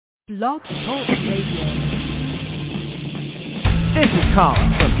Blog Talk Radio. This is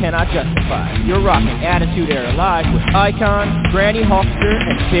Colin from Cannot Justify. You're rocking Attitude Era Live with Icon, Granny Hawkster,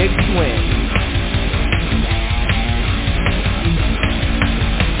 and Big Swing.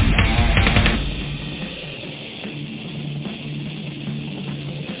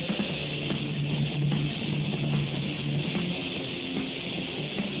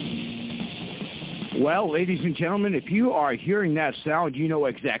 Well, ladies and gentlemen, if you are hearing that sound, you know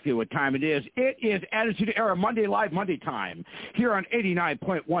exactly what time it is. It is Attitude Era Monday Live Monday time here on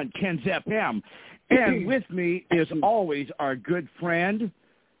 89.1 KensFM. And with me is always our good friend,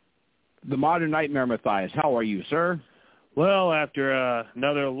 the Modern Nightmare Matthias. How are you, sir? Well, after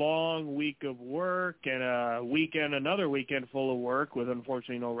another long week of work and another weekend full of work with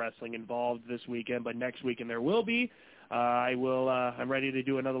unfortunately no wrestling involved this weekend, but next weekend there will be. I'm ready to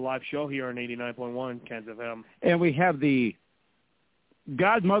do another live show here on 89.1 KensFM. And we have the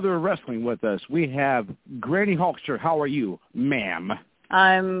godmother of wrestling with us. We have Granny Hawkster. How are you, ma'am?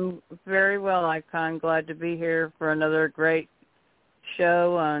 I'm very well, Icon. Glad to be here for another great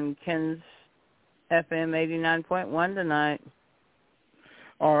show on KensFM 89.1 tonight.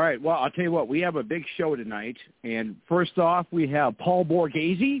 All right. Well, I'll tell you what. We have a big show tonight. And first off, we have Paul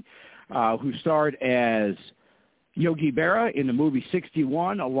Borghese, who starred as Yogi Berra in the movie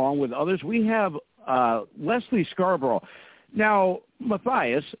 61, along with others. We have Leslie Scarborough. Now,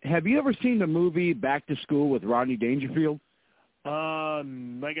 Matthias, have you ever seen the movie Back to School with Rodney Dangerfield?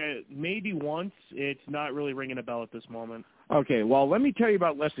 Maybe once. It's not really ringing a bell at this moment. Okay, well, let me tell you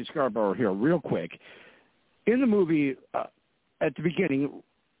about Leslie Scarborough here real quick. In the movie, at the beginning,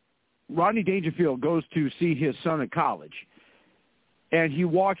 Rodney Dangerfield goes to see his son at college, and he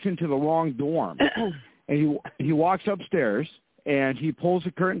walks into the wrong dorm. And he walks upstairs, and he pulls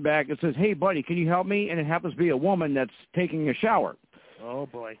the curtain back and says, "Hey, buddy, can you help me?" And it happens to be a woman that's taking a shower. Oh,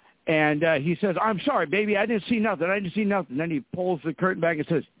 boy. And he says, "I'm sorry, baby, I didn't see nothing. Then he pulls the curtain back and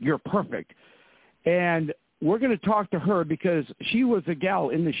says, "You're perfect." And we're going to talk to her because she was the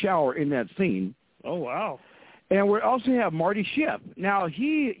gal in the shower in that scene. Oh, wow. And we also have Marty Schiff. Now,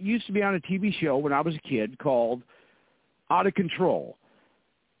 he used to be on a TV show when I was a kid called Out of Control.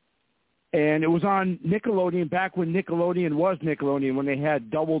 And it was on Nickelodeon back when Nickelodeon was Nickelodeon, when they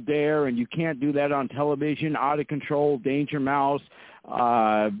had Double Dare, and you can't do that on television, Out of Control, Danger Mouse,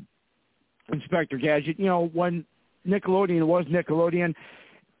 Inspector Gadget, when Nickelodeon was Nickelodeon.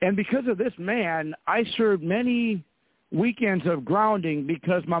 And because of this man, I served many weekends of grounding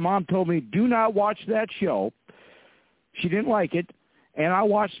because my mom told me, do not watch that show. She didn't like it. And I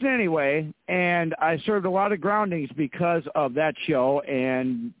watched it anyway, and I served a lot of groundings because of that show,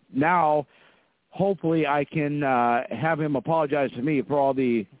 and now hopefully I can have him apologize to me for all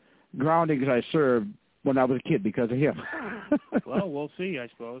the groundings I served when I was a kid because of him. Well, we'll see, I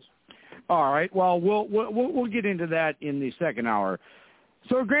suppose. All right. Well, we'll get into that in the second hour.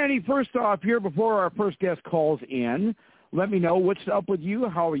 So, Granny, first off here, before our first guest calls in, let me know what's up with you.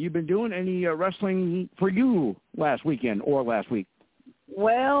 How have you been doing? Any wrestling for you last weekend or last week?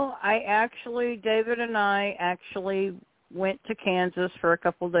 Well, David and I actually went to Kansas for a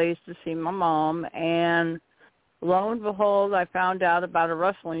couple of days to see my mom, and lo and behold, I found out about a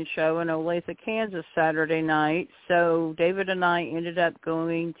wrestling show in Olathe, Kansas Saturday night, so David and I ended up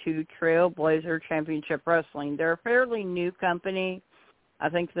going to Trailblazer Championship Wrestling. They're a fairly new company. I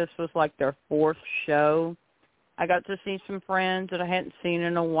think this was like their fourth show. I got to see some friends that I hadn't seen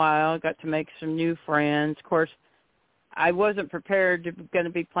in a while. I got to make some new friends. Of course, I wasn't prepared going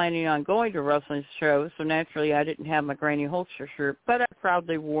to be planning on going to a wrestling show, so naturally I didn't have my Granny Holster shirt, but I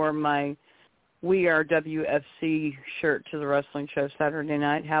proudly wore my We Are WWF shirt to the wrestling show Saturday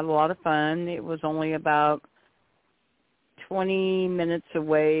night. Had a lot of fun. It was only about 20 minutes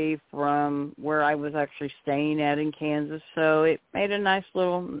away from where I was actually staying at in Kansas, so it made a nice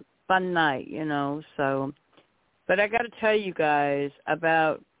little fun night, so. But I got to tell you guys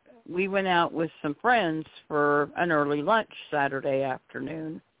we went out with some friends for an early lunch Saturday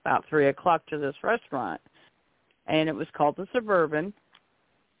afternoon, about 3 o'clock, to this restaurant. And it was called the Suburban.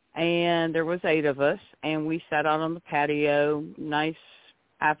 And there was 8 of us. And we sat out on the patio, nice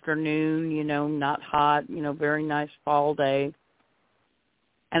afternoon, not hot, very nice fall day.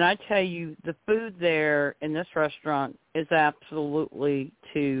 And I tell you, the food there in this restaurant is absolutely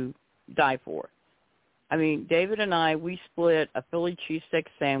to die for. I mean, David and I, we split a Philly cheesesteak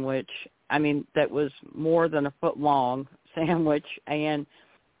sandwich, that was more than a foot long sandwich, and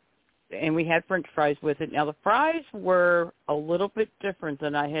we had French fries with it. Now, the fries were a little bit different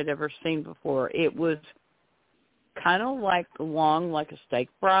than I had ever seen before. It was kind of long, like a steak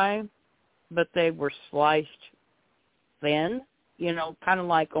fry, but they were sliced thin, kind of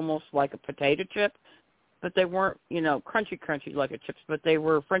like almost like a potato chip, but they weren't, crunchy like a chips, but they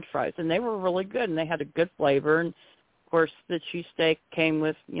were French fries, and they were really good, and they had a good flavor. And of course, the cheesesteak came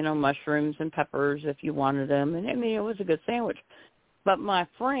with, mushrooms and peppers if you wanted them, and it was a good sandwich. But my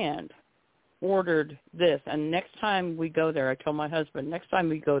friend ordered this, and next time we go there, I told my husband, next time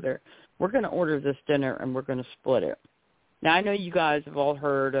we go there, we're going to order this dinner and we're going to split it. Now, I know you guys have all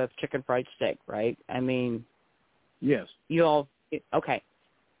heard of chicken fried steak, right? I mean, yes. You all, okay.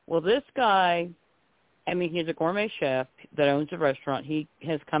 Well, this guy, he's a gourmet chef that owns a restaurant. He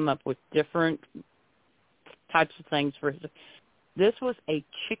has come up with different types of things for his. This was a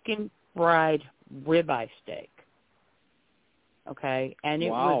chicken fried ribeye steak. Okay, and it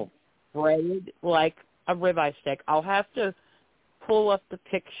was breaded like a ribeye steak. I'll have to pull up the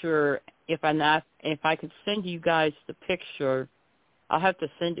picture if I could send you guys the picture. I'll have to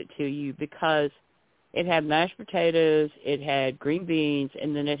send it to you because it had mashed potatoes, it had green beans,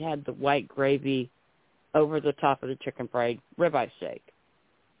 and then it had the white gravy over the top of the chicken fried ribeye steak.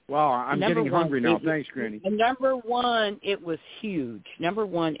 Wow, I'm getting hungry now. Thanks, Granny. And number one, it was huge. It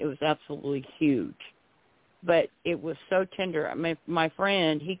was absolutely huge. But it was so tender. My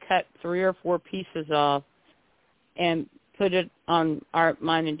friend, he cut 3 or 4 pieces off and put it on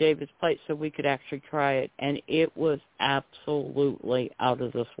mine and David's plate so we could actually try it, and it was absolutely out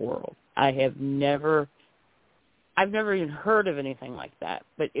of this world. I've never even heard of anything like that,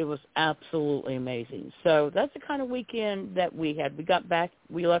 but it was absolutely amazing. So that's the kind of weekend that we had.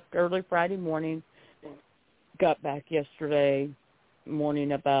 We left early Friday morning, got back yesterday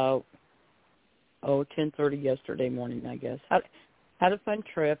morning about 10:30 yesterday morning, I guess. Had a fun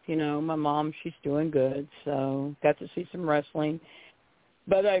trip, my mom, she's doing good, so got to see some wrestling.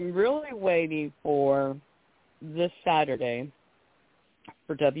 But I'm really waiting for this Saturday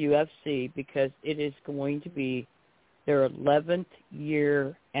for WFC because it is going to be their 11th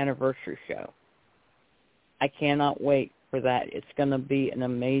year anniversary show. I cannot wait for that. It's going to be an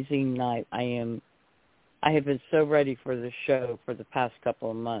amazing night. I have been so ready for the show for the past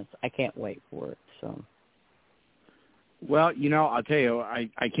couple of months. I can't wait for it. So, well, I'll tell you,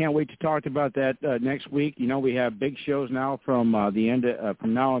 I can't wait to talk about that next week. We have big shows now from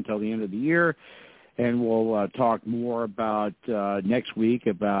from now until the end of the year, and we'll talk more about next week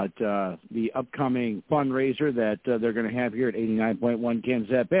about the upcoming fundraiser that they're going to have here at 89.1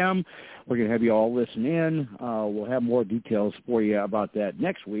 KensFM. We're going to have you all listen in. We'll have more details for you about that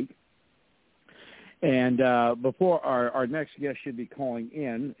next week. And before our next guest should be calling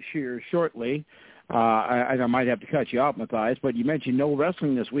in here shortly, I might have to cut you off, Matthias, but you mentioned no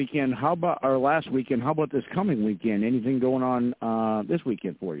wrestling this weekend. How about our last weekend? How about this coming weekend? Anything going on this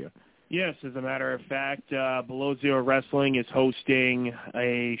weekend for you? Yes, as a matter of fact, Below Zero Wrestling is hosting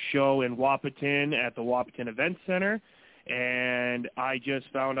a show in Wahpeton at the Wahpeton Event Center. And I just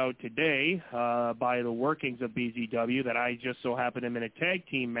found out today by the workings of BZW that I just so happened I'm in a tag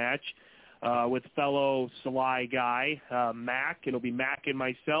team match with fellow Sly guy, Mac. It'll be Mac and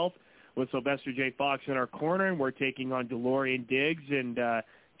myself with Sylvester J. Fox in our corner, and we're taking on DeLorean Diggs and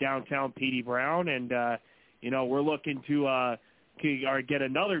downtown Petey Brown. And, we're looking to get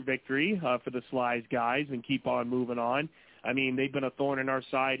another victory for the Sly's guys and keep on moving on. They've been a thorn in our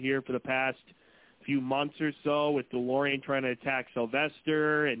side here for the past few months or so with DeLorean trying to attack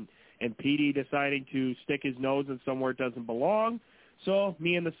Sylvester and Petey deciding to stick his nose in somewhere it doesn't belong. So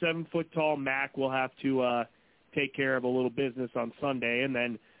me and the 7-foot-tall Mac will have to take care of a little business on Sunday, and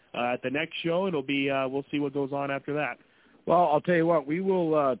then at the next show it'll be we'll see what goes on after that. Well, I'll tell you what, we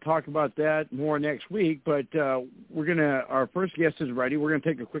will talk about that more next week, but our first guest is ready. We're going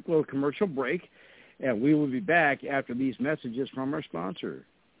to take a quick little commercial break, and we will be back after these messages from our sponsor.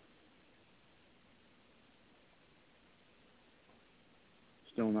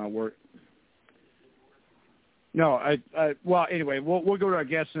 Still not working. No, well, anyway, we'll go to our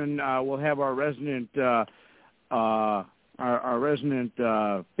guests, and we'll have our resident our resident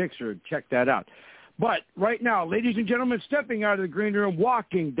fixer check that out. But right now, ladies and gentlemen, stepping out of the green room,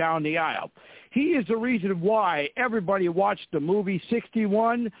 walking down the aisle, he is the reason why everybody watched the movie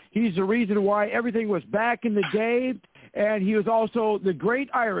 61. He's the reason why everything was back in the day, and he was also the great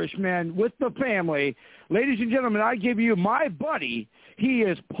Irishman with the family. Ladies and gentlemen, I give you my buddy. He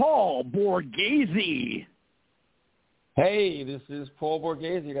is Paul Borghese. Hey, this is Paul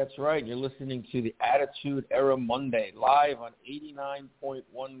Borghese. That's right. You're listening to the Attitude Era Monday, live on 89.1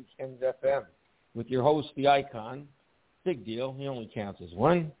 KensFM with your host, the Icon. Big deal. He only counts as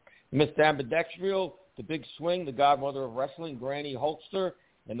one. Mr. Ambidextrial, the Big Swing, the godmother of wrestling, Granny Hulkster,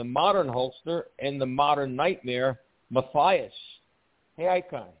 and the modern Hulkster and the modern Nightmare, Matthias. Hey,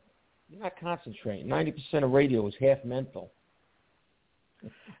 Icon, you're not concentrating. 90% of radio is half mental.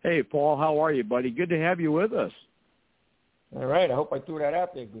 Hey, Paul, how are you, buddy? Good to have you with us. All right. I hope I threw that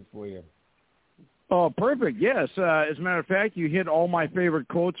out there good for you. Oh, perfect. Yes. As a matter of fact, you hit all my favorite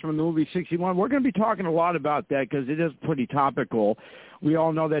quotes from the movie 61. We're going to be talking a lot about that because it is pretty topical. We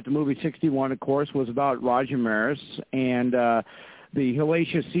all know that the movie 61, of course, was about Roger Maris and the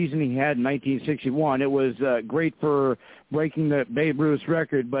hellacious season he had in 1961. It was great for breaking the Babe Ruth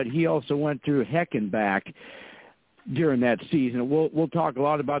record, but he also went through heck and back during that season. We'll talk a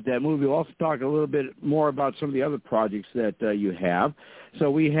lot about that movie. We'll also talk a little bit more about some of the other projects that you have. So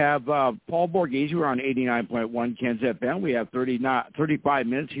we have Paul Borghese. We're on 89.1 KensFM. We have 35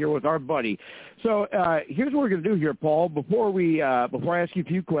 minutes here with our buddy. So here's what we're going to do here, Paul. Before I ask you a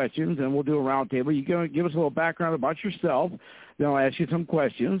few questions, and we'll do a roundtable, you're going to give us a little background about yourself. Then I'll ask you some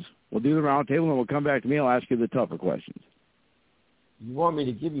questions. We'll do the roundtable, and we'll come back to me. I'll ask you the tougher questions. You want me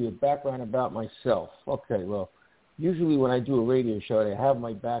to give you a background about myself? Okay, well, usually when I do a radio show, they have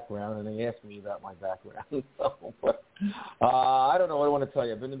my background, and they ask me about my background. But, I don't know what I want to tell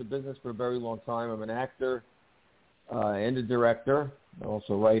you. I've been in the business for a very long time. I'm an actor and a director. I'm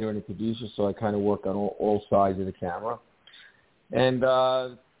also a writer and a producer, so I kind of work on all sides of the camera. And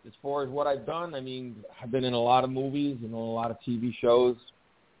as far as what I've done, I mean, I've been in a lot of movies and on a lot of TV shows.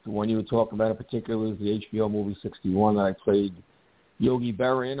 The one you were talking about in particular is the HBO movie 61 that I played Yogi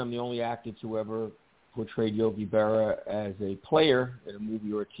Berra in. I'm the only actor to ever portrayed Yogi Berra as a player in a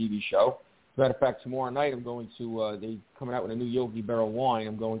movie or a TV show. As a matter of fact, tomorrow night I'm going to, they're coming out with a new Yogi Berra wine.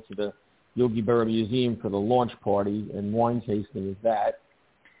 I'm going to the Yogi Berra Museum for the launch party and wine tasting is that.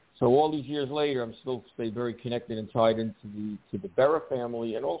 So all these years later, I'm still stay very connected and tied into the Berra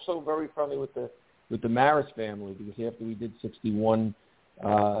family and also very friendly with the Maris family because after we did 61,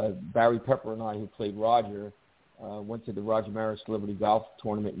 Barry Pepper and I, who played Roger, went to the Roger Maris Celebrity Golf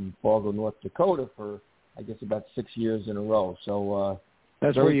Tournament in Fargo, North Dakota for, I guess, about 6 years in a row. So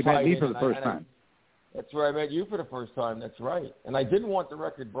that's where you met me for the first time. That's where I met you for the first time. That's right. And I didn't want the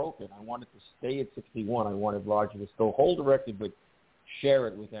record broken. I wanted to stay at 61. I wanted Roger to still hold the record but share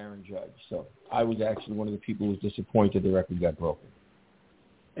it with Aaron Judge. So I was actually one of the people who was disappointed the record got broken.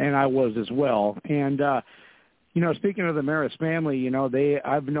 And I was as well. And speaking of the Maris family,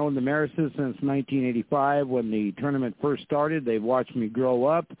 I've known the Marises since 1985 when the tournament first started. They've watched me grow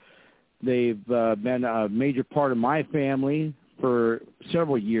up. They've been a major part of my family for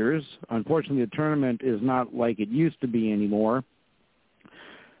several years. Unfortunately, the tournament is not like it used to be anymore.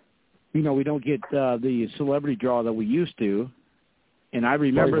 We don't get the celebrity draw that we used to. And I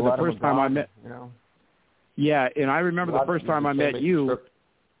remember the first time I met. Yeah, and I remember the first time I met you.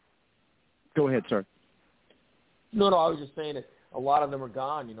 Go ahead, sir. No, I was just saying that a lot of them are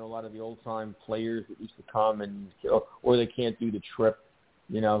gone. A lot of the old-time players that used to come and or they can't do the trip.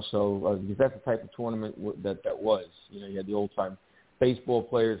 So because that's the type of tournament that was. You had the old-time baseball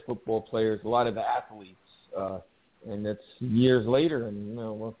players, football players, a lot of the athletes, and that's years later. And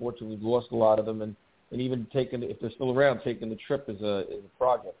unfortunately, we've lost a lot of them, and even if they're still around, taking the trip is a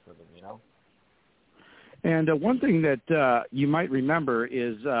project for them. And one thing that you might remember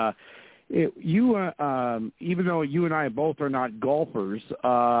is. Even though you and I both are not golfers,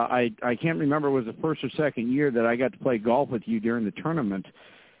 I can't remember it was the first or second year that I got to play golf with you during the tournament.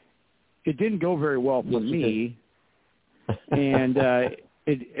 It didn't go very well for me, and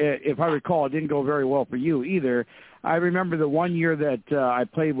if I recall, it didn't go very well for you either. I remember the one year that I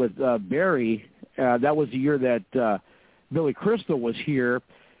played with Barry. That was the year that Billy Crystal was here.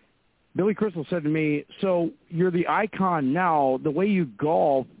 Billy Crystal said to me, "So you're the icon now. The way you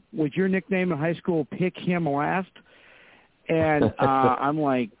golf." Was your nickname in high school Pick Him Last? And I'm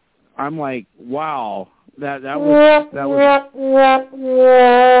like, wow, that was.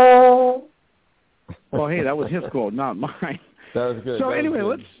 Well, hey, that was his quote, not mine. That was good. So anyway,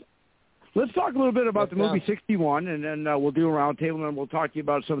 let's talk a little bit about the movie 61, and then we'll do a roundtable, and we'll talk to you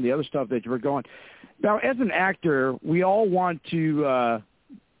about some of the other stuff that you were going. Now, as an actor, we all want to.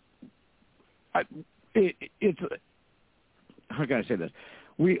 It's how can I say this?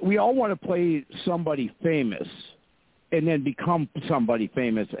 We all want to play somebody famous and then become somebody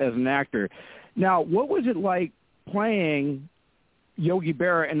famous as an actor. Now, what was it like playing Yogi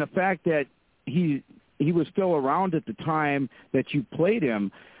Berra and the fact that he was still around at the time that you played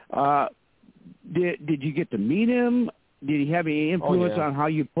him? Did you get to meet him? Did he have any influence on how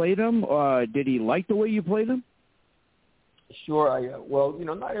you played him? Did he like the way you played him? Sure. Well,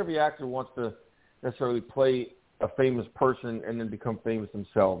 not every actor wants to necessarily play a famous person and then become famous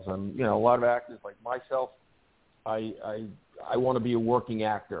themselves. A lot of actors like myself, I want to be a working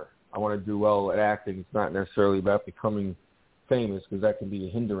actor. I want to do well at acting. It's not necessarily about becoming famous because that can be a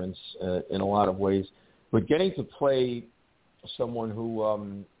hindrance in a lot of ways. But getting to play someone who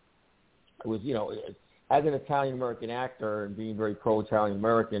was, as an Italian-American actor and being very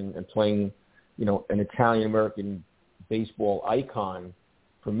pro-Italian-American and playing, an Italian-American baseball icon,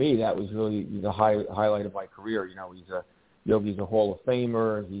 for me, that was really the highlight of my career. Yogi's a Hall of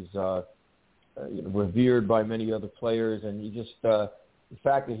Famer. He's revered by many other players, and the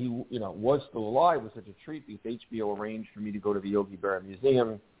fact that he, was still alive was such a treat because HBO arranged for me to go to the Yogi Berra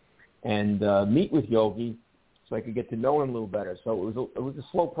Museum and meet with Yogi so I could get to know him a little better. So it was a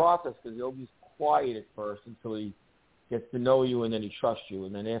slow process because Yogi's quiet at first until he gets to know you and then he trusts you.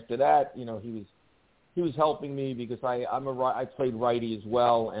 And then after that, he was helping me because I played righty as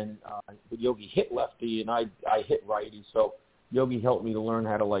well, and Yogi hit lefty and I hit righty. So Yogi helped me to learn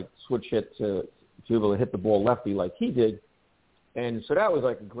how to switch hit to be able to hit the ball lefty like he did. And so that was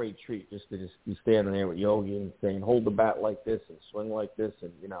a great treat just to be standing there with Yogi and saying, hold the bat like this and swing like this.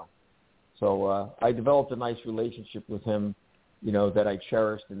 And, so I developed a nice relationship with him, that I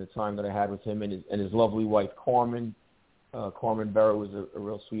cherished in the time that I had with him and his lovely wife, Carmen. Carmen Berra was a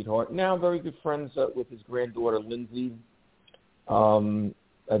real sweetheart. Now I'm very good friends with his granddaughter, Lindsay.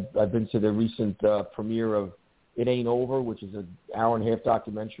 I've been to the recent premiere of It Ain't Over, which is an hour-and-a-half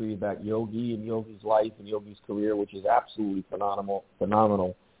documentary about Yogi and Yogi's life and Yogi's career, which is absolutely phenomenal.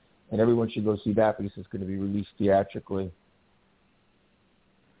 And everyone should go see that because it's going to be released theatrically.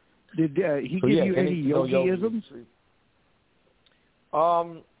 Did he give you any Yogi-isms? I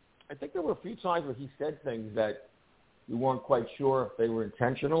think there were a few times where he said things that we weren't quite sure if they were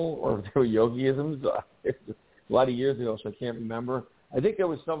intentional or if they were Yogi-isms. It's a lot of years ago, so I can't remember. I think there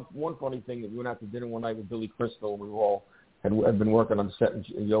was one funny thing that we went out to dinner one night with Billy Crystal, and we all had been working on the set and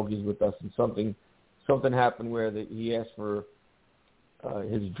Yogi's with us, and something happened where he asked for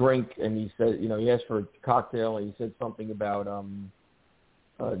his drink, and he said, he asked for a cocktail, and he said something about,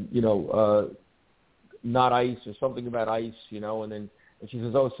 not ice or something about ice, and she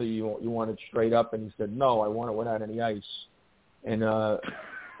says, oh, so you want it straight up? And he said, no, I want it without any ice. And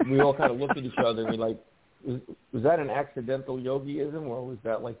we all kind of looked at each other and we're like, was that an accidental Yogiism, or was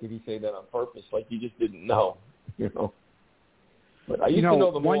that did he say that on purpose? He just didn't know, But I used to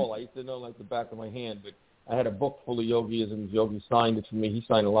know them all. I used to know the back of my hand, but I had a book full of Yogiisms. Yogi signed it for me. He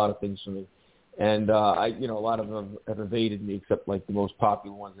signed a lot of things for me. And a lot of them have evaded me except the most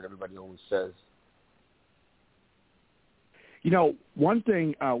popular ones that everybody always says. One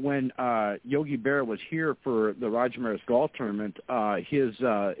thing when Yogi Berra was here for the Roger Maris golf tournament,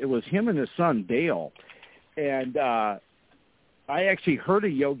 it was him and his son Dale, and I actually heard a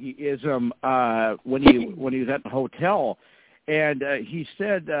Yogi-ism when he was at the hotel, and he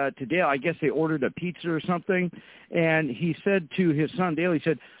said to Dale, I guess they ordered a pizza or something, and he said to his son Dale, he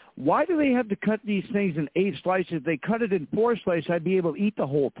said, why do they have to cut these things in 8 slices? If they cut it in 4 slices, I'd be able to eat the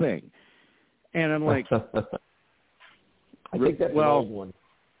whole thing. And I'm like, I think that's an old one.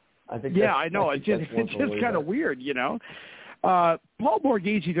 I know. It's just kind of weird, Paul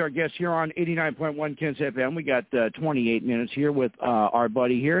Borghese is our guest here on 89.1 KensFM. We got 28 minutes here with our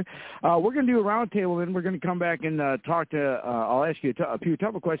buddy here. We're going to do a roundtable, and we're going to come back and talk to I'll ask you a few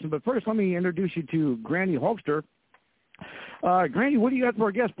tougher questions. But first, let me introduce you to Granny Hulkster. Granny, what do you got for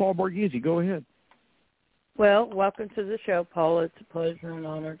our guest, Paul Borghese? Go ahead. Well, welcome to the show, Paul. It's a pleasure and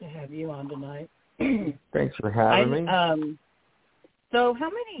honor to have you on tonight. Thanks for having me. So how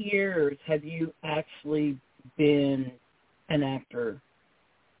many years have you actually been an actor?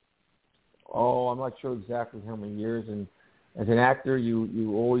 Oh, I'm not sure exactly how many years. And as an actor,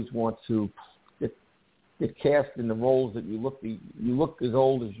 you always want to get cast in the roles that you look as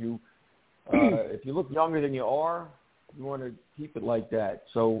old as you. If you look younger than you are, you want to keep it like that.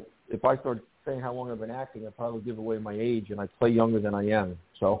 So if I start saying how long I've been acting, I probably give away my age, and I play younger than I am.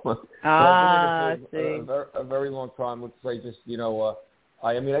 So I've been in it for a very long time. Let's say just,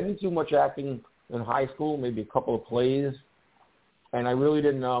 I didn't do much acting in high school, maybe a couple of plays, and I really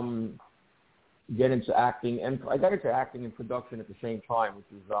didn't get into acting. And I got into acting and production at the same time,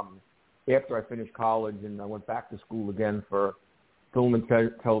 which is after I finished college, and I went back to school again for film and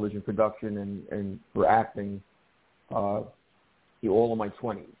television production and for acting all of my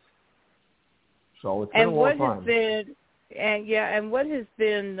 20s. So it's been a long time. And what has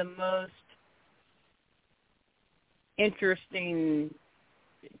been the most interesting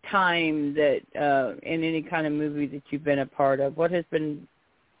time that in any kind of movie that you've been a part of? What has been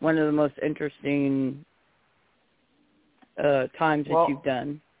one of the most interesting times that you've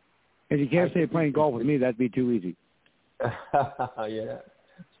done? If you can't say playing golf with me, that'd be too easy. Yeah,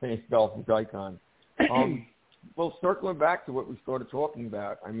 playing golf with Icon. Well, circling back to what we started talking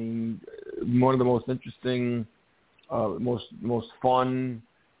about, one of the most interesting, most fun,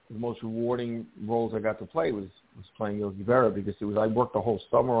 the most rewarding roles I got to play was playing Yogi Berra, because I worked the whole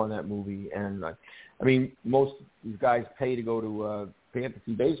summer on that movie, and I mean, most of these guys pay to go to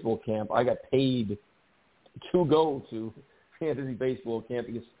fantasy baseball camp. I got paid to go to fantasy baseball camp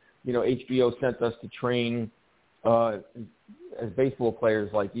because, you know, HBO sent us to train as baseball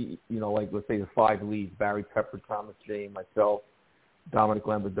players, like, you know, like, let's say the 5 leads: Barry Pepper, Thomas Jane, myself, Dominic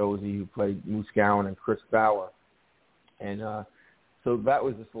Lamberdozzi, who played Moose Gowan, and Chris Bauer. And so that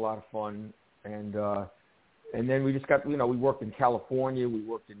was just a lot of fun. And then we just got, you know, we worked in California, we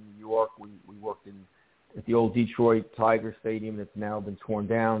worked in New York, we worked at the old Detroit Tiger Stadium that's now been torn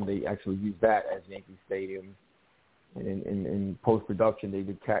down. They actually used that as Yankee Stadium. And in post-production, they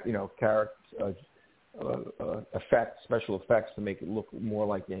did, special effects to make it look more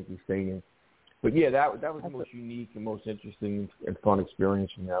like Yankee Stadium. But yeah, that was the most unique and most interesting and fun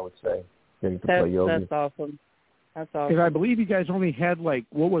experience for me, I would say, getting to play Yogi. That's awesome. That's awesome. Because I believe you guys only had, like,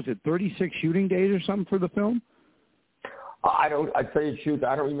 what was it, 36 shooting days or something for the film? I'd tell you the truth,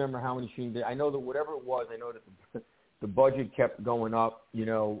 I don't remember how many shooting days. I know that whatever it was, I know that the budget kept going up. You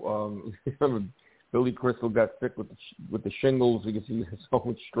know, remember Billy Crystal got sick with the shingles because he had so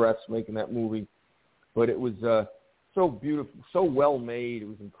much stress making that movie. But it was so beautiful, so well made. It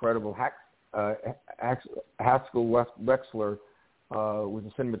was incredible. Haskell Wexler was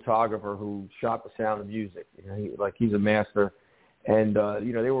a cinematographer who shot the Sound of Music. You know, he's a master. And,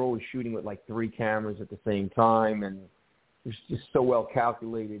 you know, they were always shooting with, like, 3 cameras at the same time. And it was just so well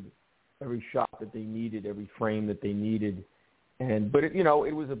calculated, every shot that they needed, every frame that they needed. But it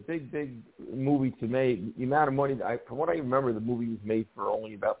was a big, big movie to make. The amount of money, from what I remember, the movie was made for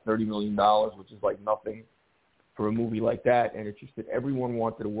only about $30 million, which is like nothing for a movie like that. And it's just that everyone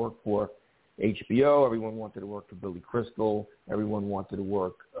wanted to work for HBO. Everyone wanted to work for Billy Crystal. Everyone wanted to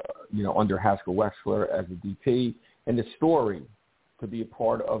work, under Haskell Wexler as a DP. And the story, to be a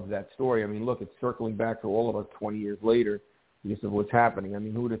part of that story. I mean, look, it's circling back to all of us 20 years later because of what's happening. I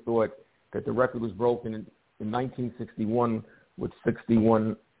mean, who would have thought that the record was broken in 1961 with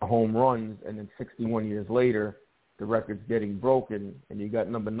 61 home runs, and then 61 years later, the record's getting broken, and you got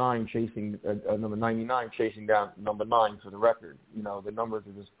number 99 chasing down number 9 for the record. You know, the numbers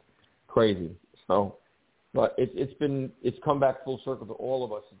are just crazy. So, but it's come back full circle to all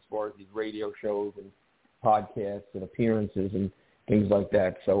of us as far as these radio shows and podcasts and appearances and things like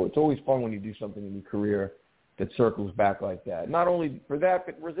that. So it's always fun when you do something in your career that circles back like that. Not only for that,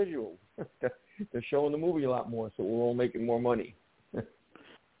 but residuals. They're showing the movie a lot more, so we're all making more money.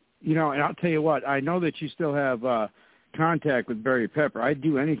 And I'll tell you what, I know that you still have contact with Barry Pepper. I'd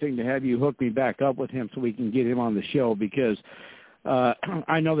do anything to have you hook me back up with him so we can get him on the show, because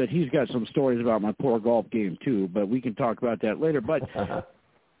I know that he's got some stories about my poor golf game too, but we can talk about that later. But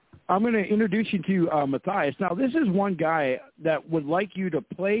I'm going to introduce you to Matthias. Now, this is one guy that would like you to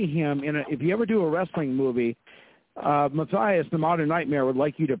play him if you ever do a wrestling movie. Matthias, the Modern Nightmare, would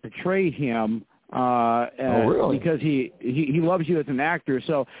like you to portray him really? Because he loves you as an actor.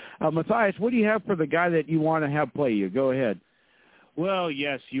 So, Matthias, what do you have for the guy that you want to have play you? Go ahead. Well,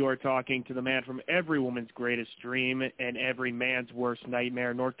 yes, you are talking to the man from every woman's greatest dream and every man's worst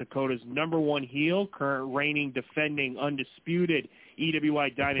nightmare, North Dakota's #1 heel, current reigning, defending, undisputed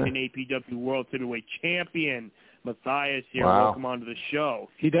EWI Diamond and APW World Heavyweight Champion, Matthias here. Wow. Welcome onto the show.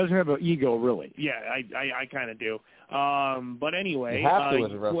 He doesn't have an ego, really. Yeah, I kind of do. But anyway, you have to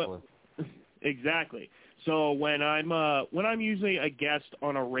as a wrestler. Exactly. So when I'm usually a guest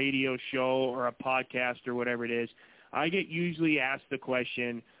on a radio show or a podcast or whatever it is, I get usually asked the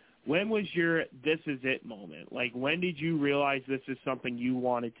question, when was your this is it moment? Like, when did you realize this is something you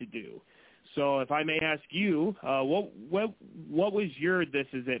wanted to do? So if I may ask you, what was your this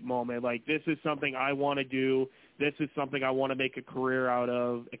is it moment? Like, this is something I want to do, this is something I want to make a career out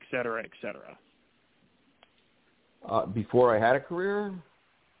of, et cetera, et cetera. Before I had a career?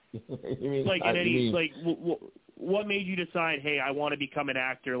 You mean, what made you decide, hey, I want to become an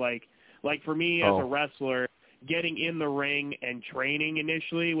actor? Like for me as a wrestler, getting in the ring and training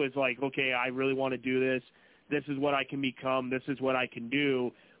initially was like, okay, I really want to do this. This is what I can become. This is what I can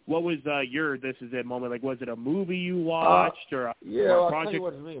do. What was your this is it moment? Like, was it a movie you watched or a project? I'll tell you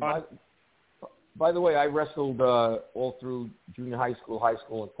what it means. By the way, I wrestled all through junior high school,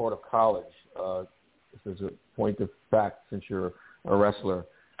 and part of college. This is a point of fact since you're a wrestler,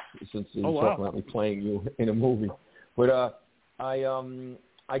 since you're talking about me playing you in a movie. But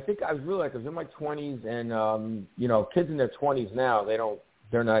I think I was in my 20s, and kids in their 20s now,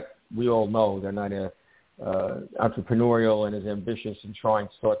 they're not. We all know they're not entrepreneurial and as ambitious and trying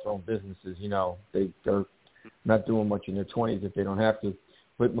to start their own businesses. They're not doing much in their 20s if they don't have to.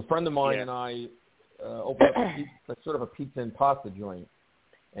 But a friend of mine and I opened up sort of a pizza and pasta joint,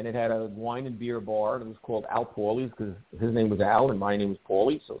 and it had a wine and beer bar, and it was called Al Pauli's because his name was Al and my name was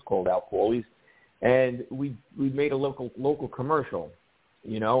Paulie, so it's called Al Pauli's. And we made a local commercial,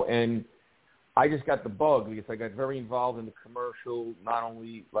 and I just got the bug because I got very involved in the commercial, not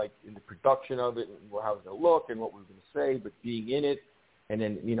only like in the production of it and how it was going to look and what we were going to say, but being in it and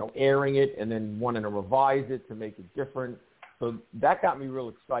then, airing it and then wanting to revise it to make it different. So that got me real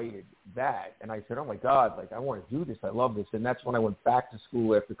excited, and I said, oh, my God, I want to do this. I love this. And that's when I went back to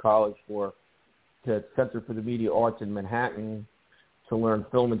school after college to Center for the Media Arts in Manhattan to learn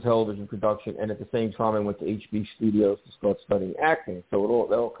film and television production. And at the same time, I went to HB Studios to start studying acting. So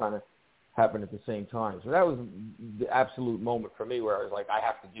that all kind of happened at the same time. So that was the absolute moment for me where I was like, I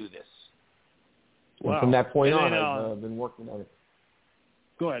have to do this. Wow. And from that point on, I've been working on it.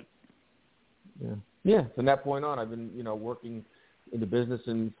 Go ahead. Yeah. From that point on, I've been, working in the business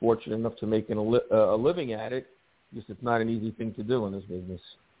and fortunate enough to making a living at it. Just it's not an easy thing to do in this business.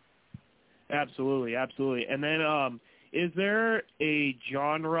 Absolutely. And then, is there a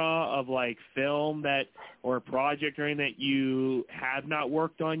genre of film or project or anything that you have not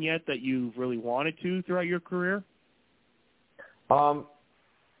worked on yet that you've really wanted to throughout your career? I've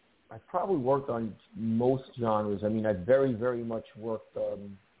probably worked on most genres. I mean, I've very, very much worked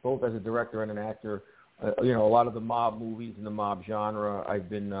both as a director and an actor. A lot of the mob movies and the mob genre I've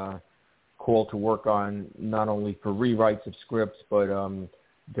been called to work on, not only for rewrites of scripts, but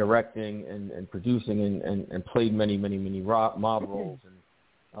directing and producing and played many mob roles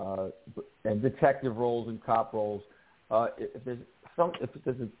and detective roles and cop roles. If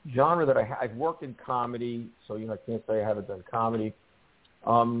there's a genre that I've worked in comedy, so I can't say I haven't done comedy.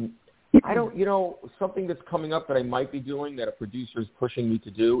 I don't, something that's coming up that I might be doing that a producer is pushing me to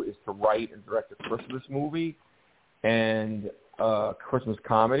do is to write and direct a Christmas movie and Christmas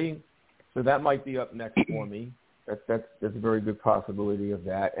comedy. So that might be up next for me. That's a very good possibility of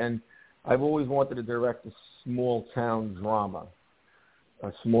that. And I've always wanted to direct a small town drama,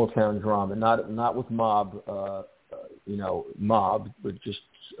 not with mob, but just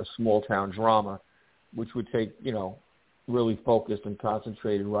a small town drama, which would take, really focused and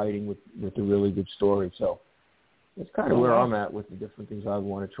concentrated writing with a really good story. So that's kind of where I'm at with the different things I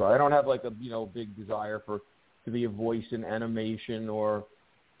want to try. I don't have a big desire to be a voice in animation or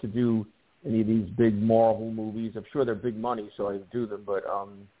to do any of these big Marvel movies. I'm sure they're big money, so I do them. But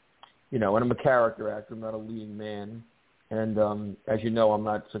and I'm a character actor. I'm not a leading man. And as you know, I'm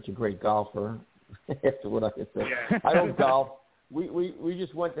not such a great golfer. After what I can say, I don't golf. We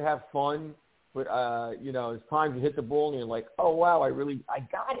just went to have fun. But, it's time to hit the ball, and you're like, oh, wow, I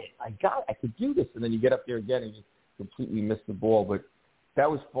got it. I could do this. And then you get up there again and you completely miss the ball. But that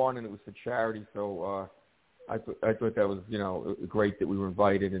was fun, and it was for charity. So I thought that was, great that we were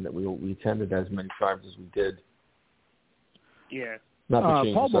invited and that we attended as many times as we did. Yeah.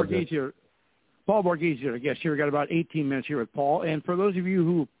 Paul Borghese here. Paul Borghese here. I guess here we got about 18 minutes here with Paul. And for those of you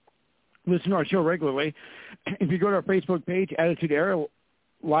who listen to our show regularly, if you go to our Facebook page, Attitude Era,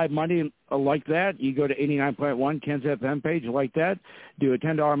 Live Monday like that. You go to 89.1 KensFM page like that. Do a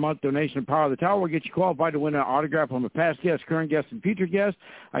 $10 a month donation to Power of the Tower. We'll get you qualified to win an autograph from a past guest, current guest, and future guest.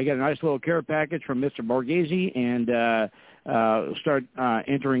 I get a nice little care package from Mr. Borghese, and start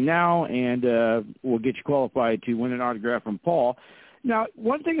entering now, and we'll get you qualified to win an autograph from Paul. Now,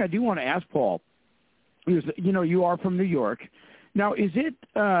 one thing I do want to ask Paul is, you are from New York. Now, is it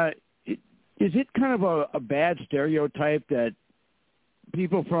kind of a bad stereotype that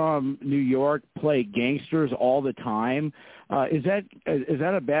people from New York play gangsters all the time? Is that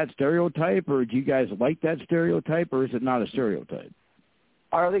a bad stereotype, or do you guys like that stereotype, or is it not a stereotype?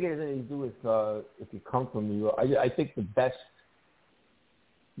 I don't think it has anything to do with if you come from New York. I think the best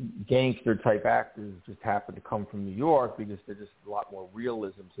gangster-type actors just happen to come from New York because there's just a lot more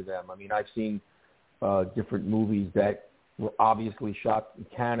realism to them. I mean, I've seen different movies that were obviously shot in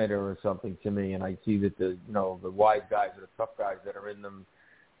Canada or something to me, and I see that the wise guys or the tough guys that are in them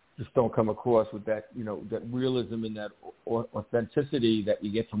just don't come across with that, that realism and that authenticity that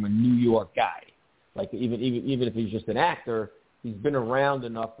you get from a New York guy. Like even if he's just an actor, he's been around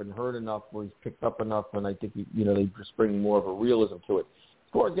enough and heard enough where he's picked up enough, and I think they just bring more of a realism to it.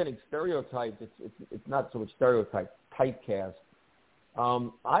 As far as getting stereotyped, it's not so much stereotype, typecast.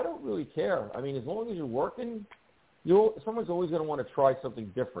 I don't really care. I mean, as long as you're working, someone's always going to want to try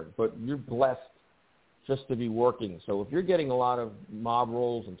something different, but you're blessed just to be working. So if you're getting a lot of mob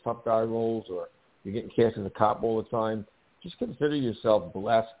roles and tough guy roles, or you're getting cast as a cop all the time, just consider yourself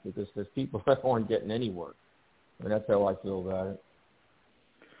blessed, because there's people that aren't getting any work. And that's how I feel about it.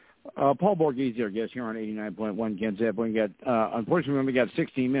 Paul Borghese, our guest here on 89.1 KensFM. We got, unfortunately, we only got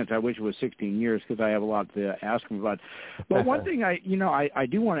 16 minutes. I wish it was 16 years because I have a lot to ask him about. But one thing I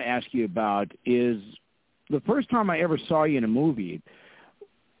do want to ask you about is the first time I ever saw you in a movie.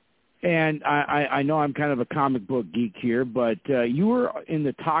 And I know I'm kind of a comic book geek here, but you were in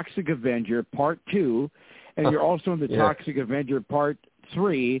the Toxic Avenger Part 2, and you're also in the Toxic Avenger Part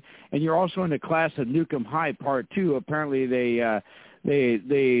 3, and you're also in the Class of Nukem High Part 2. Apparently, they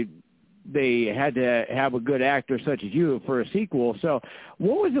had to have a good actor such as you for a sequel. So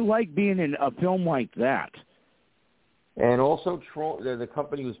what was it like being in a film like that? And also, the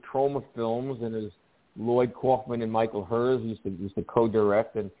company was Troma Films, and it was Lloyd Kaufman and Michael Herz used to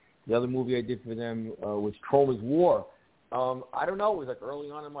co-direct, and the other movie I did for them was Troma's War. I don't know. It was like early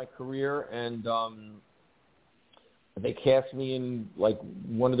on in my career, and they cast me in like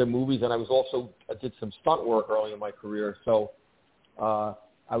one of their movies, and I did some stunt work early in my career. So I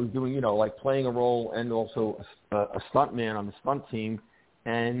was doing, like playing a role and also a stunt man on the stunt team,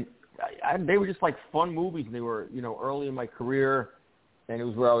 and they were just like fun movies. And they were, early in my career, and it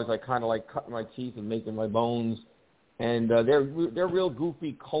was where I was like kind of like cutting my teeth and making my bones. And they're real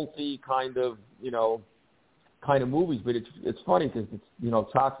goofy, culty kind of movies. But it's funny because it's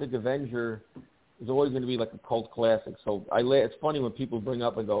Toxic Avenger is always going to be like a cult classic. So it's funny when people bring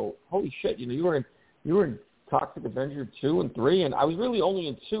up and go, "Holy shit! You were in Toxic Avenger 2 and 3," and I was really only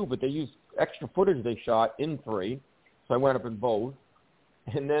in 2, but they used extra footage they shot in 3, so I went up in both.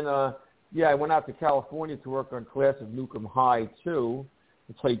 And then I went out to California to work on Class of Nukem High 2.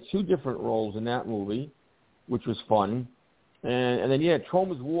 I played 2 different roles in that movie, which was fun. And then,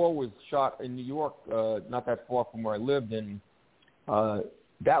 Troma's War was shot in New York, not that far from where I lived, and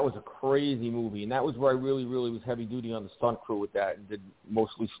that was a crazy movie. And that was where I really, really was heavy duty on the stunt crew with that and did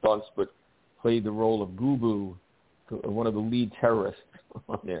mostly stunts, but played the role of Gubu, one of the lead terrorists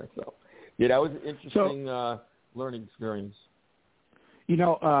on there. So, that was an interesting learning experience.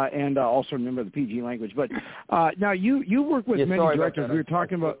 And also remember the PG language. But now you work with many directors. We were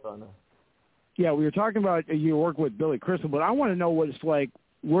talking about. Yeah, we were talking about your work with Billy Crystal, but I want to know what it's like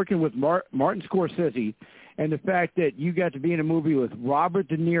working with Martin Scorsese and the fact that you got to be in a movie with Robert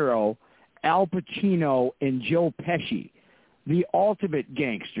De Niro, Al Pacino, and Joe Pesci, the ultimate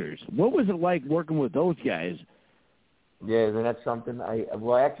gangsters. What was it like working with those guys? Yeah, and that's something. I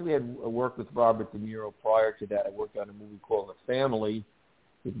actually had worked with Robert De Niro prior to that. I worked on a movie called The Family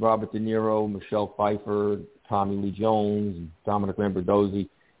with Robert De Niro, Michelle Pfeiffer, Tommy Lee Jones, and Dominic Lamberdozzi.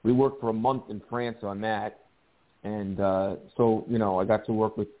 We worked for a month in France on that, and so I got to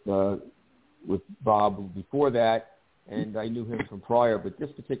work with Bob before that, and I knew him from prior. But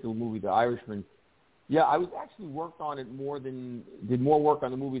this particular movie, The Irishman, I was actually worked on it did more work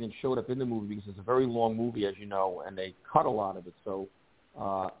on the movie than showed up in the movie because it's a very long movie, as you know, and they cut a lot of it. So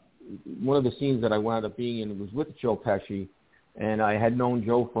one of the scenes that I wound up being in was with Joe Pesci, and I had known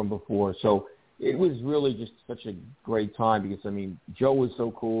Joe from before, so it was really just such a great time because, Joe was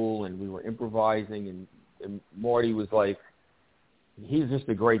so cool, and we were improvising, and Marty was like, he's just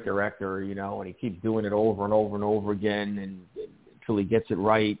a great director, and he keeps doing it over and over and over again and until he gets it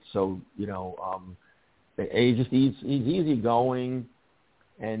right. So, he's easy going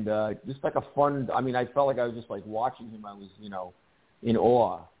and just like a fun, I felt like I was just like watching him. I was, in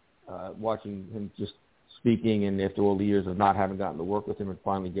awe watching him just speaking, and after all the years of not having gotten to work with him and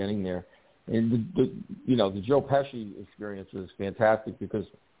finally getting there. And the Joe Pesci experience was fantastic because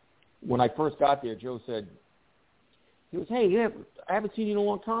when I first got there, Joe said, he goes, "Hey, I haven't seen you in a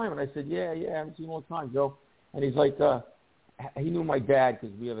long time." And I said, yeah, I haven't seen you in a long time, Joe. And he's like, he knew my dad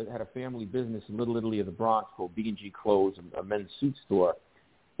because we had a family business in Little Italy of the Bronx called B&G Clothes, a men's suit store.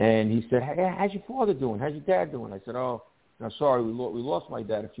 And he said, "Hey, how's your father doing? How's your dad doing?" I said, "Oh, I'm sorry, we lost my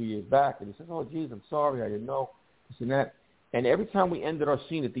dad a few years back." And he said, "Oh, geez, I'm sorry, I didn't know this and that." And every time we ended our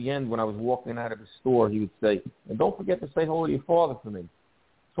scene at the end, when I was walking out of the store, he would say, "And don't forget to say hello to your father for me."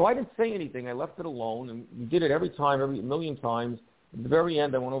 So I didn't say anything. I left it alone, and we did it every million times. At the very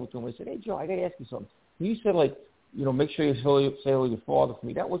end, I went over to him. I said, "Hey, Joe, I got to ask you something. You said, like, make sure you say hello to your father for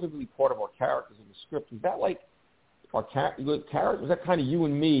me. That wasn't really part of our characters in the script. Was that like our character? Was that kind of you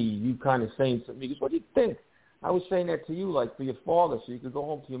and me? You kind of saying something?" He goes, "What do you think? I was saying that to you, like, for your father, so you could go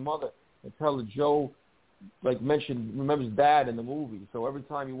home to your mother and tell her Joe, like, remembers Dad in the movie. So every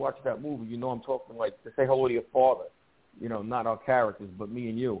time you watch that movie, I'm talking, like, to say hello to your father. Not our characters, but me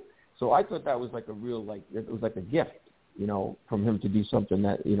and you." So I thought that was like a real, like, it was like a gift, from him to do something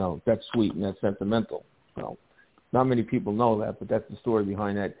that, that's sweet and that's sentimental. So not many people know that, but that's the story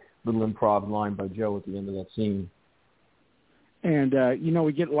behind that little improv line by Joe at the end of that scene. And,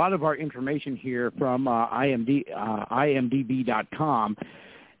 we get a lot of our information here from IMDb.com.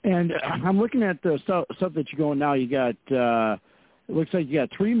 And I'm looking at the stuff that you're going now. You got, it looks like you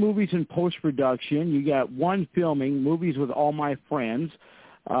got 3 movies in post-production. You got 1 filming, Movies with All My Friends.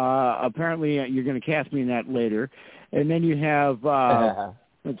 Apparently, you're going to cast me in that later. And then you have,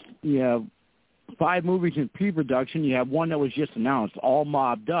 you have 5 movies in pre-production. You have 1 that was just announced, All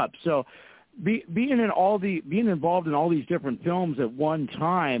Mobbed Up. So being involved in all these different films at one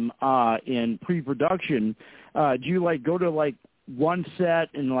time in pre-production, do you like go to like one set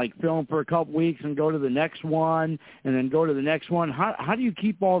and like film for a couple weeks and go to the next one and then go to the next one? How do you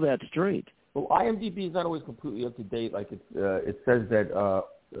keep all that straight? Well, IMDb is not always completely up to date. Like it says that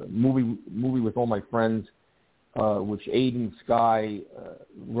movie with All My Friends, which Aiden Sky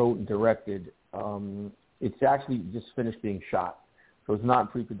wrote and directed, it's actually just finished being shot. So it's not in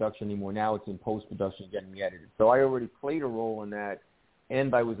pre-production anymore. Now it's in post-production getting edited. So I already played a role in that,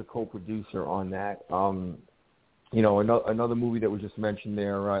 and I was a co-producer on that. You know, another movie that was just mentioned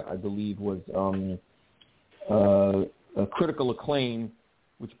there, I believe, was a Critical Acclaim,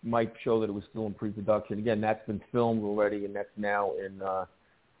 which might show that it was still in pre-production. Again, that's been filmed already, and that's now in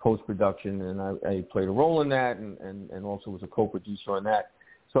post-production, and I played a role in that and also was a co-producer on that.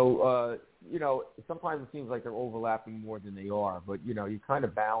 So, you know, sometimes it seems like they're overlapping more than they are, but, you know, you kind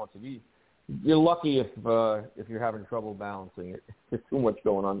of balance it. You're lucky if you're having trouble balancing it. There's too much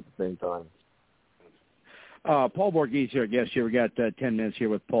going on at the same time. Paul Borghese here, I guess here. We got 10 minutes here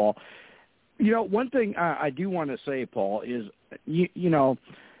with Paul. You know, one thing I do want to say, Paul, is, you know,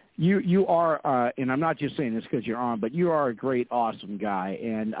 you are, and I'm not just saying this because you're on, but you are a great, awesome guy.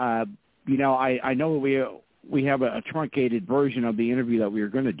 And, you know, I know we have a truncated version of the interview that we were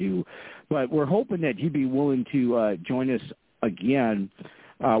going to do, but we're hoping that you'd be willing to join us again.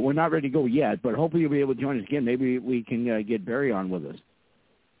 We're not ready to go yet, but hopefully you'll be able to join us again. Maybe we can get Barry on with us.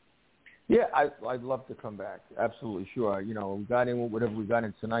 Yeah, I'd love to come back. Absolutely, sure. You know, we got in whatever we got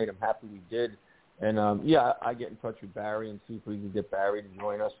in tonight. I'm happy we did. And, yeah, I get in touch with Barry and see if we can get Barry to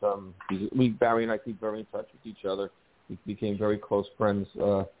join us. Barry and I keep very in touch with each other. We became very close friends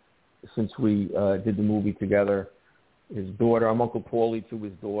since we did the movie together. His daughter, I'm Uncle Paulie to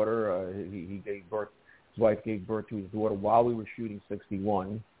his daughter. He gave birth. His wife gave birth to his daughter while we were shooting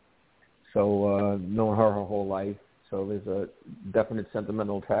 61. So knowing her whole life. So there's a definite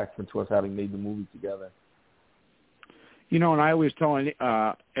sentimental attachment to us having made the movie together. You know, and I always tell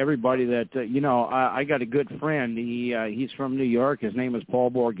everybody that, you know, I got a good friend. He's from New York. His name is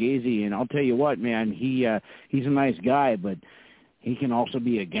Paul Borghese. And I'll tell you what, man, he's a nice guy, but he can also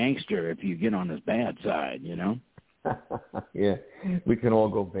be a gangster if you get on his bad side, you know? Yeah, we can all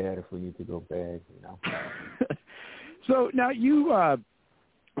go bad if we need to go bad, you know? So now you are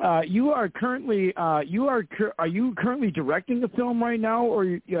currently are you currently directing a film right now, or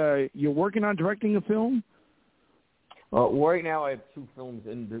you're working on directing a film? Right now, I have 2 films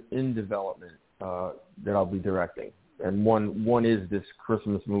in development that I'll be directing, and one is this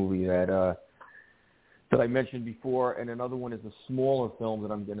Christmas movie that I mentioned before, and another one is a smaller film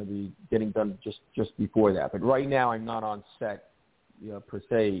that I'm going to be getting done just before that. But right now, I'm not on set per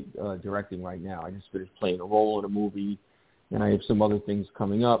se directing right now. I just finished playing a role in a movie. And I have some other things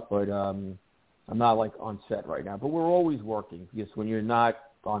coming up, but I'm not like on set right now. But we're always working, because when you're not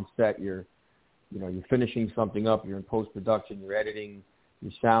on set, you're finishing something up. You're in post production. You're editing.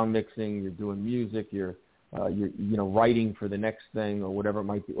 You're sound mixing. You're doing music. You're writing for the next thing or whatever it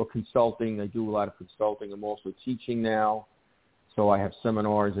might be, or consulting. I do a lot of consulting. I'm also teaching now, so I have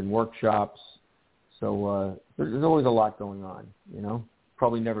seminars and workshops. So there's always a lot going on. You know,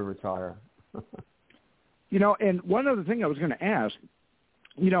 probably never retire. You know, and one other thing I was going to ask,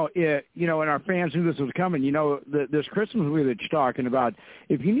 and our fans knew this was coming, you know, this Christmas movie that you're talking about,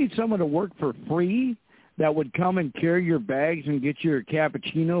 if you need someone to work for free that would come and carry your bags and get your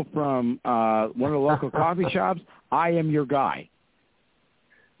cappuccino from one of the local coffee shops, I am your guy.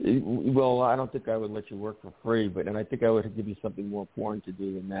 Well, I don't think I would let you work for free, and I think I would give you something more important to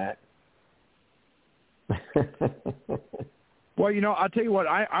do than that. Well, you know, I'll tell you what,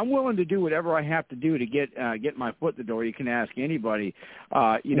 I'm willing to do whatever I have to do to get my foot in the door. You can ask anybody.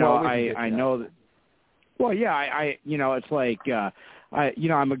 I know that. Well, yeah, it's like,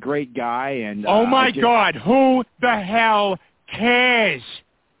 I'm a great guy, and oh my God, who the hell cares?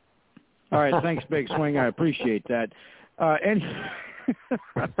 All right, thanks, Big Swing. I appreciate that. And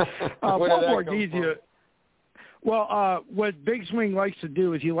Paul Borghese. Well, what Big Swing likes to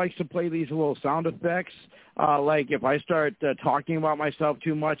do is he likes to play these little sound effects. Like if I start talking about myself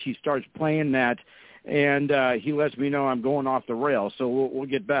too much, he starts playing that, and he lets me know I'm going off the rails. So we'll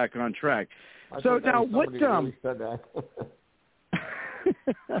get back on track. So now what? Really said that.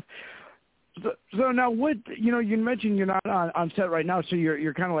 So now, what you mentioned you're not on set right now, so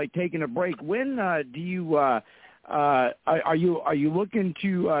you're kind of like taking a break. When do you are you looking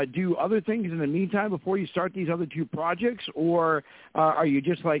to do other things in the meantime before you start these other two projects, or are you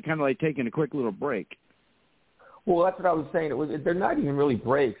just like kind of like taking a quick little break? Well, that's what I was saying. They're not even really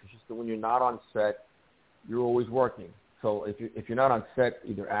breaks. It's just that when you're not on set, you're always working. So if you're not on set,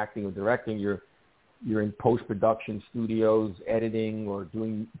 either acting or directing, you're in post-production studios, editing or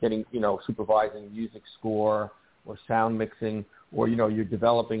getting supervising music score or sound mixing, or you're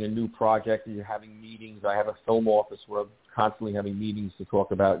developing a new project or you're having meetings. I have a film office where I'm constantly having meetings to talk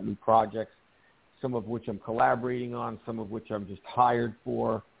about new projects, some of which I'm collaborating on, some of which I'm just hired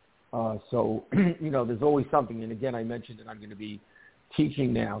for. So there's always something. And again, I mentioned that I'm going to be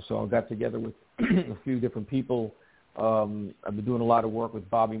teaching now, so I got together with a few different people. I've been doing a lot of work with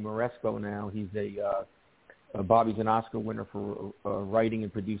Bobby Moresco now. He's Bobby's an Oscar winner for writing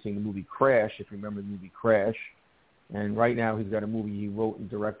and producing the movie Crash, if you remember the movie Crash. And right now he's got a movie he wrote and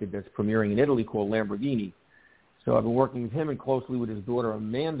directed that's premiering in Italy called Lamborghini. So I've been working with him and closely with his daughter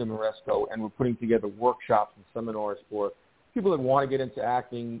Amanda Moresco, and we're putting together workshops and seminars for people that want to get into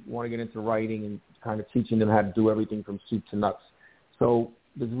acting, want to get into writing, and kind of teaching them how to do everything from soup to nuts. So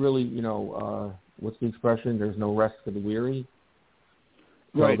there's really, what's the expression? There's no rest for the weary.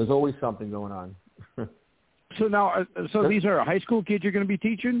 So right. There's always something going on. So now, these are high school kids you're going to be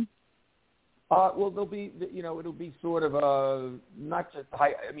teaching? Well, they'll be, it'll be sort of not just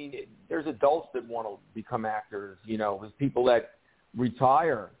high. I mean, there's adults that want to become actors. There's people that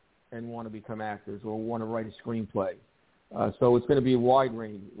retire and want to become actors or want to write a screenplay. So it's going to be a wide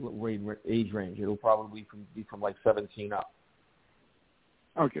age range. It'll probably be from like 17 up.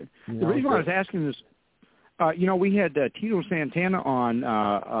 Okay. The reason why I was asking this, we had Tito Santana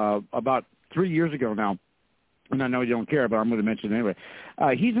on about 3 years ago now, and I know you don't care, but I'm going to mention it anyway.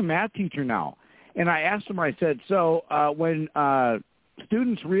 He's a math teacher now, and I asked him, I said, so when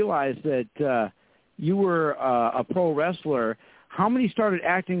students realized that you were a pro wrestler, how many started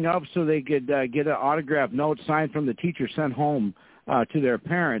acting up so they could get an autographed note signed from the teacher sent home to their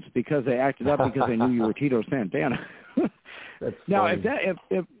parents because they acted up because they knew you were Tito Santana? That's now, funny.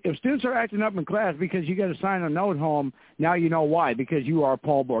 if students are acting up in class because you got to sign a note home, now you know why, because you are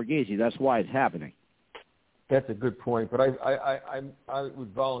Paul Borghese. That's why it's happening. That's a good point. But I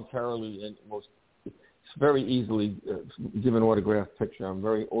would voluntarily and very easily give an autographed picture. I'm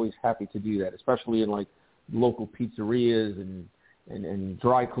always happy to do that, especially in like local pizzerias and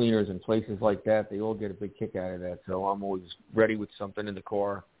dry cleaners and places like that. They all get a big kick out of that. So I'm always ready with something in the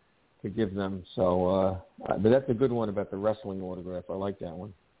car to give them. So, but that's a good one about the wrestling autograph. I like that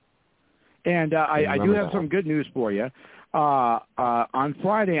one. And I do have some good news for you. On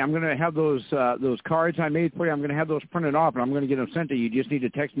Friday, I'm going to have those cards I made for you. I'm going to have those printed off, and I'm going to get them sent to you. You just need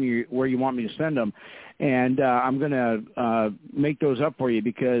to text me where you want me to send them, and I'm going to make those up for you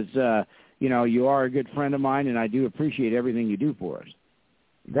because you are a good friend of mine, and I do appreciate everything you do for us.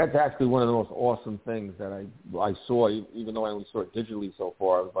 That's actually one of the most awesome things that I saw, even though I only saw it digitally so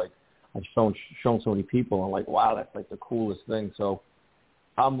far. I was like, I've shown so many people. I'm like, wow, that's like the coolest thing. So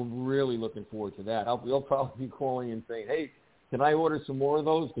I'm really looking forward to that. They'll probably be calling and saying, hey, can I order some more of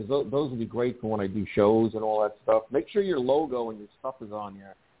those? Because those would be great for when I do shows and all that stuff. Make sure your logo and your stuff is on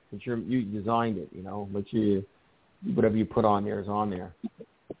there. Make sure you designed it, Make sure whatever you put on there is on there.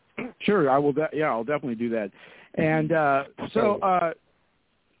 Sure, I will. I'll definitely do that. And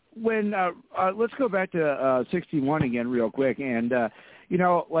when let's go back to 61 again real quick. And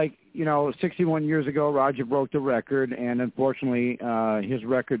 61 years ago, Roger broke the record, and unfortunately, his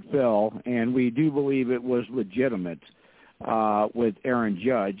record fell. And we do believe it was legitimate with Aaron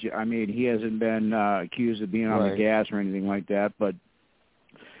Judge. I mean, he hasn't been accused of being on the gas or anything like that. But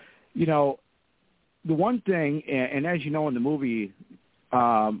the one thing, and as you know in the movie,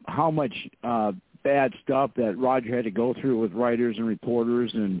 how much bad stuff that Roger had to go through with writers and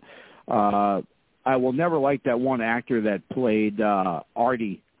reporters, and I will never like that one actor that played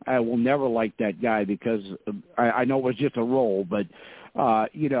Artie. I will never like that guy because I know it was just a role, but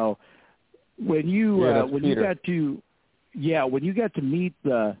when you got to meet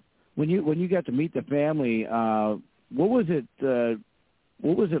the family, what was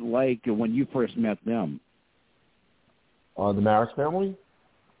it like when you first met them? The Maris family?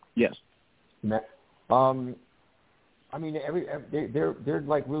 Yes. I mean, they're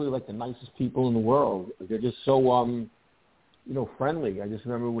like really like the nicest people in the world. They're just so friendly. I just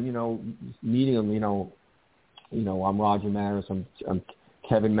remember when meeting them. I'm Roger Maris. I'm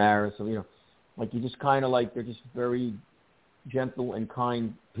Kevin Maris. So like you just kind of like they're just very gentle and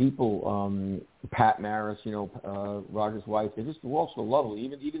kind people. Pat Maris, Roger's wife. They're all so lovely.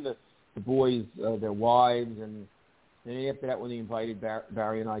 Even the boys, their wives, and then after that, when they invited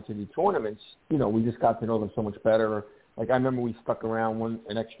Barry and I to the tournaments, you know, we just got to know them so much better. Like, I remember we stuck around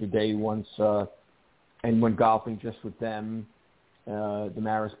an extra day once and went golfing just with them, the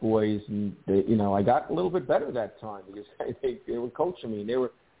Maris boys, and they, you know, I got a little bit better that time because they were coaching me. They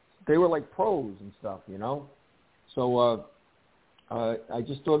were like pros and stuff, you know. So I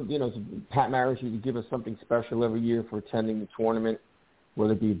just thought, you know, Pat Maris, you could give us something special every year for attending the tournament,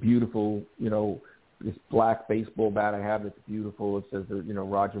 whether it be a beautiful, you know, this black baseball bat I have that's beautiful. It says, you know,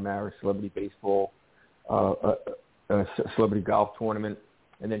 Roger Maris Celebrity Baseball, Celebrity Golf Tournament.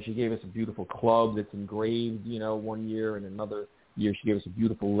 And then she gave us a beautiful club that's engraved, you know, one year, and another year she gave us a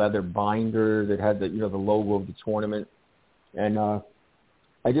beautiful leather binder that had the, you know, the logo of the tournament. And I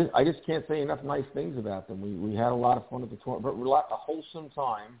just can't say enough nice things about them. We had a lot of fun at the tournament, but a wholesome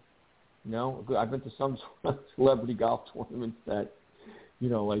time. You know, I've been to some celebrity golf tournaments that, you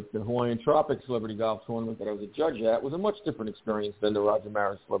know, like the Hawaiian Tropic Celebrity Golf Tournament that I was a judge at was a much different experience than the Roger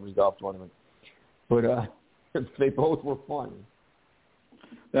Maris Celebrity Golf Tournament. But they both were fun.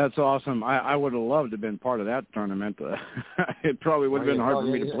 That's awesome. I would have loved to have been part of that tournament. It probably would have been hard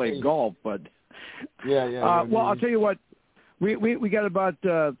for me to play golf, but yeah. Well, I'll tell you what. We got about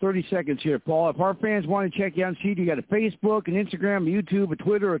 30 seconds here, Paul. If our fans want to check you out and see you got a Facebook, an Instagram, a YouTube, a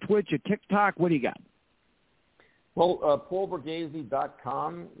Twitter, a Twitch, a TikTok. What do you got? Well,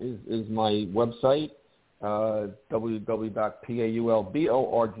 paulborghese.com is my website,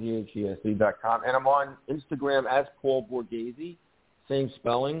 www.paulborghese.com. And I'm on Instagram as Paul Borghese, same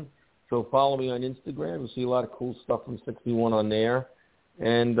spelling. So follow me on Instagram. You'll see a lot of cool stuff from 61 on there.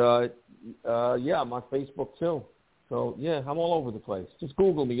 And, I'm on Facebook too. So, yeah, I'm all over the place. Just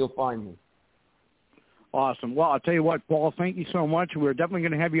Google me. You'll find me. Awesome. Well, I'll tell you what, Paul, thank you so much. We're definitely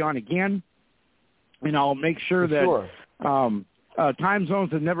going to have you on again. And I'll make sure that time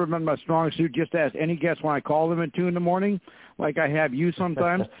zones have never been my strong suit. Just ask any guest when I call them at 2 in the morning, like I have you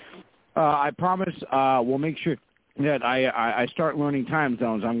sometimes. I promise we'll make sure that I start learning time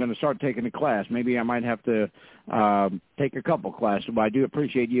zones. I'm going to start taking a class. Maybe I might have to take a couple classes. But I do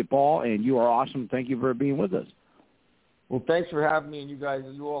appreciate you, Paul, and you are awesome. Thank you for being with us. Well, thanks for having me, and you guys,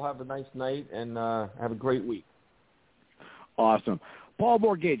 you all have a nice night and have a great week. Awesome. Paul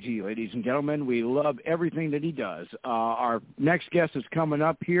Borghese, ladies and gentlemen, we love everything that he does. Our next guest is coming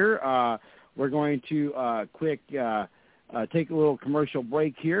up here. We're going to take a little commercial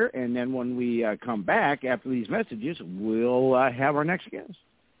break here, and then when we come back after these messages, we'll have our next guest.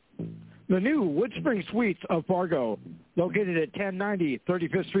 The new Woodspring Suites of Fargo, located at 1090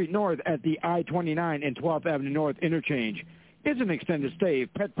 35th Street North at the I-29 and 12th Avenue North interchange, is an extended stay,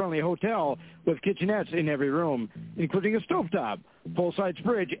 pet-friendly hotel with kitchenettes in every room, including a stovetop, full-size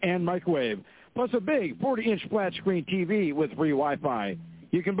fridge, and microwave, plus a big 40-inch flat-screen TV with free Wi-Fi.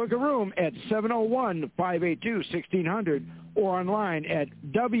 You can book a room at 701-582-1600 or online at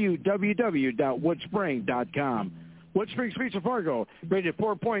www.woodspring.com. Woodspring Suites of Fargo, rated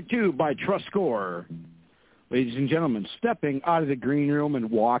 4.2 by Trust Score. Ladies and gentlemen, stepping out of the green room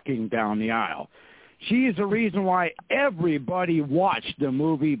and walking down the aisle. She is the reason why everybody watched the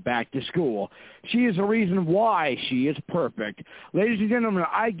movie Back to School. She is the reason why she is perfect. Ladies and gentlemen,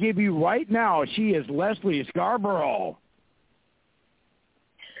 I give you right now, she is Leslie Scarborough.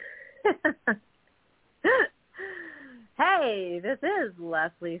 Hey, this is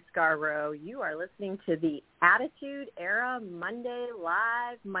Leslie Scarborough. You are listening to the Attitude Era Monday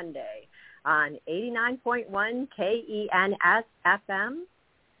Live Monday on 89.1 KensFM,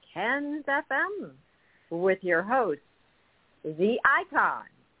 KensFM, with your host, the icon,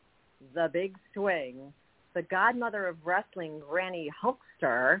 the big swing, the godmother of wrestling, Granny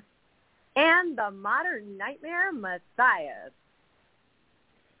Hulkster, and the modern nightmare, Matthias.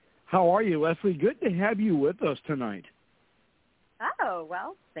 How are you, Leslie? Good to have you with us tonight. Oh,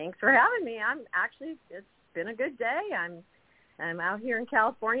 well, thanks for having me. It's been a good day. I'm out here in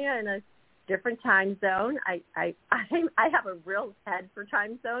California in a different time zone. I have a real head for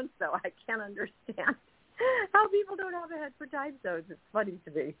time zones, so I can't understand how people don't have a head for time zones. It's funny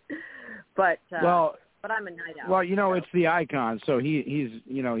to me. But I'm a night owl. Well, it's the icon, so he's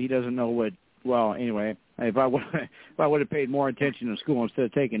he doesn't know what. Well, anyway, if I would have paid more attention in school instead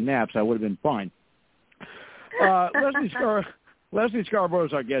of taking naps, I would have been fine. Leslie Scarborough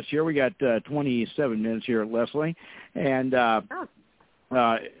is our guest here. We got 27 minutes here at Leslie, and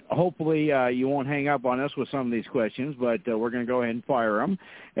hopefully you won't hang up on us with some of these questions, but we're going to go ahead and fire them,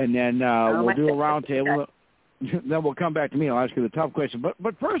 and then we'll do a round table. Then we'll come back to me. I'll ask you the tough question.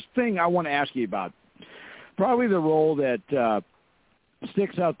 But first thing I want to ask you about, probably the role that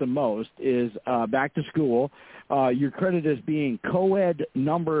sticks out the most is Back to School. You're credited as being co-ed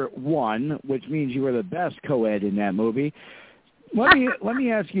number 1, which means you were the best co-ed in that movie. Let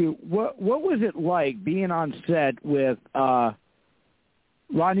me ask you, what was it like being on set with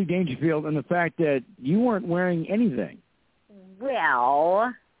Rodney Dangerfield and the fact that you weren't wearing anything?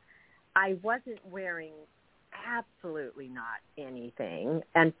 Well, I wasn't wearing absolutely not anything.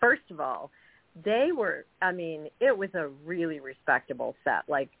 And first of all, it was a really respectable set.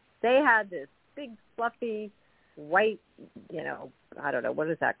 Like, they had this big, fluffy, white, I don't know, what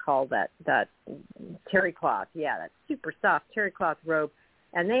is that called? That terry cloth. Yeah, that super soft terry cloth robe.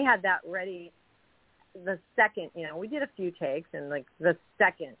 And they had that ready the second, we did a few takes, and like the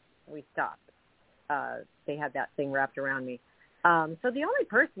second we stopped, they had that thing wrapped around me. So the only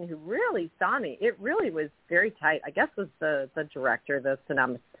person who really saw me, it really was very tight, I guess, was the director, the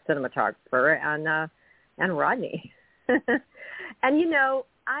cinematographer, and Rodney. And,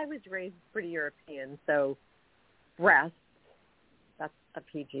 I was raised pretty European, so breasts, that's a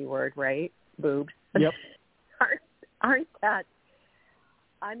PG word, right? Boobs. Yep. aren't that,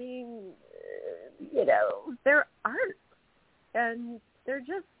 they're art, and they're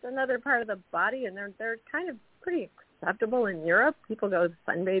just another part of the body, and they're kind of pretty acceptable in Europe. People go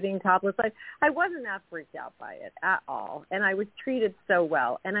sunbathing topless. I wasn't that freaked out by it at all, and I was treated so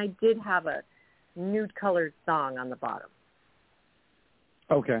well, and I did have a nude-colored thong on the bottom.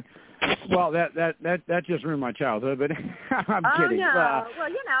 Okay. Well, that just ruined my childhood, but I'm kidding. No. A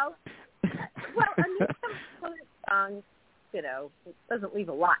nude-colored thong, it doesn't leave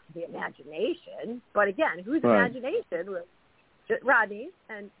a lot to the imagination. But again, whose imagination was Rodney's,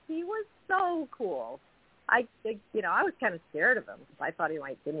 and he was so cool. I was kind of scared of him because I thought he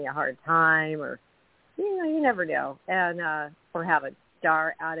might give me a hard time, or, you never know, and or have a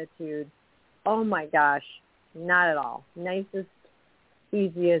star attitude. Oh my gosh, not at all. Nicest,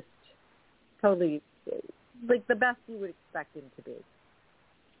 easiest, totally, like the best you would expect him to be.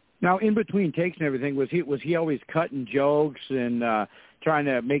 Now, in between takes and everything, was he always cutting jokes and trying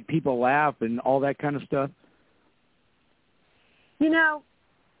to make people laugh and all that kind of stuff?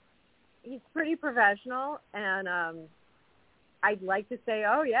 He's pretty professional, and I'd like to say,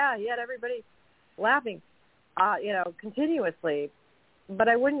 oh yeah, he had everybody laughing, continuously. But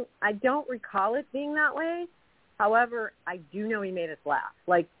I don't recall it being that way. However, I do know he made us laugh.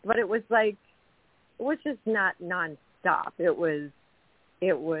 But it was just not nonstop. It was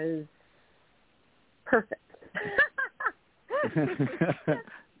perfect.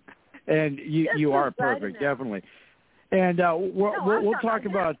 And you are perfect, definitely. And we'll talk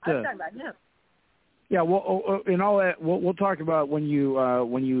about. I'm talking about him. Yeah, well, and all that. We'll talk about when you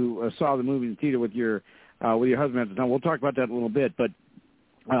saw the movie in the theater with your husband at the time. We'll talk about that a little bit. But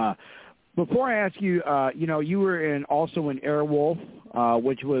before I ask you, you were also in Airwolf,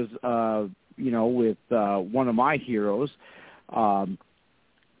 which was with one of my heroes. I'm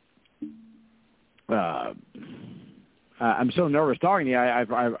so nervous talking to you.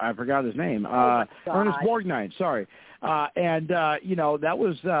 I forgot his name. Ernest Borgnine. Sorry. And that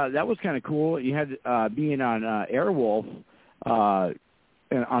was kind of cool. You had being on Airwolf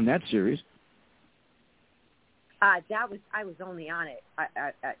on that series. I was only on it,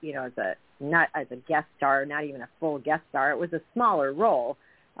 not as a guest star, not even a full guest star. It was a smaller role,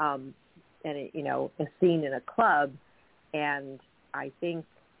 and a scene in a club. And I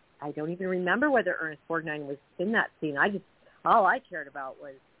don't even remember whether Ernest Borgnine was in that scene. All I cared about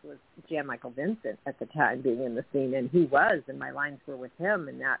was Jan Michael Vincent at the time being in the scene, and he was, and my lines were with him,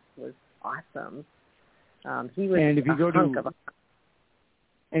 and that was awesome. He was. And if you go to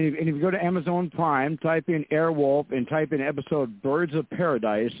if you go to Amazon Prime, type in Airwolf and type in episode Birds of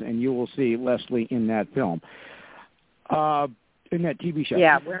Paradise, and you will see Leslie in that film, in that TV show.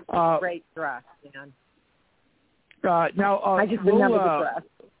 Yeah, we're great dress, man. Now, I just remember the dress.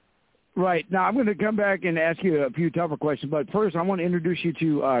 Right. Now, I'm going to come back and ask you a few tougher questions, but first I want to introduce you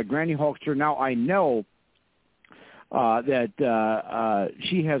to Granny Hulkster. Now, I know that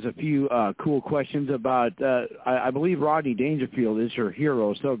she has a few cool questions about, I believe Rodney Dangerfield is her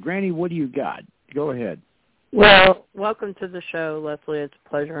hero. So, Granny, what do you got? Go ahead. Well, welcome to the show, Leslie. It's a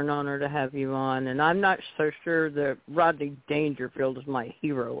pleasure and honor to have you on. And I'm not so sure that Rodney Dangerfield is my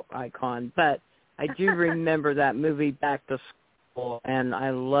hero icon, but I do remember that movie Back to School, and I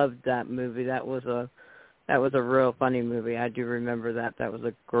loved that movie. That was a real funny movie. I do remember that. That was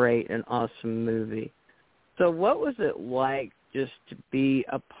a great and awesome movie. So what was it like just to be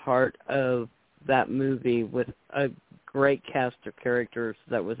a part of that movie with a great cast of characters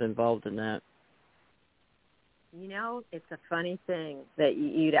that was involved in that? It's a funny thing that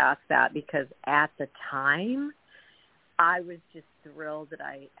you'd ask that, because at the time, I was just thrilled that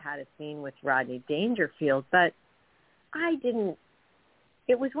I had a scene with Rodney Dangerfield, but I didn't.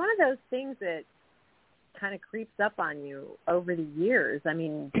 It was one of those things that kind of creeps up on you over the years. I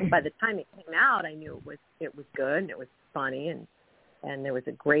mean, by the time it came out, I knew it was good and it was funny, and there was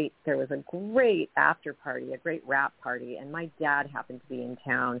a great after party, a great rap party, and my dad happened to be in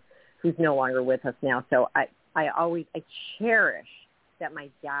town, who's no longer with us now. So I cherish that my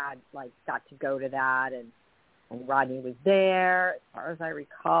dad got to go to that, and Rodney was there. As far as I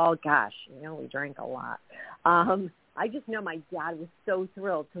recall, gosh, we drank a lot. I just know my dad was so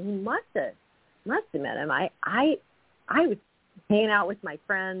thrilled. So he must have met him. I was hanging out with my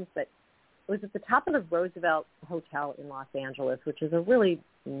friends, but it was at the top of the Roosevelt Hotel in Los Angeles, which is a really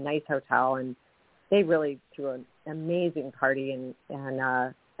nice hotel, and they really threw an amazing party. And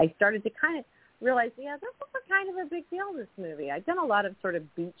I started to kind of realize, this was kind of a big deal, this movie. I've done a lot of sort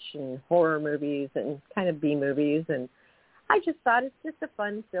of beach and horror movies and kind of B movies, and I just thought it's just a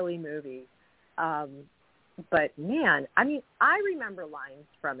fun, silly movie. But man, I mean, I remember lines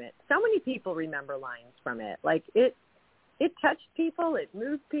from it. So many people remember lines from it. Like it touched people, it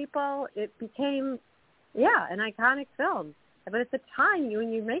moved people, it became, an iconic film. But at the time,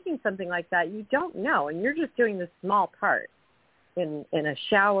 when you're making something like that, you don't know, and you're just doing this small part in a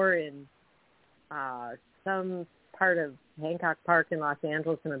shower in some part of Hancock Park in Los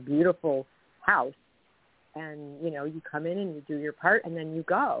Angeles in a beautiful house, and you come in and you do your part, and then you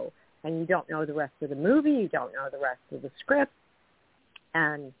go. And you don't know the rest of the movie. You don't know the rest of the script.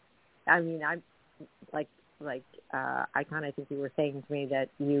 And I mean, I'm Icon, I think you were saying to me that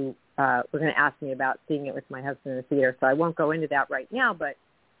you were going to ask me about seeing it with my husband in the theater. So I won't go into that right now. But,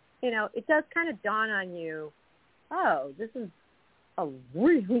 it does kind of dawn on you, this is a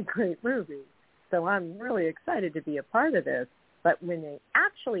really great movie. So I'm really excited to be a part of this. But when they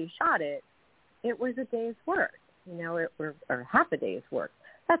actually shot it, it was a day's work, or half a day's work.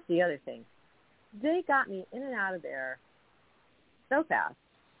 That's the other thing. They got me in and out of there so fast,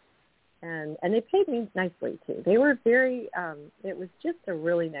 and they paid me nicely too. They were very. It was just a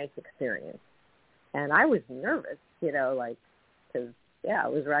really nice experience, and I was nervous, because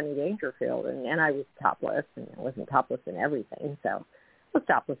it was Rodney Dangerfield, and I was topless, and I wasn't topless in everything, so I was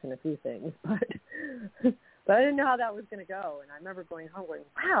topless in a few things, but I didn't know how that was going to go, and I remember going home going,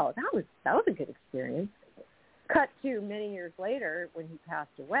 wow, that was a good experience. Cut to many years later when he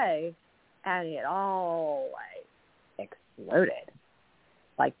passed away, and it all exploded.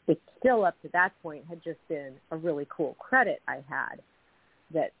 It still up to that point had just been a really cool credit I had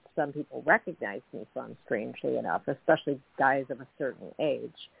that some people recognized me from, strangely enough, especially guys of a certain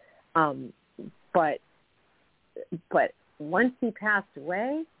age. But once he passed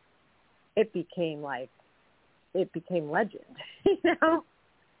away, it became legend,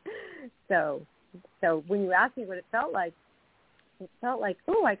 So when you asked me what it felt like,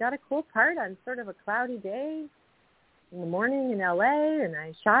 I got a cool part on sort of a cloudy day in the morning in L.A., and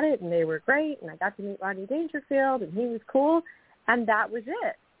I shot it, and they were great, and I got to meet Rodney Dangerfield, and he was cool, and that was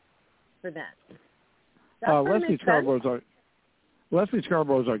it for them. Leslie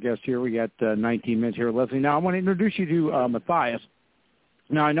Scarborough is our guest here. We got 19 minutes here, Leslie. Now I want to introduce you to Matthias.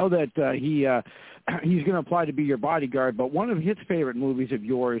 Now I know that he's going to apply to be your bodyguard, but one of his favorite movies of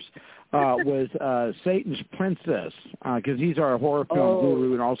yours was Satan's Princess, because he's our horror film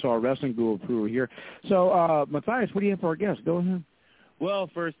guru and also our wrestling guru here. So, Matthias, what do you have for our guest? Go ahead. Well,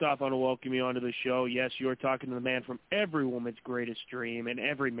 first off, I want to welcome you onto the show. Yes, you're talking to the man from every woman's greatest dream and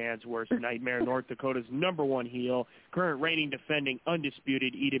every man's worst nightmare, North Dakota's #1 heel, current reigning, defending,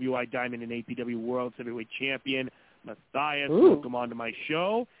 undisputed EWI Diamond and APW World Heavyweight Champion, Matthias. Welcome onto my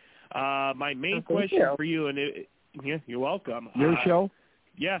show. My main question for you, and you're welcome. Your show?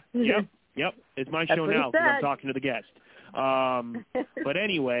 Yeah, yep. It's my show now because I'm talking to the guest. But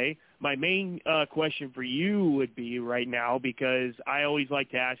anyway, my main question for you would be right now, because I always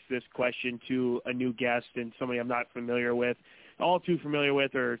like to ask this question to a new guest and somebody I'm not familiar with, all too familiar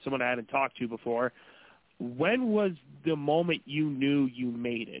with, or someone I haven't talked to before. When was the moment you knew you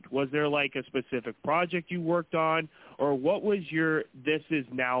made it? Was there like a specific project you worked on, or what was your this is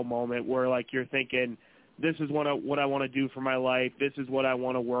now moment where like you're thinking, this is what I want to do for my life, this is what I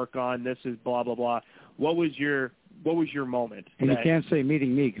want to work on, this is blah blah blah. What was your moment? And you can't say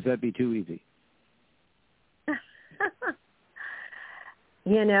meeting me because that'd be too easy.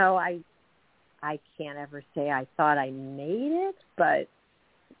 I can't ever say I thought I made it, but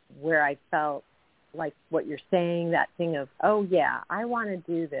where I felt like what you're saying, that thing of, oh yeah, I want to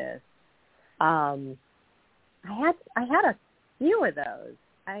do this. I had a few of those.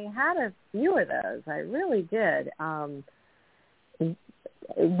 I really did.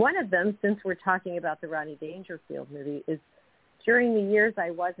 one of them, since we're talking about the Rodney Dangerfield movie, is during the years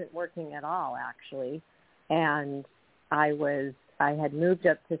I wasn't working at all, actually, and I had moved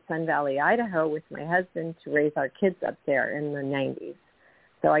up to Sun Valley, Idaho with my husband to raise our kids up there in the 90s.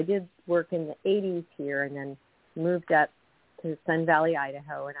 So I did work in the 80s here and then moved up to Sun Valley,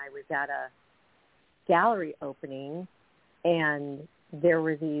 Idaho, and I was at a gallery opening, and there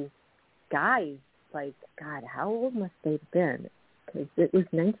were these guys, like, God, how old must they have been? Because it was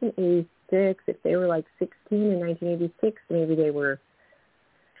 1986. If they were like 16 in 1986, maybe they were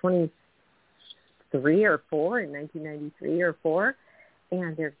 23 or 4 in 1993 or 4.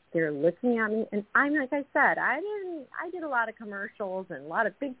 And they're looking at me, and I'm, like I said, I did a lot of commercials and a lot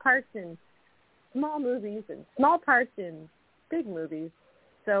of big parts in small movies and small parts in big movies.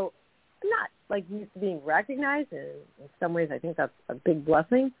 So I'm not like used to being recognized, and in some ways I think that's a big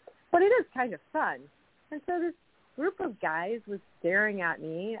blessing, but it is kind of fun. And so this group of guys was staring at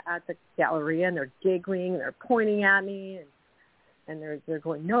me at the Galleria, and they're giggling, and they're pointing at me, and they're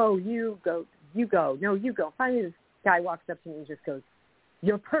going, no, you go, no, you go. Finally, this guy walks up to me and just goes,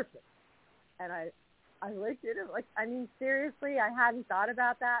 you're perfect. And I looked at him like, I mean, seriously, I hadn't thought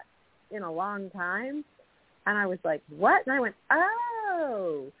about that in a long time. And I was like, what? And I went,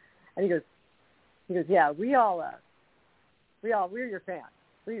 oh. And he goes, yeah, we're your fans.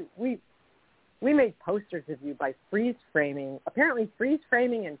 We made posters of you by freeze framing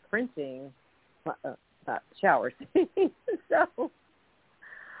and printing showers. So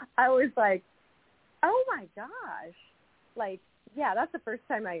I was like, oh my gosh. Like, yeah, that's the first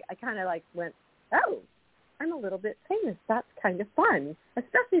time I kind of like went, oh, I'm a little bit famous. That's kind of fun,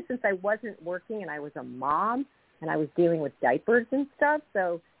 especially since I wasn't working and I was a mom and I was dealing with diapers and stuff.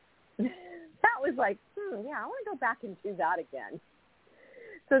 So that was like, yeah, I want to go back and do that again.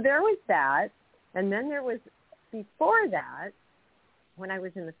 So there was that. And then there was, before that, when I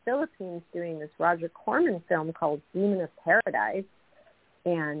was in the Philippines doing this Roger Corman film called Demon of Paradise,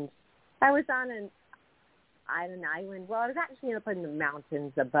 and I was on an island. Well, I was actually up in the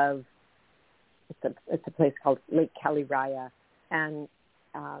mountains above. It's a place called Lake Caliraya, and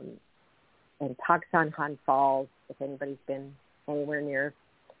Pagsanhan Falls. If anybody's been anywhere near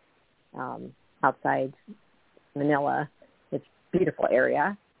outside Manila, it's a beautiful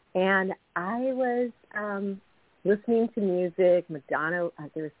area. And I was listening to music. Madonna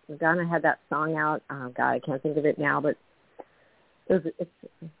had that song out. Oh God, I can't think of it now, but it's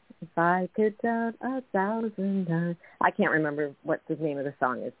if I could count 1,000 times. I can't remember what the name of the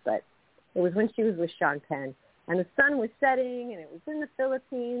song is, but it was when she was with Sean Penn. And the sun was setting, and it was in the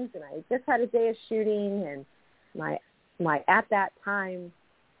Philippines, and I just had a day of shooting, and my at that time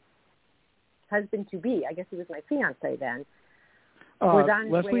husband-to-be, I guess he was my fiancé then, was on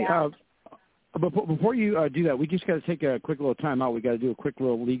his Leslie, way out. Before you do that, we just got to take a quick little time out. We got to do a quick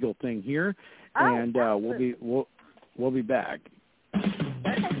little legal thing here, and we'll be back.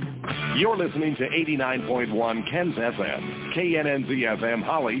 You're listening to 89.1 KensFM, KNNZ-FM,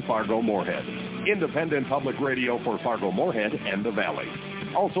 Holly, Fargo, Moorhead. Independent public radio for Fargo, Moorhead, and the Valley.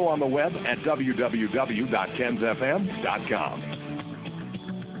 Also on the web at www.kensfm.com.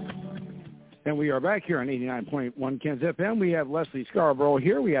 And we are back here on 89.1 KensFM. We have Leslie Scarborough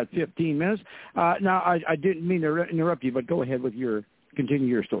here. We had 15 minutes. Now, I didn't mean to interrupt you, but go ahead with continue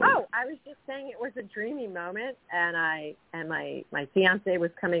your story. Oh, I was just saying it was a dreamy moment, and my fiancé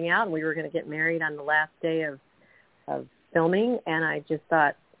was coming out, and we were going to get married on the last day of filming, and I just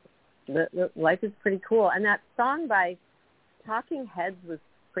thought, life is pretty cool. And that song by Talking Heads was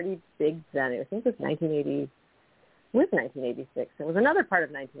pretty big then. I think it was 1986. It was another part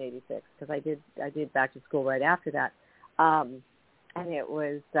of 1986 because I did Back to School right after that, and it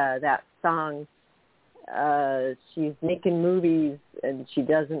was that song. She's making movies and she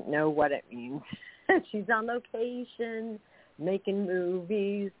doesn't know what it means. She's on location making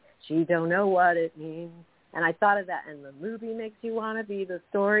movies. She don't know what it means. And I thought of that, and the movie makes you want to be the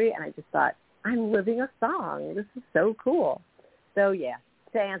story. And I just thought, I'm living a song. This is so cool. So yeah,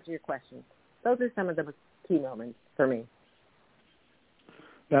 to answer your question, those are some of the key moments for me.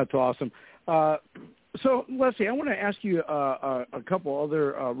 That's awesome. So Leslie, I want to ask you a couple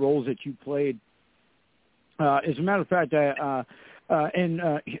other roles that you played. As a matter of fact, here on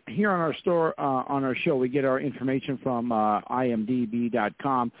our on our show, we get our information from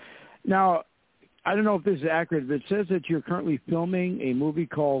imdb.com. Now, I don't know if this is accurate, but it says that you're currently filming a movie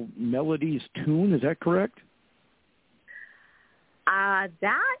called Melody's Tune. Is that correct?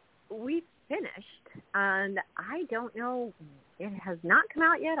 That we finished, and I don't know. It has not come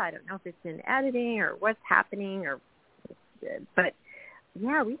out yet. I don't know if it's in editing or what's happening, but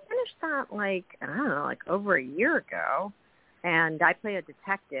yeah, we finished that like over a year ago, And I play a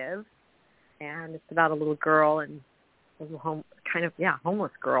detective, and it's about a little girl and a little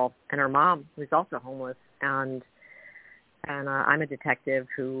homeless girl, and her mom, who's also homeless, and I'm a detective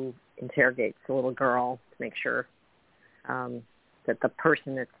who interrogates the little girl to make sure that the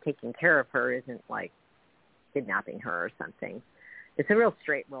person that's taking care of her isn't like kidnapping her or something. It's a real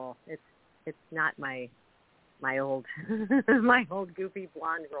straight role. It's not my old my old goofy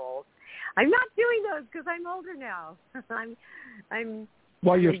blonde roles. I'm not doing those because I'm older now. I'm.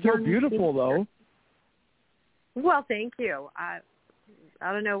 Well, you're still beautiful though. Well, thank you. I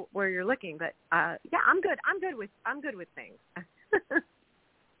don't know where you're looking, but yeah, I'm good. I'm good with things.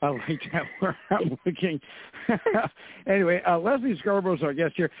 I like that where I'm looking. Anyway, Leslie Scarborough is our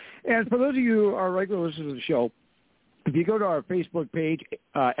guest here. And for those of you who are regular listeners of the show, if you go to our Facebook page,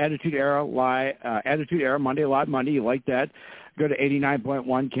 Attitude Era Live, Attitude Era Monday Live Monday, you like that, go to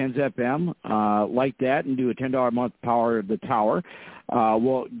 89.1 Ken's FM, like that, and do a $10 a month Power of the Tower.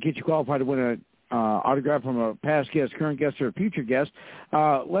 We'll get you qualified to win an autograph from a past guest, current guest, or a future guest.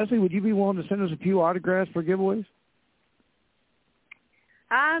 Leslie, would you be willing to send us a few autographs for giveaways?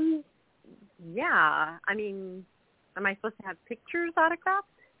 Yeah. I mean, am I supposed to have pictures autographed?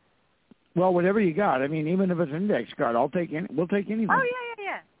 Well, whatever you got. I mean, even if it's an index card, we'll take anything. Oh,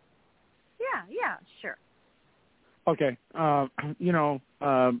 yeah, sure. Okay. Because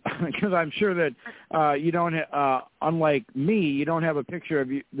I'm sure that you don't, unlike me, you don't have a picture of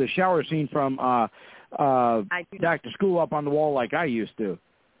the shower scene from Back to School up on the wall like I used to.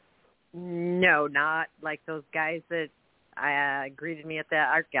 No, not like those guys that greeted me at the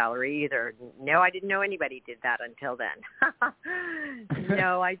art gallery either. No, I didn't know anybody did that until then.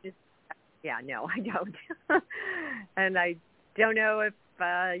 No, I don't. And I don't know if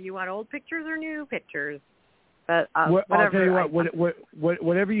you want old pictures or new pictures. But whatever. I'll tell you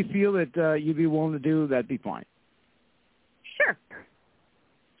whatever you feel that you'd be willing to do, that'd be fine. Sure.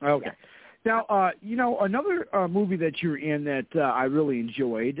 Okay. Yes. Now, another movie that you're in that I really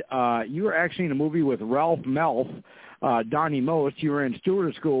enjoyed, you were actually in a movie with Ralph Melf, Donnie Most. You were in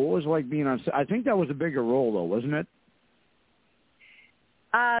Stewart School. It was like being on, I think that was a bigger role, though, wasn't it?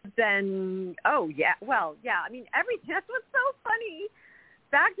 Well, yeah. I mean, that's what's so funny.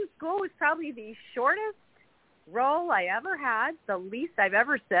 Back to School was probably the shortest role I ever had, the least I've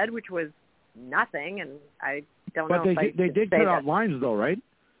ever said, which was nothing, and I don't know if But they did cut out lines, though, right?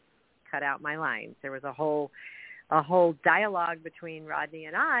 Cut out my lines. There was a whole dialogue between Rodney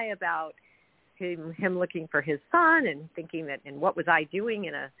and I about him looking for his son and thinking that, and what was I doing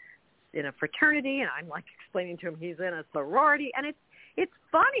in a fraternity, and I'm like explaining to him he's in a sorority, and it's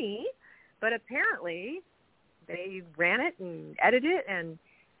funny, but apparently they ran it and edited it, and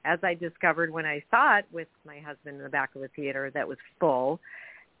as I discovered when I saw it with my husband in the back of the theater that was full,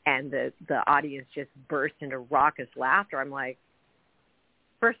 and the audience just burst into raucous laughter, I'm like,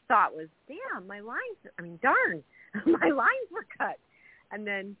 first thought was, damn, darn, my lines were cut. And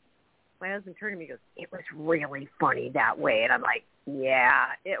then my husband turned to me and goes, it was really funny that way. And I'm like,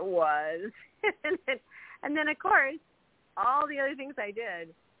 yeah, it was. and then, of course, all the other things I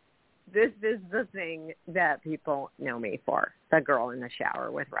did, this is the thing that people know me for, the girl in the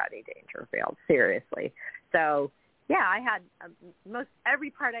shower with Rodney Dangerfield, seriously. So, yeah, I had most every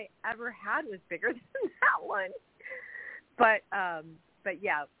part I ever had was bigger than that one. But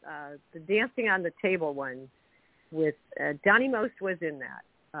yeah, the dancing on the table one with Donnie Most was in that.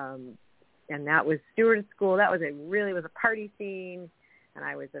 And that was Stewart School. That was a party scene, and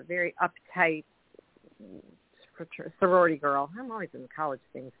I was a very uptight sorority girl. I'm always in college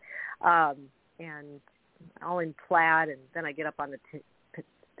things, and all in plaid. And then I get up on the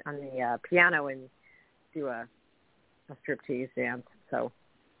piano and do a striptease dance. So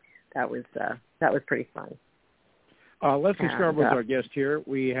that was pretty fun. Leslie Scarborough is our guest here.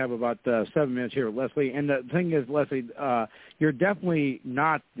 We have about 7 minutes here with Leslie. And the thing is, Leslie, you're definitely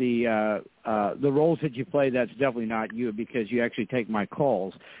not the roles that you play. That's definitely not you, because you actually take my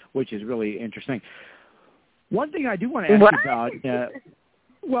calls, which is really interesting. One thing I do want to ask you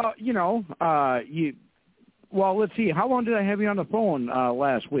about, let's see. How long did I have you on the phone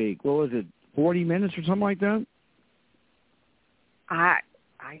last week? What was it, 40 minutes or something like that? I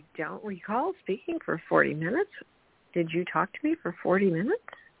don't recall speaking for 40 minutes. Did you talk to me for 40 minutes?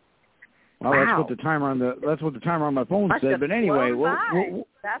 Well, wow. That's what the timer on my phone said. But anyway,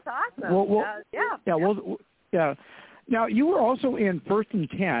 that's awesome. Yeah. Now, you were also in First and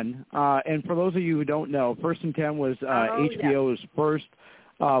 10, and for those of you who don't know, First and 10 was HBO's first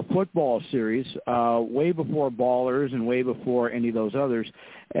football series, way before Ballers and way before any of those others.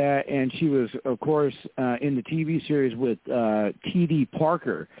 And she was, of course, in the TV series with T.D.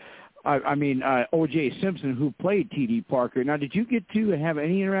 Parker. O.J. Simpson, who played T.D. Parker. Now, did you get to have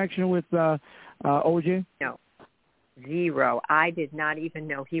any interaction with O.J.? No. Zero. I did not even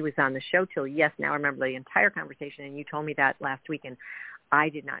know he was on the show till, yes, now I remember the entire conversation, and you told me that last week, and I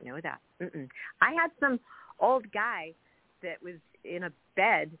did not know that. I had some old guy that was in a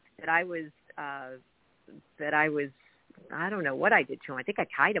bed that I was, I don't know what I did to him. I think I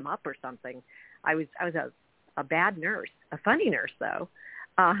tied him up or something. I was a bad nurse, a funny nurse, though.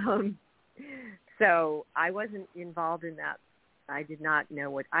 So I wasn't involved in that. I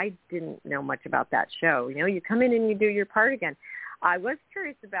didn't know much about that show. You know, you come in and you do your part again. I was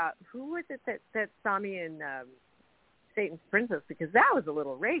curious about who was it that saw me in Satan's Princess, because that was a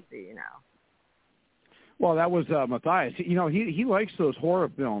little racy, you know. Well, that was Matthias. You know, he likes those horror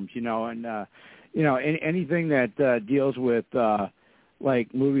films, you know, and anything that deals with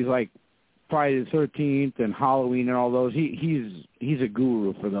like movies like Friday the 13th and Halloween and all those. He's a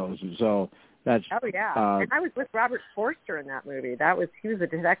guru for those, and so. That's, and I was with Robert Forster in that movie. He was a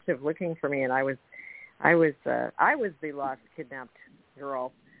detective looking for me, and I was the lost kidnapped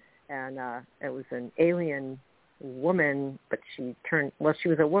girl, and it was an alien woman, but she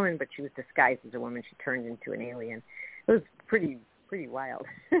was a woman, but she was disguised as a woman. She turned into an alien. It was pretty wild.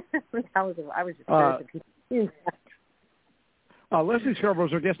 I was just curious if you Leslie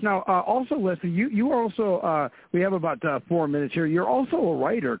Scarborough's our guest. Now, also, Leslie, you are also, we have about 4 minutes here. You're also a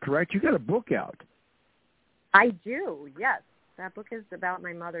writer, correct? You got a book out. I do, yes. That book is about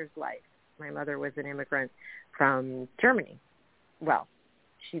my mother's life. My mother was an immigrant from Germany. Well,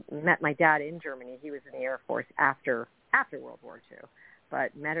 she met my dad in Germany. He was in the Air Force after World War II,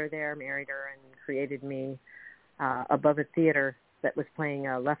 but met her there, married her, and created me above a theater that was playing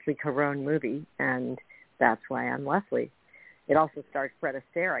a Leslie Caron movie, and that's why I'm Leslie. It also stars Fred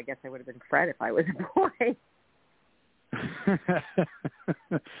Astaire. I guess I would have been Fred if I was a boy.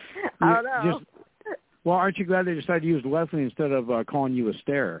 I don't know. Well, aren't you glad they decided to use Leslie instead of calling you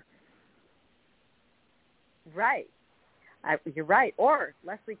Astaire? Right. You're right. Or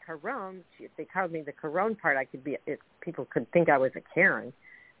Leslie Caron. If they called me the Caron part, I could be. People could think I was a Karen.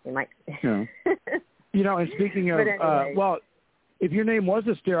 They might. Yeah. You know, and speaking of, anyway. well, if your name was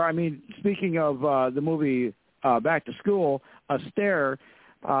Astaire, I mean, speaking of the movie Back to School, Astaire,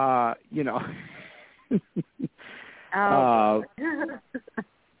 you know.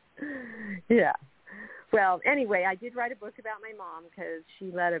 Yeah. Well, anyway, I did write a book about my mom because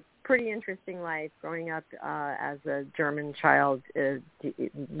she led a pretty interesting life growing up as a German child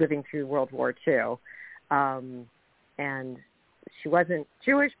living through World War II. And she wasn't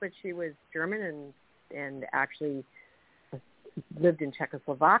Jewish, but she was German and actually lived in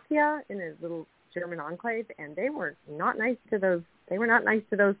Czechoslovakia in a little German enclave, and they were not nice to those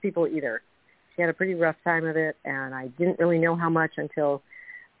people either. She had a pretty rough time of it, and I didn't really know how much until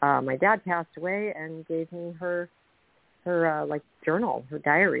my dad passed away and gave me her like journal, her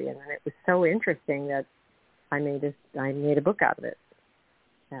diary, and it was so interesting that I made a book out of it.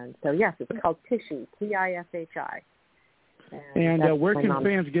 And so yes, it's called Tifhi, Tifhi. And where can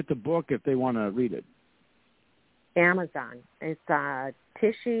fans get the book if they want to read it? Amazon. It's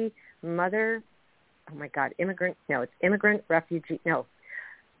Tifhi Mother. Oh my God, immigrant refugee. No,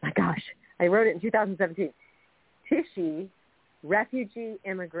 my gosh, I wrote it in 2017. Tifhi, refugee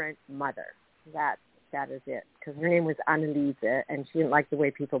immigrant mother. That is it. Because her name was Anneliese, and she didn't like the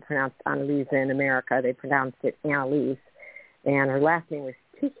way people pronounced Anneliese in America. They pronounced it Annalise, and her last name was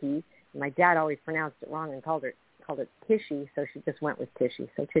Tifhi. My dad always pronounced it wrong and called it Tifhi, so she just went with Tifhi.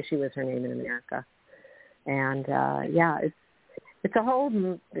 So Tifhi was her name in America. And it's a whole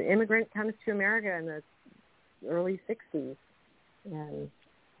immigrant comes to America in the early 60s,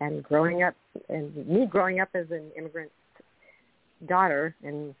 and growing up as an immigrant daughter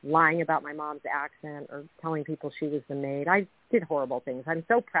and lying about my mom's accent or telling people she was the maid. I did horrible things. I'm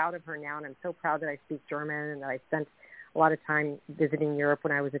so proud of her now, and I'm so proud that I speak German and that I spent a lot of time visiting Europe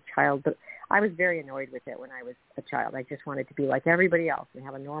when I was a child, but I was very annoyed with it when I was a child. I just wanted to be like everybody else and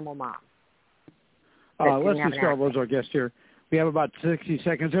have a normal mom. Leslie Scarborough's our guest here. We have about 60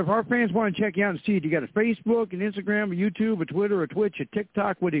 seconds. If our fans want to check you out and see it, you got a Facebook, an Instagram, a YouTube, a Twitter, a Twitch, a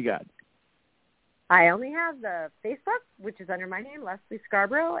TikTok. What do you got? I only have the Facebook, which is under my name, Leslie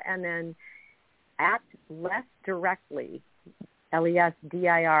Scarborough, and then at Less Directly,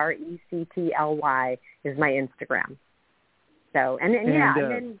 LESDIRECTLY is my Instagram. So, and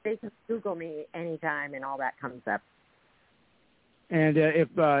then they can Google me anytime, and all that comes up. And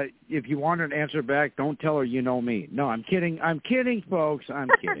if you want an answer back, don't tell her you know me. No, I'm kidding. I'm kidding, folks. I'm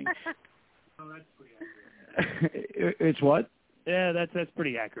kidding. Oh, that's pretty accurate. It's what? Yeah, that's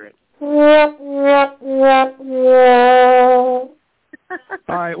pretty accurate. All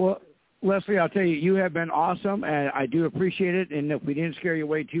right. Well, Leslie, I'll tell you, you have been awesome, and I do appreciate it. And if we didn't scare you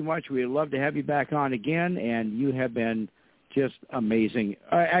away too much, we'd love to have you back on again. And you have been just amazing.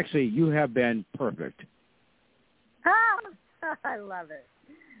 Actually, you have been perfect. I love it.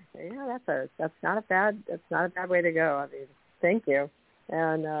 Yeah, that's not a bad way to go. I mean, thank you.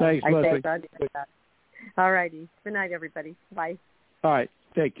 And thanks, I Leslie. thank God for that. All righty. Good night, everybody. Bye. All right.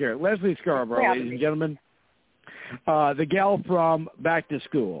 Take care. Leslie Scarborough, ladies and gentlemen. The gal from Back to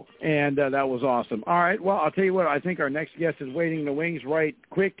School. And that was awesome. All right. Well, I'll tell you what. I think our next guest is waiting in the wings right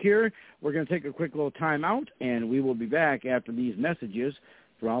quick here. We're going to take a quick little time out, and we will be back after these messages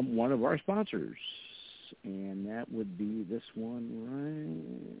from one of our sponsors. And that would be this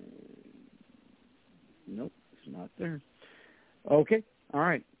one right. Nope, it's not there. Okay. All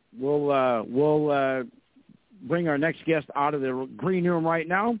right. We'll bring our next guest out of the green room right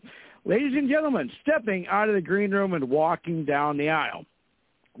now. Ladies and gentlemen, stepping out of the green room and walking down the aisle,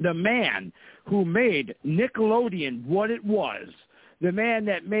 the man who made Nickelodeon what it was, the man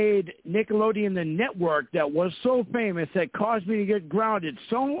that made Nickelodeon the network that was so famous that caused me to get grounded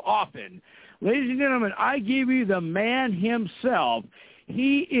so often. Ladies and gentlemen, I give you the man himself.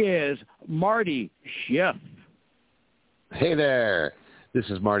 He is Marty Schiff. Hey there. This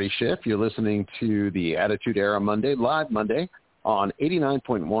is Marty Schiff. You're listening to the Attitude Era Monday, live Monday, on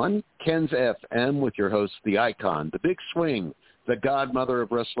 89.1 KensFM with your host, the icon, the big swing, the godmother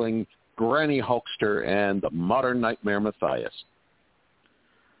of wrestling, Granny Hulkster, and the modern nightmare Matthias.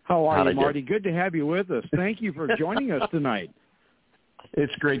 How are you, Marty? Good to have you with us. Thank you for joining us tonight.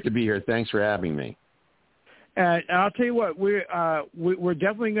 It's great to be here. Thanks for having me. And I'll tell you what, we're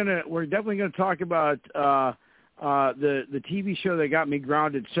definitely gonna talk about the TV show that got me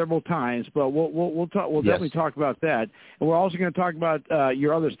grounded several times, but we'll definitely talk about that. And we're also going to talk about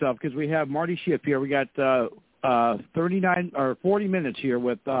your other stuff because we have Marty Schiff here. We got 39 or 40 minutes here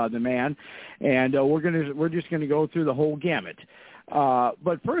with the man, and we're just gonna go through the whole gamut.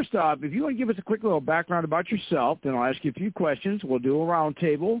 But first off, if you want to give us a quick little background about yourself, then I'll ask you a few questions. We'll do a round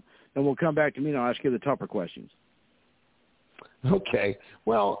table, and we'll come back to me and I'll ask you the tougher questions. Okay.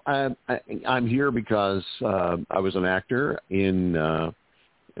 Well, I'm here because I was an actor on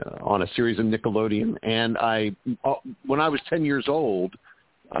a series of Nickelodeon, and when I was 10 years old,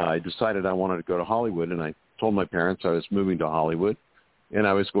 I decided I wanted to go to Hollywood, and I told my parents I was moving to Hollywood, and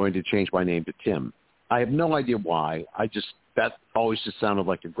I was going to change my name to Tim. I have no idea why. That always just sounded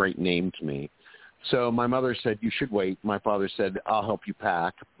like a great name to me. So my mother said, "You should wait." My father said, "I'll help you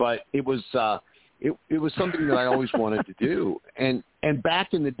pack." But it was it was something that I always wanted to do. And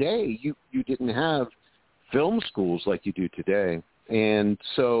back in the day, you didn't have film schools like you do today. And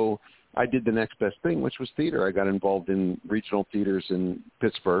so I did the next best thing, which was theater. I got involved in regional theaters in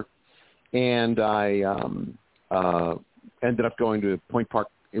Pittsburgh, and I ended up going to Point Park.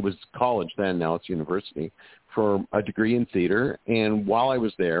 It was college then, now it's university, for a degree in theater. And while I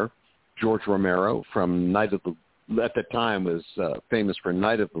was there, George Romero from at the time was famous for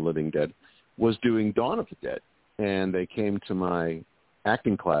Night of the Living Dead, was doing Dawn of the Dead. And they came to my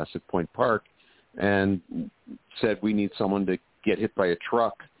acting class at Point Park and said, "We need someone to get hit by a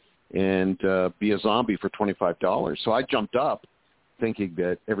truck and be a zombie for $25. So I jumped up, thinking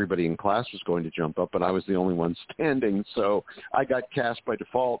that everybody in class was going to jump up, but I was the only one standing. So I got cast by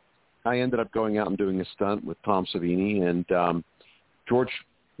default. I ended up going out and doing a stunt with Tom Savini, and George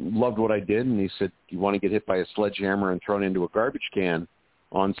loved what I did, and he said, "Do you want to get hit by a sledgehammer and thrown into a garbage can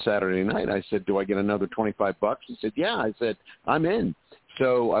on Saturday night?" I said, "Do I get another $25?" He said, "Yeah." I said, "I'm in."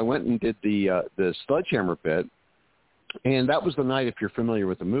 So I went and did the sledgehammer bit, and that was the night, if you're familiar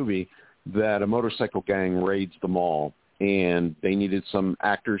with the movie, that a motorcycle gang raids the mall, and they needed some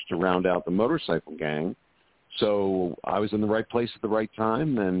actors to round out the motorcycle gang. So I was in the right place at the right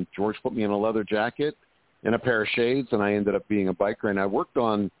time, and George put me in a leather jacket and a pair of shades, and I ended up being a biker. And I worked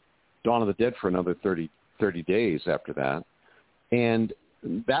on Dawn of the Dead for another 30 days after that. And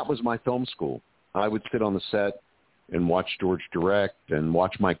that was my film school. I would sit on the set and watch George direct and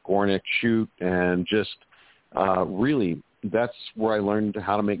watch Mike Gornick shoot, and just really that's where I learned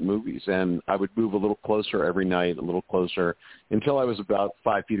how to make movies. And I would move a little closer every night, a little closer, until I was about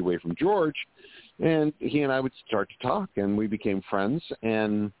 5 feet away from George. And he and I would start to talk, and we became friends.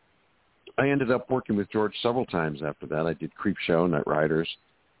 And I ended up working with George several times after that. I did Creepshow, Night Riders,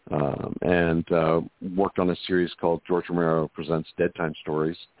 and worked on a series called George Romero Presents Dead Time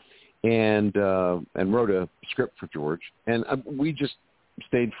Stories, and wrote a script for George. And we just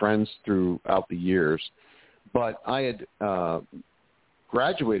stayed friends throughout the years. But I had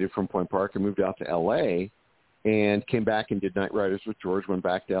graduated from Point Park and moved out to L.A., and came back and did Night Riders with George, went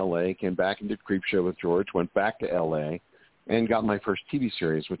back to L.A., came back and did Creepshow with George, went back to L.A., and got my first TV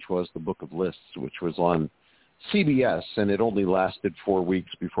series, which was The Book of Lists, which was on CBS, and it only lasted 4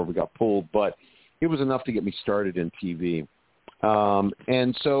 weeks before we got pulled, but it was enough to get me started in TV.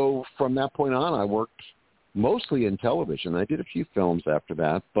 And so from that point on, I worked mostly in television. I did a few films after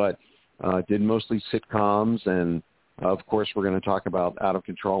that, but did mostly sitcoms, and of course we're going to talk about Out of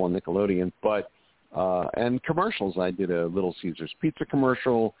Control on Nickelodeon, but and commercials. I did a Little Caesars Pizza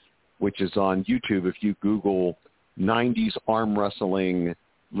commercial, which is on YouTube. If you Google 90s arm wrestling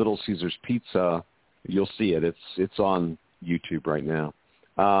Little Caesars Pizza, you'll see it. It's on YouTube right now.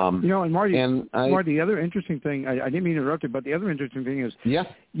 And Marty, Marty, the other interesting thing, I didn't mean to interrupt you, but the other interesting thing is,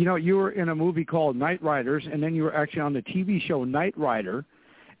 you were in a movie called Knight Riders, and then you were actually on the TV show Knight Rider,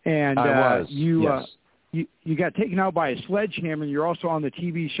 and you got taken out by a sledgehammer, and you're also on the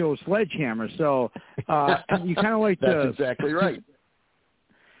TV show Sledgehammer. So you kind of like That's exactly right.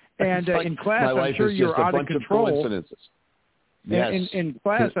 And in class, I'm sure you're out of control. Yes. In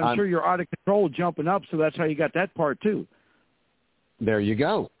class, I'm sure you're out of control jumping up, so that's how you got that part too. There you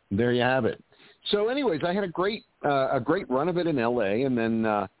go. There you have it. So, anyways, I had a great run of it in L.A., and then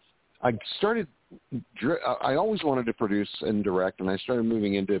I started. I always wanted to produce and direct, and I started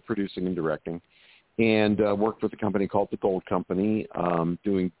moving into producing and directing, and worked with a company called The Gold Company,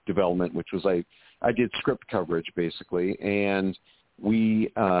 doing development, which was I did script coverage basically, and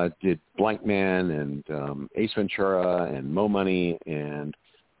we did Blank Man and Ace Ventura and Mo Money and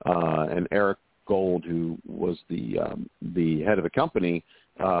Eric Gold, who was the head of the company,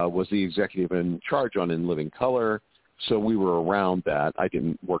 was the executive in charge on In Living Color. So we were around that. I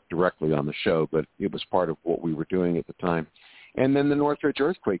didn't work directly on the show, but it was part of what we were doing at the time. And then the Northridge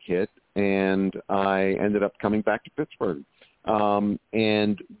earthquake hit, and I ended up coming back to Pittsburgh.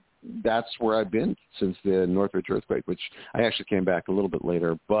 And that's where I've been since the Northridge earthquake, which I actually came back a little bit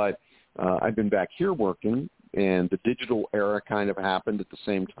later. But I've been back here working, and the digital era kind of happened at the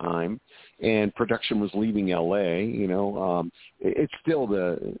same time, and production was leaving L.A. It's still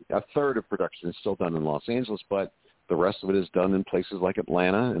a third of production is still done in Los Angeles, but the rest of it is done in places like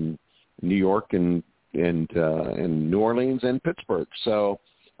Atlanta and New York and New Orleans and Pittsburgh. So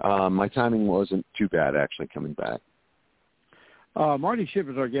my timing wasn't too bad actually coming back. Marty Shipp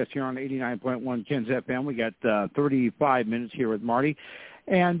is our guest here on 89.1 Kens FM. We got 35 minutes here with Marty,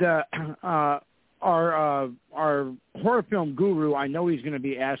 and our horror film guru, I know he's going to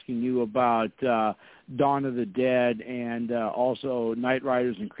be asking you about Dawn of the Dead and also Knight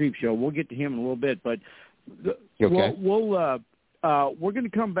Riders and Creepshow. We'll get to him in a little bit, but we're going to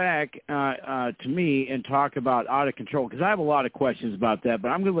come back to me and talk about Out of Control, because I have a lot of questions about that. But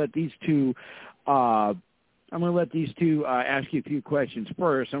I'm going to let these two. Ask you a few questions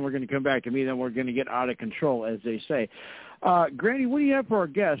first, and we're going to come back to me. Then we're going to get out of control, as they say. Granny, what do you have for our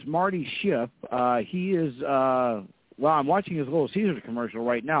guest, Marty Shipp? He is, I'm watching his Little Caesars commercial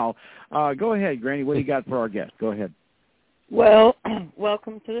right now. Go ahead, Granny. What do you got for our guest? Go ahead. Well,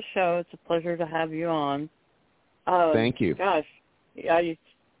 welcome to the show. It's a pleasure to have you on. Thank you. Gosh, I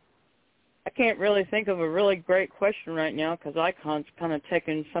can't really think of a really great question right now, because Icon's kind of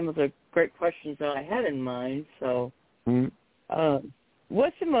taken some of the great questions that I had in mind. So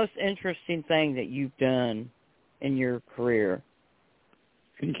what's the most interesting thing that you've done in your career?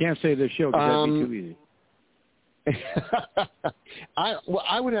 You can't say this show because that'd be too easy.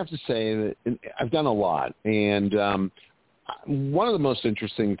 I would have to say that I've done a lot, and one of the most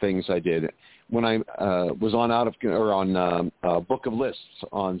interesting things I did when I was on Book of Lists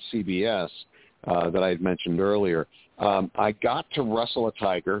on CBS that I had mentioned earlier. I got to wrestle a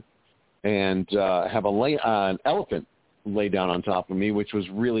tiger and have an elephant lay down on top of me, which was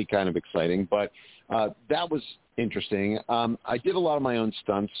really kind of exciting. But that was interesting. I did a lot of my own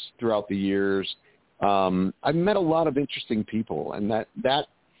stunts throughout the years. I met a lot of interesting people, and that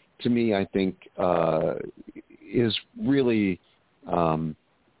to me, I think, is really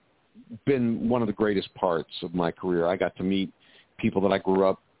been one of the greatest parts of my career. I got to meet people that I grew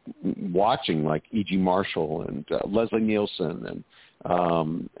up watching, like E.G. Marshall and Leslie Nielsen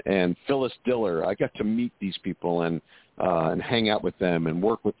and Phyllis Diller. I got to meet these people and hang out with them and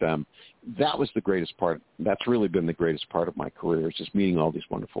work with them. That was the greatest part. That's really been the greatest part of my career, is just meeting all these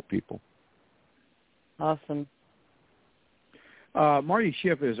wonderful people. Awesome. Marty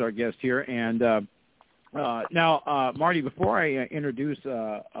Shipp is our guest here, and now, Marty, before I introduce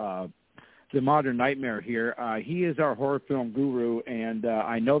the Modern Nightmare here, he is our horror film guru, and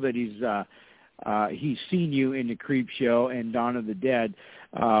I know that he's seen you in the Creepshow and Dawn of the Dead.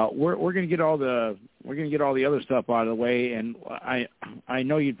 We're going to get all the other stuff out of the way, and I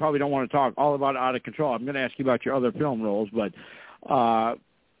know you probably don't want to talk all about Out of Control. I'm going to ask you about your other film roles, but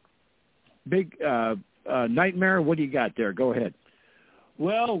Nightmare, what do you got there? Go ahead.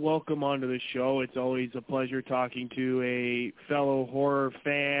 Well, welcome onto the show. It's always a pleasure talking to a fellow horror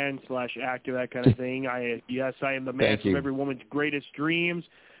fan / actor, that kind of thing. I am the man from every woman's greatest dreams,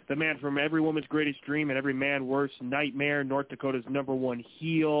 the man from every woman's greatest dream and every man's worst nightmare, North Dakota's #1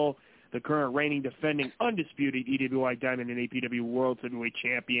 heel, the current reigning, defending, undisputed EWI Diamond and APW World Heavyweight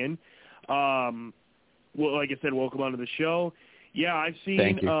Champion. Well, like I said, welcome onto the show. Yeah, I've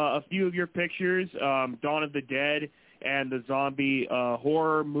seen a few of your pictures, Dawn of the Dead and the zombie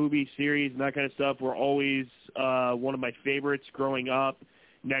horror movie series and that kind of stuff were always one of my favorites growing up,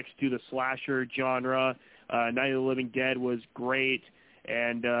 next to the slasher genre. Night of the Living Dead was great,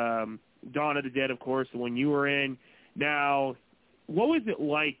 and Dawn of the Dead, of course, the one you were in. Now, what was it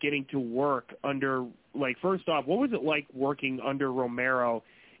like getting to work under, first off, what was it like working under Romero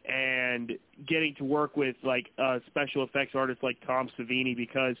and getting to work with, special effects artists like Tom Savini?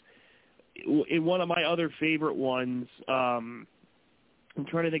 Because in one of my other favorite ones, I'm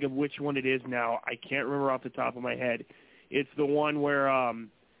trying to think of which one it is now. I can't remember off the top of my head. It's the one where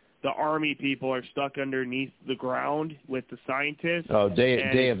the army people are stuck underneath the ground with the scientists. Oh,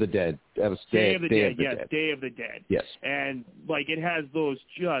 Day of the Dead. That was Day of the Dead. Yes, Day of the Dead. Yes. And it has those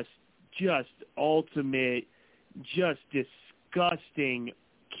just ultimate, just disgusting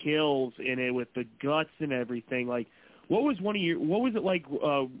kills in it with the guts and everything. What was it like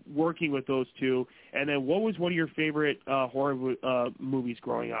working with those two? And then what was one of your favorite horror movies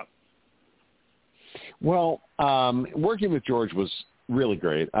growing up? Well, working with George was really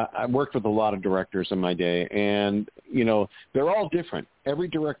great. I worked with a lot of directors in my day, and, they're all different. Every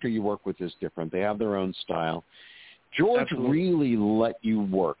director you work with is different. They have their own style. George really let you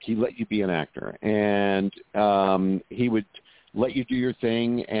work. He let you be an actor, and he would let you do your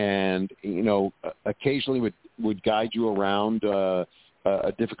thing, and, occasionally would guide you around a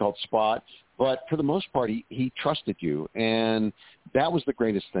difficult spot. But for the most part, he trusted you, and that was the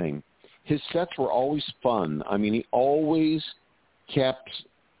greatest thing. His sets were always fun. I mean, he always kept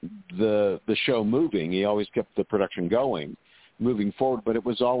the show moving. He always kept the production going, moving forward, but it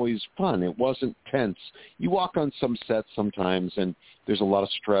was always fun. It wasn't tense. You walk on some sets sometimes, and there's a lot of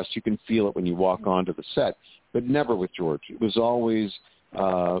stress. You can feel it when you walk onto the set, but never with George. It was always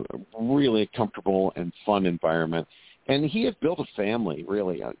really a comfortable and fun environment. And he had built a family,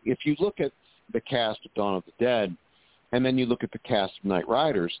 really. If you look at the cast of Dawn of the Dead, and then you look at the cast of Night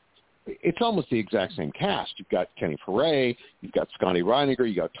Riders, it's almost the exact same cast. You've got Kenny Foray, you've got Scotty Reiniger,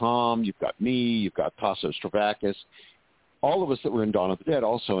 you've got Tom, you've got me, you've got Tasso Stravakis. All of us that were in Dawn of the Dead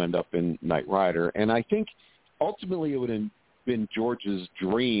also end up in Night Rider. And I think ultimately it would have been George's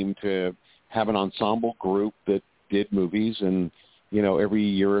dream to have an ensemble group that did movies, and every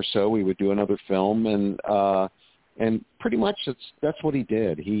year or so we would do another film, and pretty much that's what he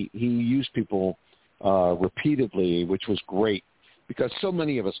did. He used people repeatedly, which was great, because so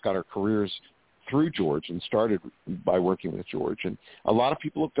many of us got our careers through George and started by working with George. And a lot of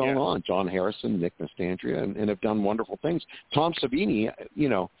people have gone on, John Harrison, Nick Nastandria, and have done wonderful things. Tom Savini,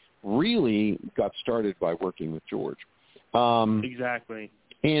 really got started by working with George. Exactly.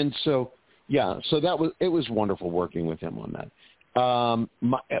 And so it was wonderful working with him on that.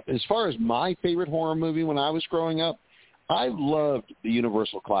 As far as my favorite horror movie when I was growing up, I loved the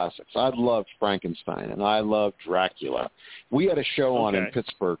Universal classics. I loved Frankenstein, and I loved Dracula. We had a show on in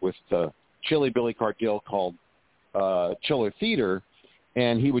Pittsburgh with Chili Billy Cargill called Chiller Theater,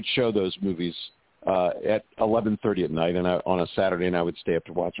 and he would show those movies at 11:30 at night, and on a Saturday, and I would stay up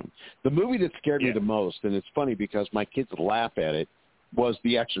to watch them. The movie that scared me the most, and it's funny because my kids would laugh at it, was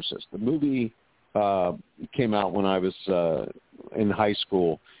The Exorcist. The movie came out when I was in high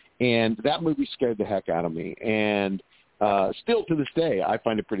school, and that movie scared the heck out of me. And still to this day, I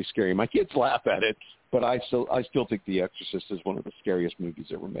find it pretty scary. My kids laugh at it, but I still think The Exorcist is one of the scariest movies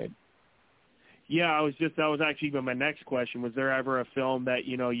ever made. Yeah, that was actually even my next question. Was there ever a film that,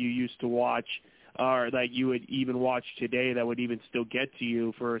 you used to watch or that you would even watch today that would even still get to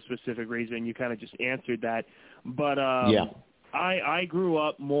you for a specific reason? You kind of just answered that. But I grew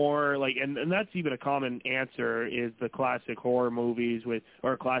up more and that's even a common answer, is the classic horror movies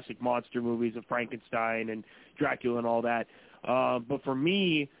or classic monster movies of Frankenstein and Dracula and all that. But for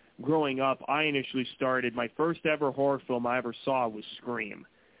me, growing up, I initially started, my first ever horror film I ever saw was Scream.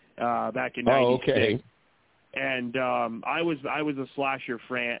 Back in 96. Oh, okay. And I was a slasher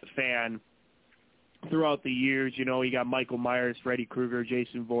fan throughout the years. You got Michael Myers, Freddy Krueger,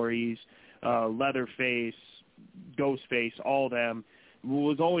 Jason Voorhees, Leatherface, Ghostface, all of them. It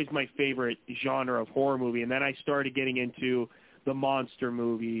was always my favorite genre of horror movie. And then I started getting into the monster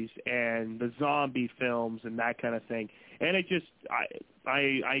movies and the zombie films and that kind of thing. And it just,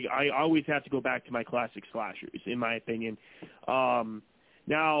 I always have to go back to my classic slashers, in my opinion.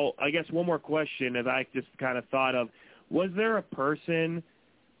 Now, I guess one more question that I just kind of thought of, was there a person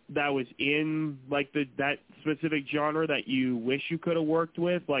that was in like that specific genre that you wish you could have worked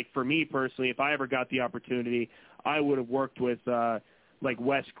with? Like for me personally, if I ever got the opportunity, I would have worked with like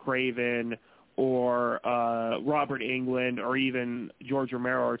Wes Craven or Robert Englund or even George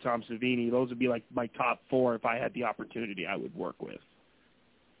Romero or Tom Savini. Those would be like my top 4 if I had the opportunity I would work with.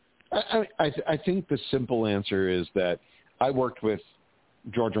 I think the simple answer is that I worked with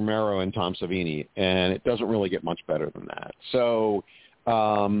George Romero and Tom Savini, and it doesn't really get much better than that. So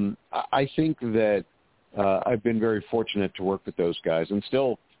I think that I've been very fortunate to work with those guys and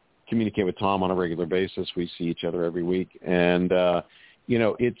still communicate with Tom on a regular basis. We see each other every week. And,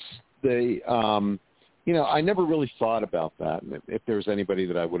 it's I never really thought about that, if there's anybody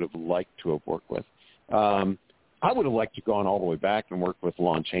that I would have liked to have worked with. I would have liked to gone all the way back and work with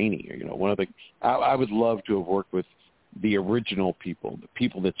Lon Chaney. I would love to have worked with the original people, the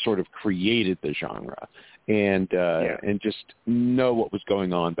people that sort of created the genre, and just know what was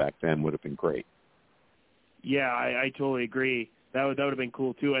going on back then would have been great. Yeah, I totally agree. That would have been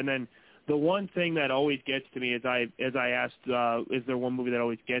cool too. And then the one thing that always gets to me is I asked, is there one movie that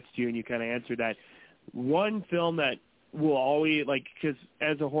always gets to you, and you kind of answered that. One film that will always, like, because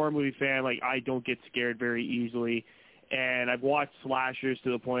as a horror movie fan, like, I don't get scared very easily. And I've watched slashers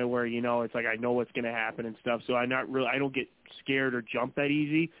to the point where, it's like I know what's going to happen and stuff. So I don't get scared or jump that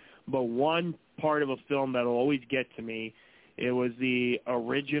easy. But one part of a film that will always get to me, it was the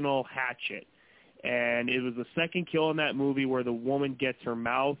original Hatchet. And it was the second kill in that movie where the woman gets her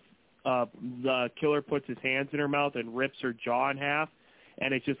mouth, the killer puts his hands in her mouth and rips her jaw in half.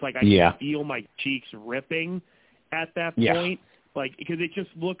 And it's just like I can feel my cheeks ripping at that point. Like, because it just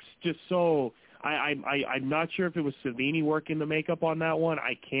looks just so... I'm not sure if it was Savini working the makeup on that one.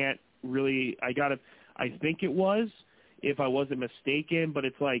 I can't really. I think it was, if I wasn't mistaken. But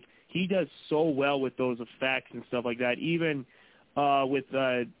it's like he does so well with those effects and stuff like that. Even with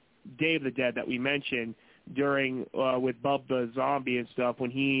Day of the Dead that we mentioned during with Bub the Zombie and stuff, when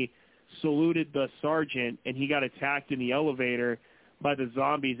he saluted the sergeant and he got attacked in the elevator by the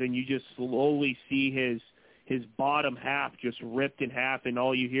zombies, and you just slowly see his bottom half just ripped in half, and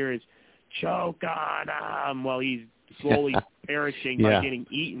all you hear is choke on him while he's slowly perishing by getting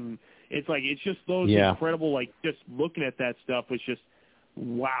eaten. It's like, it's just those incredible, like, just looking at that stuff was just,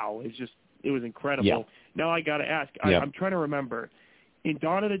 wow. It was incredible. Yeah. Now I got to ask, I'm trying to remember, in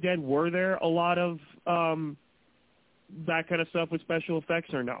Dawn of the Dead, were there a lot of that kind of stuff with special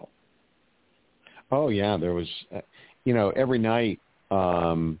effects or no? Oh, yeah. There was, every night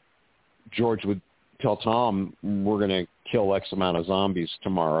George would tell Tom, we're going to kill X amount of zombies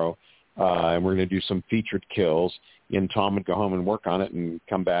tomorrow. And we're going to do some featured kills, and Tom would go home and work on it and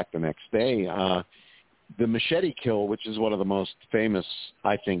come back the next day. The machete kill, which is one of the most famous,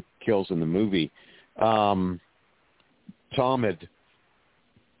 I think, kills in the movie, Tom had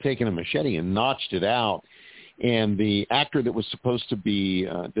taken a machete and notched it out, and the actor that was supposed to be,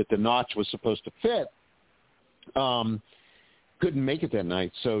 that the notch was supposed to fit, couldn't make it that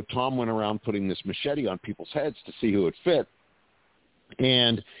night. So Tom went around putting this machete on people's heads to see who would fit.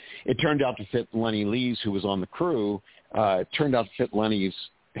 And it turned out to fit Lenny Lee's, who was on the crew. It turned out to fit Lenny's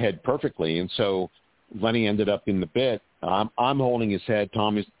head perfectly. And so Lenny ended up in the bit. I'm holding his head.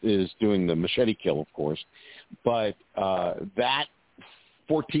 Tom is doing the machete kill, of course. But that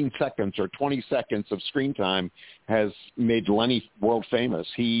 14 seconds or 20 seconds of screen time has made Lenny world famous.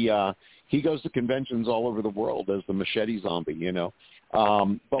 He goes to conventions all over the world as the machete zombie,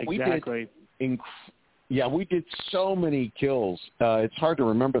 But we did we did so many kills. It's hard to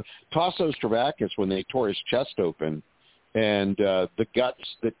remember. Tasso Stravakis, when they tore his chest open and the guts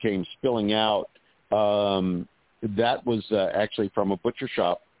that came spilling out, that was actually from a butcher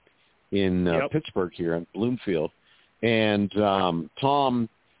shop in Pittsburgh here in Bloomfield. And Tom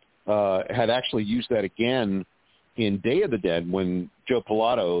had actually used that again in Day of the Dead when Joe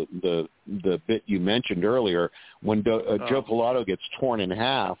Pilato, the bit you mentioned earlier, when Joe Pilato gets torn in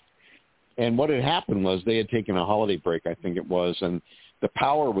half. And what had happened was they had taken a holiday break, I think it was, and the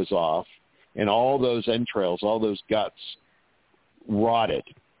power was off, and all those entrails, all those guts rotted.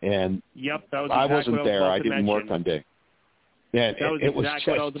 And that was exactly I wasn't there. I didn't work on Day. Yeah, that was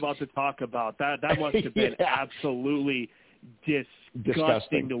exactly what I was about to talk about. That must have been absolutely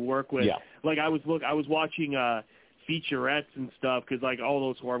disgusting to work with. Yeah. Like I was watching featurettes and stuff, because like all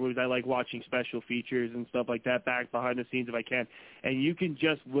those horror movies, I like watching special features and stuff like that back behind the scenes if I can, and you can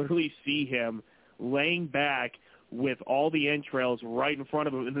just literally see him laying back with all the entrails right in front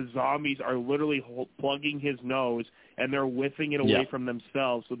of him, and the zombies are literally plugging his nose, and they're whiffing it away from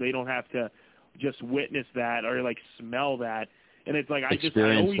themselves so they don't have to just witness that or, like, smell that. And it's like I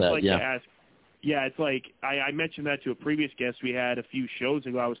always like to ask. Yeah, it's like I mentioned that to a previous guest we had a few shows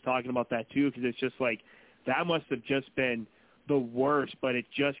ago. I was talking about that too, because it's just like that must have just been the worst, but it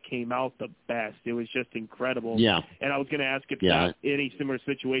just came out the best. It was just incredible. Yeah. And I was going to ask if any similar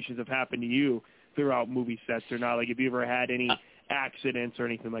situations have happened to you throughout movie sets or not. Like, have you ever had any accidents or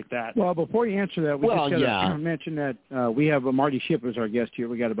anything like that? Well, before you answer that, we just got to mention that we have Marty Shipp as our guest here.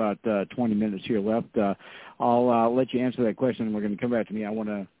 We got about 20 minutes here left. I'll let you answer that question, and we're going to come back to me. I want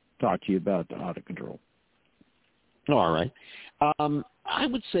to talk to you about the Out of Control. All right. I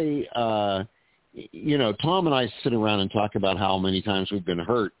would say, Tom and I sit around and talk about how many times we've been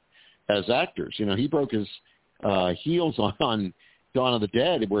hurt as actors. He broke his heels on Dawn of the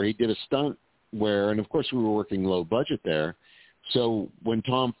Dead, where he did a stunt and of course we were working low budget there. So when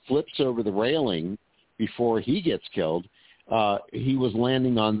Tom flips over the railing before he gets killed, he was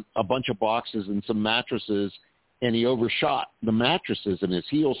landing on a bunch of boxes and some mattresses, and he overshot the mattresses, and his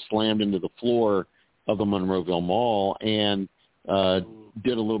heel slammed into the floor of the Monroeville Mall and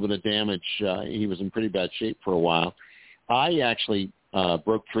did a little bit of damage. He was in pretty bad shape for a while. I actually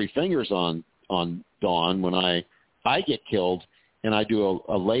broke 3 fingers on Dawn when I get killed, and I do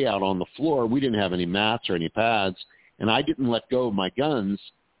a layout on the floor. We didn't have any mats or any pads, and I didn't let go of my guns,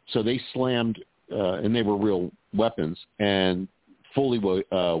 so they slammed, and they were real weapons, and fully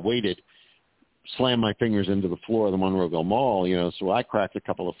weighted, slammed my fingers into the floor of the Monroeville Mall, so I cracked a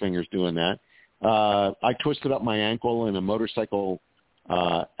couple of fingers doing that. I twisted up my ankle in a motorcycle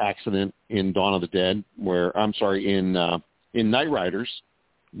accident in Dawn of the Dead, in Night Riders,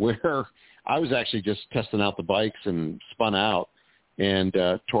 where I was actually just testing out the bikes and spun out and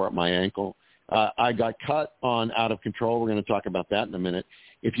tore up my ankle. I got cut on Out of Control. We're going to talk about that in a minute.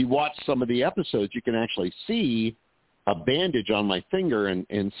 If you watch some of the episodes, you can actually see a bandage on my finger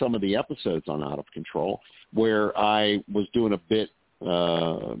in some of the episodes on Out of Control, where I was doing a bit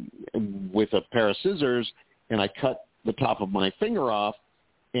with a pair of scissors, and I cut the top of my finger off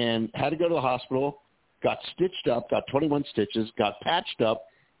and had to go to the hospital, got stitched up, got 21 stitches, got patched up,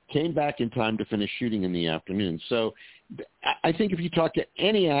 came back in time to finish shooting in the afternoon. So I think if you talk to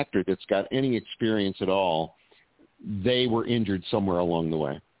any actor that's got any experience at all, they were injured somewhere along the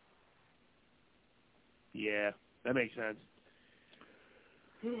way. Yeah, that makes sense.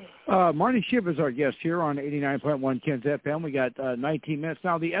 Marty Shipp is our guest here on 89.1 KensFM. We got 19 minutes.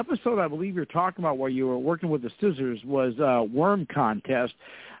 Now, the episode I believe you're talking about where you were working with the scissors was Worm Contest,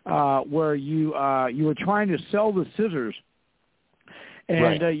 where you were trying to sell the scissors.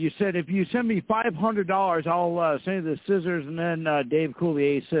 And you said, if you send me $500, I'll send you the scissors. And then Dave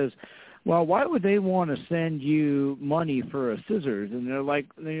Coulier says, well, why would they want to send you money for a scissors? And you're like,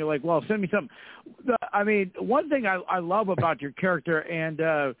 well, send me something. I mean, one thing I love about your character, and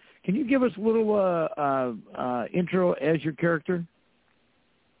can you give us a little intro as your character?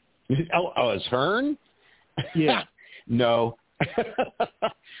 As Hearn? Yeah. No.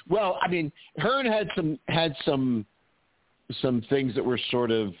 Well, I mean, Hearn had some things that were sort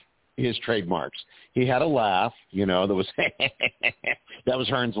of his trademarks. He had a laugh, that was that was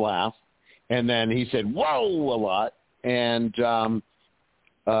Hearn's laugh. And then he said, whoa, a lot. And,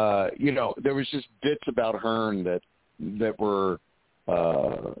 there was just bits about Hearn that were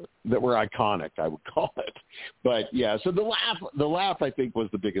iconic, I would call it. But, yeah, so the laugh, I think, was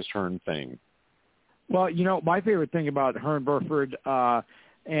the biggest Hearn thing. Well, my favorite thing about Hearn Burford,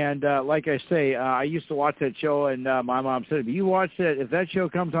 and like I say, I used to watch that show, and my mom said, if you watch that, if that show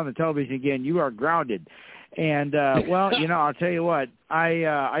comes on the television again, you are grounded. And, I'll tell you what,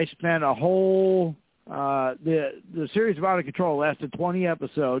 I spent a whole, the series of Out of Control lasted 20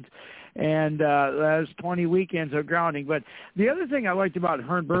 episodes, and that was 20 weekends of grounding. But the other thing I liked about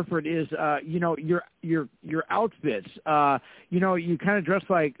Hearn Burford is, your outfits. You kind of dress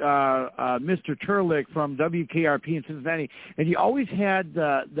like Mr. Turlick from WKRP in Cincinnati, and you always had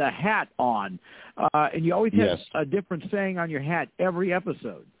the hat on, and you always had a different saying on your hat every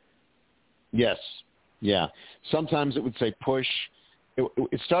episode. Yes. Yeah. Sometimes it would say push.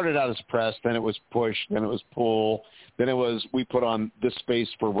 It started out as press, then it was push, then it was pull, then it was we put on this space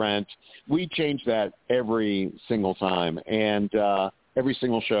for rent. We changed that every single time and every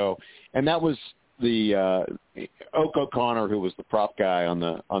single show. And that was the Oak O'Connor, who was the prop guy on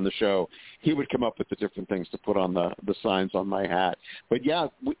the show. He would come up with the different things to put on the signs on my hat. But yeah,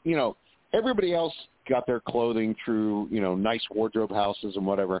 everybody else got their clothing through, nice wardrobe houses and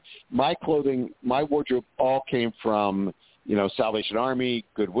whatever. My wardrobe all came from, Salvation Army,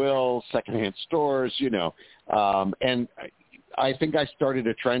 Goodwill, secondhand stores, And I think I started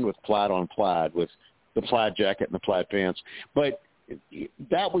a trend with plaid on plaid, with the plaid jacket and the plaid pants. But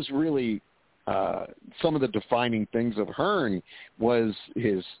that was really some of the defining things of Hearn was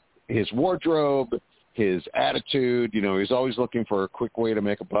his wardrobe, his attitude. You know, he was always looking for a quick way to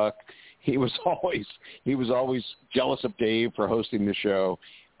make a buck. He was always jealous of Dave for hosting the show.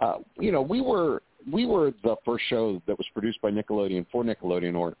 You know, we were the first show that was produced by Nickelodeon for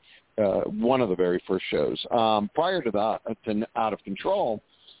Nickelodeon, or one of the very first shows. Prior to that, to Out of Control,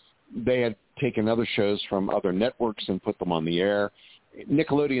 they had taken other shows from other networks and put them on the air.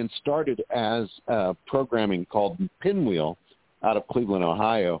 Nickelodeon started as programming called Pinwheel out of Cleveland,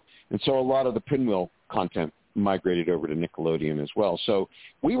 Ohio, and so a lot of the Pinwheel content migrated over to Nickelodeon as well. So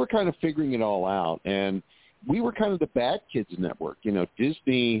we were kind of figuring it all out, and we were kind of the bad kids network. You know,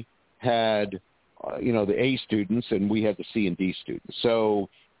 Disney had, you know, the A students, and we had the C and D students. So,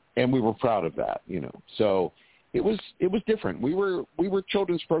 and we were proud of that, you know. So it was different. We were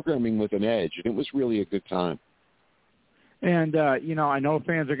children's programming with an edge, and it was really a good time. And, you know, I know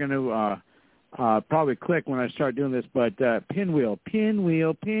fans are going to probably click when I start doing this, but pinwheel,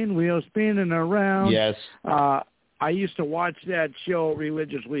 spinning around. Yes. I used to watch that show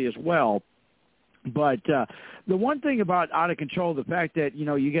religiously as well. But the one thing about Out of Control, the fact that, you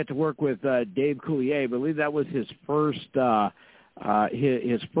know, you get to work with Dave Coulier, I believe that was his first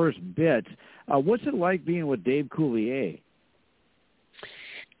his first bit. What's it like being with Dave Coulier?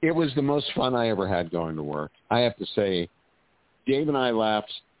 It was the most fun I ever had going to work. I have to say, Dave and I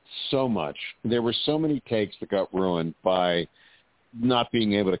laughed so much. There were so many takes that got ruined by not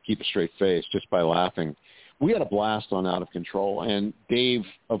being able to keep a straight face just by laughing. We had a blast on Out of Control, and Dave,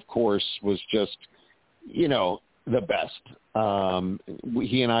 of course, was just, you know, the best.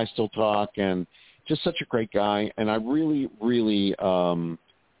 He and I still talk, and just such a great guy, and I really, really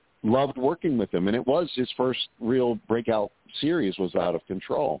loved working with him. And it was his first real breakout series was Out of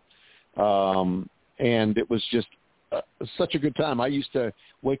Control. And it was just such a good time. I used to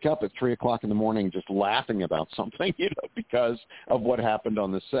wake up at 3 o'clock in the morning just laughing about something, you know, because of what happened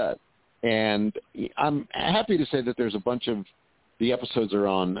on the set. And I'm happy to say that there's a bunch of the episodes are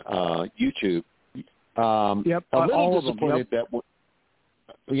on YouTube. Yep, a little all disappointed of them, yep.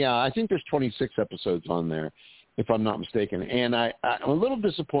 Yeah, I think there's 26 episodes on there, if I'm not mistaken. And I'm a little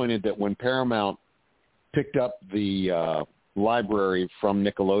disappointed that when Paramount picked up the library from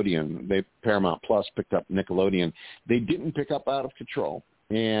Nickelodeon, Paramount Plus picked up Nickelodeon, they didn't pick up Out of Control.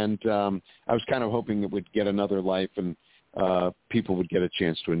 And I was kind of hoping it would get another life and people would get a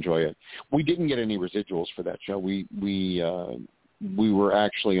chance to enjoy it. We didn't get any residuals for that show. We were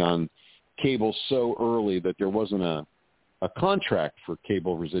actually on cable so early that there wasn't a contract for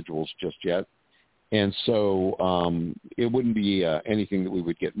cable residuals just yet. And so it wouldn't be anything that we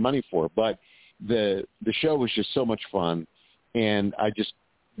would get money for. But the show was just so much fun, and I just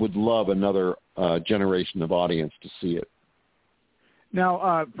would love another generation of audience to see it.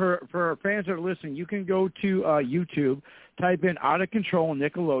 Now, for fans that are listening, you can go to YouTube, type in Out of Control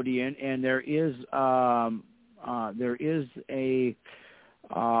Nickelodeon, and there is a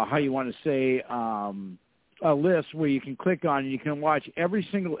how you want to say a list where you can click on, and you can watch every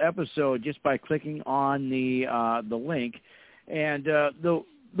single episode just by clicking on the link. And the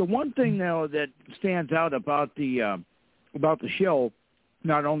one thing though that stands out about the show,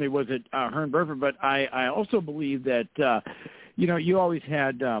 not only was it Hearn Burford, but I also believe that you know, you always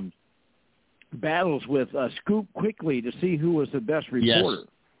had battles with Scoop Quickly to see who was the best reporter.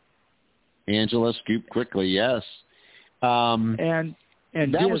 Yes. Angela Scoop Quickly, yes. And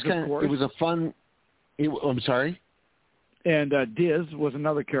that Diz, was kind of, it was a fun. I'm sorry. And Diz was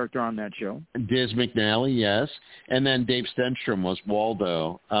another character on that show. Diz McNally, yes. And then Dave Stenstrom was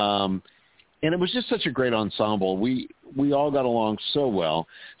Waldo. And it was just such a great ensemble. We all got along so well.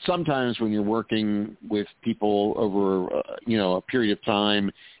 Sometimes when you're working with people over, you know, a period of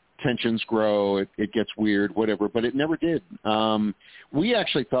time, tensions grow, it gets weird, whatever, but it never did. We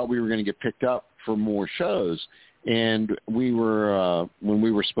actually thought we were going to get picked up for more shows. And we were, when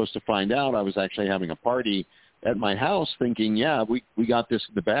we were supposed to find out, I was actually having a party at my house thinking, yeah, we got this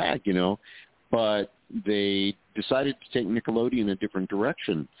in the bag, you know, but they decided to take Nickelodeon a different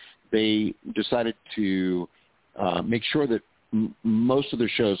direction. They decided to make sure that most of their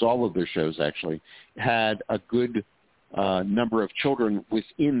shows, all of their shows actually, had a good number of children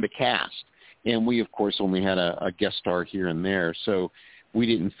within the cast. And we, of course, only had a guest star here and there. So we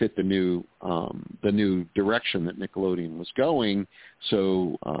didn't fit the new direction that Nickelodeon was going.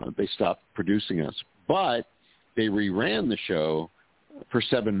 So they stopped producing us. But they reran the show for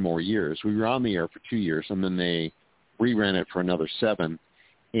 7 more years. We were on the air for 2 years, and then they reran it for another 7.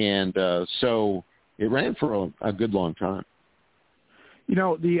 And so it ran for a good long time. You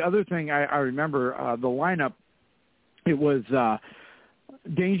know, the other thing I remember, the lineup, it was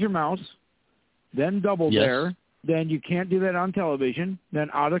Danger Mouse, then Double Dare, then You Can't Do That on Television, then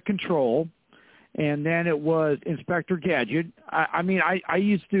Out of Control, and then it was Inspector Gadget. I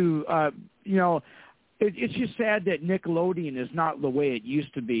used to, it's just sad that Nickelodeon is not the way it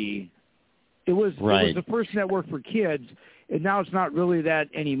used to be. It was the first network for kids, and now it's not really that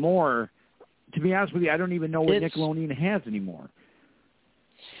anymore. To be honest with you, I don't even know what Nickelodeon has anymore.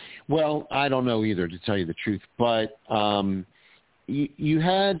 Well, I don't know either, to tell you the truth. But you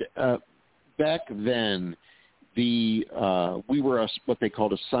had back then we were what they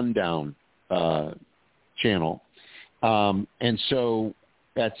called a sundown channel, and so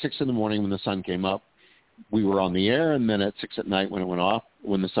at 6 a.m. when the sun came up, we were on the air, and then at 6 p.m. when it went off,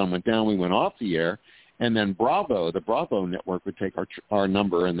 when the sun went down, we went off the air. And then the Bravo network would take our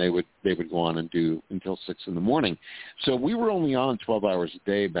number, and they would go on and do until 6 a.m. So we were only on 12 hours a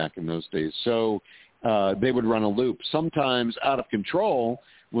day back in those days. So they would run a loop. Sometimes Out of Control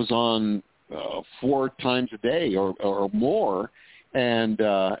was on 4 times a day or more, and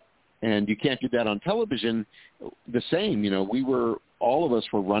You Can't Do That on Television. The same, all of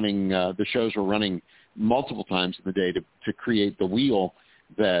us were running. The shows were running multiple times in the day to create the wheel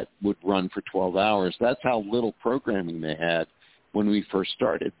that would run for 12 hours. That's how little programming they had when we first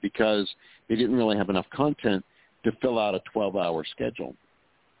started, because they didn't really have enough content to fill out a 12-hour schedule.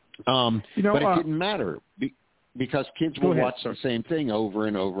 But it didn't matter because kids would watch the same thing over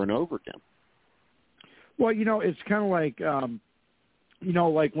and over and over again. Well, it's kind of like,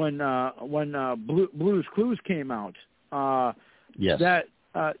 like when Blue's Clues came out. That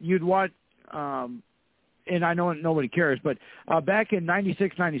you'd watch. And I know nobody cares, but back in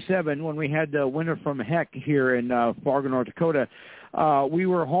 96, 97, when we had the winter from heck here in Fargo, North Dakota, we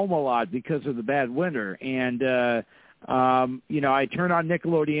were home a lot because of the bad winter. And, I turned on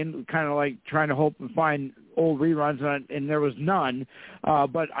Nickelodeon, kind of like trying to hope and find old reruns, and there was none.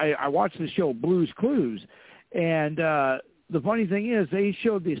 But I watched the show Blue's Clues. And the funny thing is they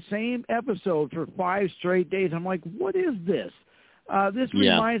showed the same episode for 5 straight days. I'm like, what is this? This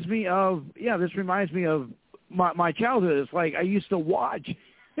reminds me of my childhood. It's like I used to watch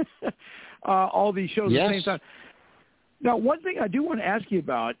all these shows at the same time. Now, one thing I do want to ask you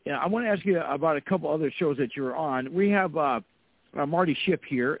about, I want to ask you about a couple other shows that you were on. We have Marty Shipp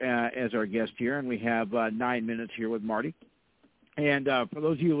here as our guest here, and we have 9 minutes here with Marty. And for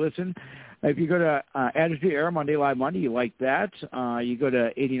those of you who listen, if you go to Attitude Era Monday Live Monday, you like that. You go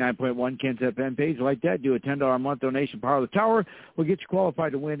to 89.1 KensFM page, you like that. Do a $10 a month donation. Power of the Tower will get you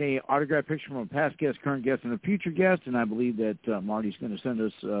qualified to win a autographed picture from a past guest, current guest, and a future guest. And I believe that Marty's going to send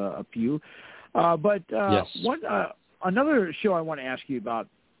us a few. Another show I want to ask you about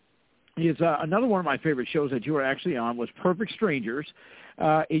is another one of my favorite shows that you were actually on was Perfect Strangers.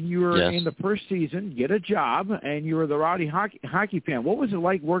 And you were in the first season, Get a Job, and you were the Rowdy hockey fan. What was it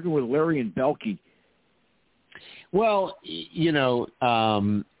like working with Larry and Belke? Well, it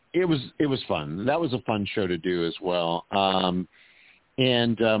was fun. That was a fun show to do as well.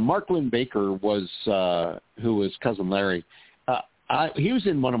 And Mark Lynn Baker was, who was Cousin Larry. He was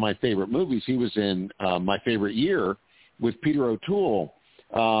in one of my favorite movies. He was in My Favorite Year with Peter O'Toole,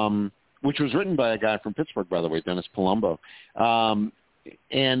 which was written by a guy from Pittsburgh, by the way, Dennis Palumbo.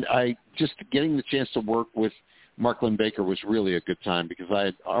 And getting the chance to work with Mark Lynn Baker was really a good time because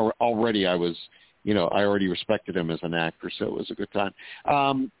I already respected him as an actor, so it was a good time.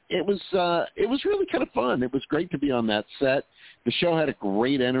 It was really kind of fun. It was great to be on that set. The show had a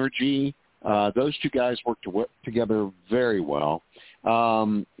great energy. Those two guys worked together very well.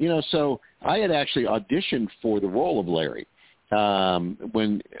 So I had actually auditioned for the role of Larry.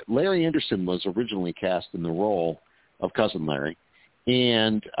 When Larry Anderson was originally cast in the role of Cousin Larry.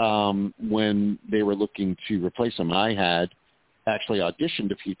 And when they were looking to replace him, I had actually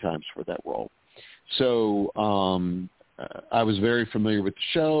auditioned a few times for that role. So I was very familiar with the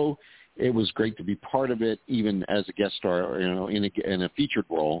show. It was great to be part of it, even as a guest star, in a featured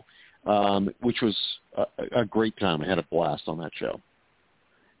role, which was a great time. I had a blast on that show.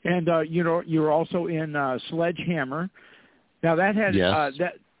 And you were also in Sledgehammer. Now that had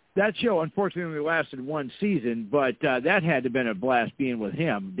that show unfortunately only lasted one season, but that had to have been a blast being with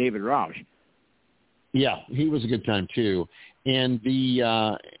him, David Rausch. Yeah, he was a good time too. And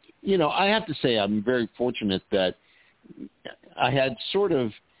I have to say I'm very fortunate that I had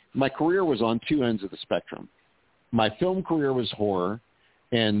my career was on two ends of the spectrum. My film career was horror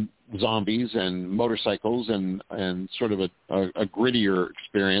and zombies and motorcycles and sort of a grittier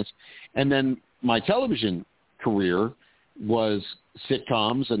experience. And then my television career was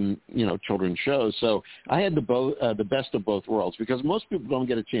sitcoms and, children's shows. So I had the best of both worlds, because most people don't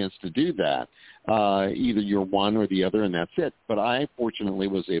get a chance to do that. Either you're one or the other, and that's it. But I fortunately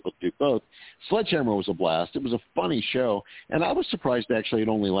was able to do both. Sledgehammer was a blast. It was a funny show, and I was surprised actually it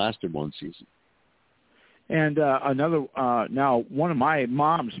only lasted one season. And another, now one of my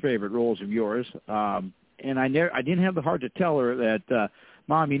mom's favorite roles of yours, and I didn't have the heart to tell her that,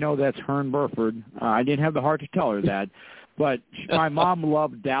 Mom, that's Hearn Burford. I didn't have the heart to tell her that, but my mom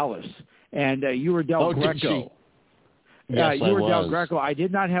loved Dallas, and you were Del Greco. Yes, you were was. Del Greco. I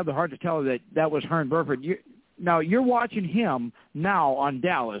did not have the heart to tell her that was Hearn Burford. Now, you're watching him now on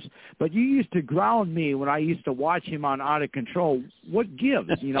Dallas, but you used to ground me when I used to watch him on Out of Control. What gives?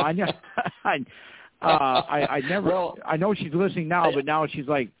 I never. Well, I know she's listening now, but now she's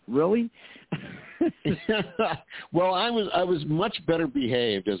like, really? Well, I was much better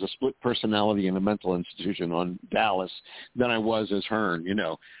behaved as a split personality in a mental institution on Dallas than I was as Hearn.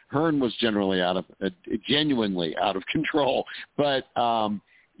 Hearn was genuinely out of control, but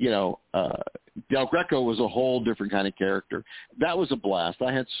Del Greco was a whole different kind of character. That was a blast.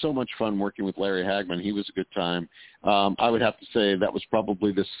 I had so much fun working with Larry Hagman. He was a good time. I would have to say that was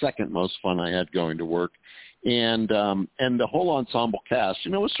probably the second most fun I had going to work. And the whole ensemble cast,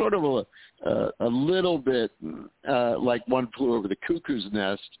 was sort of a little bit like One Flew Over the Cuckoo's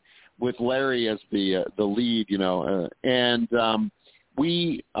Nest, with Larry as the lead, and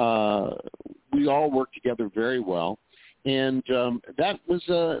we all worked together very well. And that was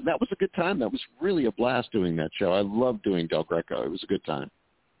a good time. That was really a blast doing that show. I loved doing Del Greco. It was a good time.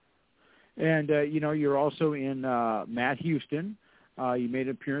 And you're also in Matt Houston. You made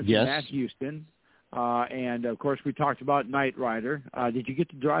an appearance in Matt Houston. And, of course, we talked about Knight Rider. Did you get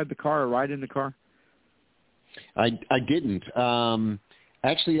to drive the car or ride in the car? I didn't.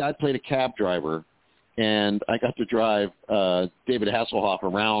 Actually, I played a cab driver, and I got to drive David Hasselhoff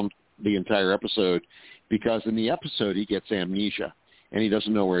around the entire episode, because in the episode he gets amnesia, and he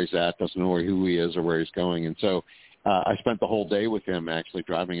doesn't know where he's at, doesn't know who he is or where he's going. And so I spent the whole day with him, actually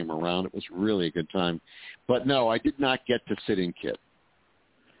driving him around. It was really a good time. But, no, I did not get to sit in Kit.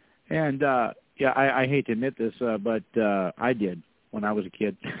 And, I hate to admit this, but I did when I was a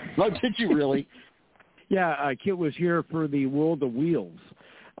kid. Oh, did you really? Yeah, Kit was here for the World of Wheels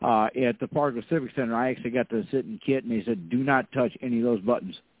at the Fargo Civic Center. I actually got to sit in Kit, and he said, do not touch any of those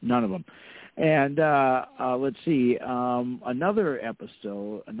buttons, none of them. And let's see, another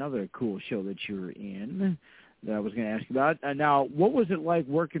episode, another cool show that you were in that I was going to ask you about. Now, what was it like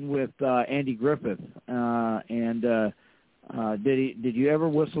working with Andy Griffith? Did you ever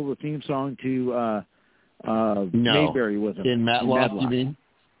whistle the theme song to Mayberry with him? In Matlock, you mean?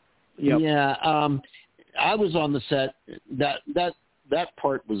 Yep. Yeah. I was on the set. That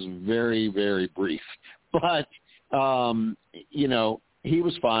part was very, very brief. But, he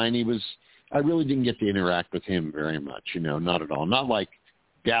was fine. I really didn't get to interact with him very much, not at all. Not like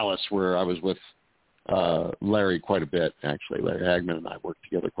Dallas, where I was with Larry quite a bit, actually. Larry Hagman and I worked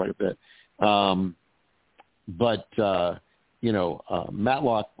together quite a bit.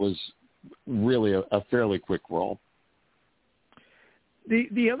 Matlock was really a fairly quick role.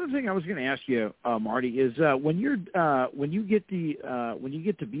 The other thing I was going to ask you, Marty, is when you get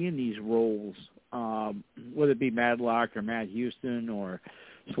to be in these roles, whether it be Matlock or Matt Houston or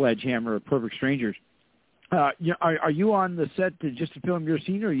Sledgehammer or Perfect Strangers, are you on the set just to film your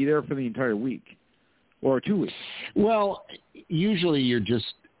scene, or are you there for the entire week or 2 weeks? Well, usually you're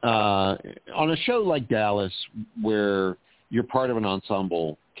just on a show like Dallas, where you're part of an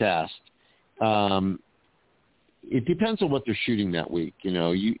ensemble cast. It depends on what they're shooting that week.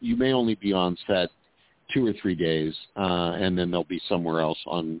 You may only be on set 2 or 3 days, and then they'll be somewhere else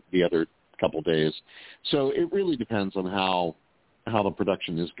on the other couple days. So it really depends on how the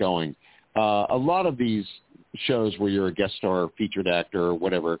production is going. A lot of these shows where you're a guest star, featured actor, or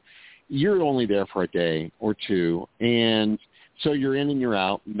whatever, you're only there for a day or two, and so you're in and you're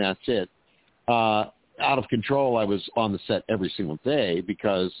out, and that's it. Out of Control, I was on the set every single day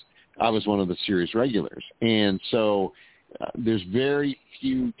because I was one of the series regulars. And so there's very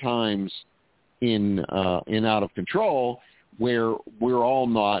few times in Out of Control where we're all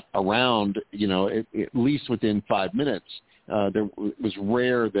not around, at least within 5 minutes. It was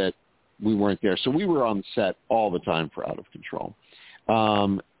rare that we weren't there. So we were on set all the time for Out of Control.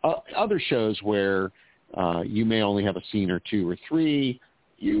 Other shows where you may only have a scene or 2 or 3,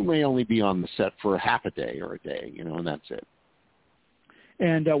 you may only be on the set for half a day or a day, and that's it.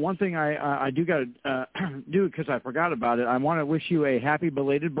 And one thing I do got to do, because I forgot about it, I want to wish you a happy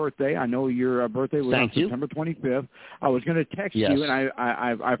belated birthday. I know your birthday was on September 25th. I was going to text you, and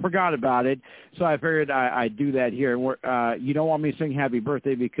I forgot about it, so I figured I'd do that here. You don't want me to sing happy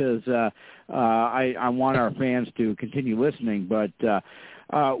birthday because I want our fans to continue listening, but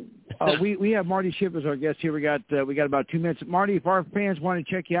we have Marty Schiff as our guest here. We got about 2 minutes. Marty, if our fans want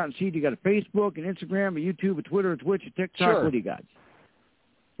to check you out and see you got a Facebook, an Instagram, a YouTube, a Twitter, a Twitch, a TikTok, sure. What do you got?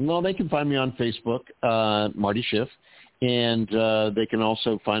 Well, they can find me on Facebook, Marty Schiff, and they can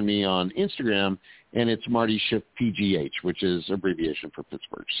also find me on Instagram, and it's Marty Schiff PGH, which is abbreviation for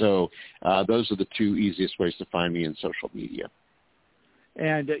Pittsburgh. So those are the two easiest ways to find me in social media.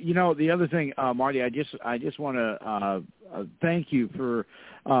 And the other thing, Marty, I just want to thank you for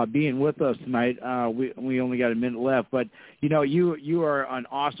being with us tonight. We only got a minute left, but you are an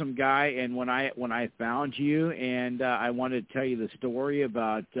awesome guy. And when I found you, and I wanted to tell you the story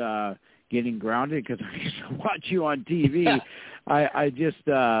about getting grounded because I used to watch you on TV. I'm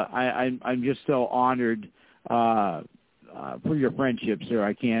just so honored for your friendship, sir.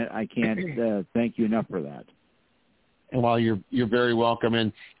 I can't thank you enough for that. Well, you're very welcome,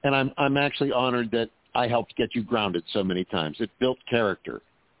 and I'm actually honored that I helped get you grounded so many times. It built character.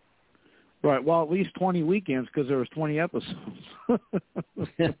 Right. Well, at least 20 weekends because there was 20 episodes.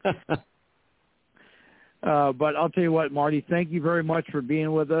 But I'll tell you what, Marty, thank you very much for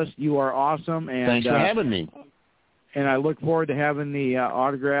being with us. You are awesome. And thanks for having me. And I look forward to having the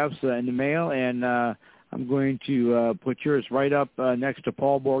autographs in the mail, and I'm going to put yours right up next to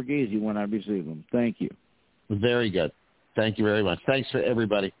Paul Borghese when I receive them. Thank you. Very good. Thank you very much. Thanks for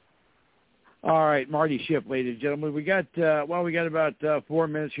everybody. All right, Marty Schiff, ladies and gentlemen. We got about 4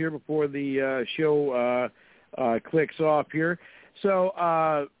 minutes here before the show clicks off here.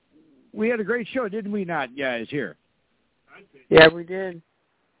 So we had a great show, didn't we not, guys, here? Yeah, we did.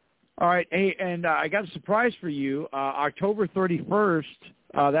 All right, hey, and I got a surprise for you. October 31st,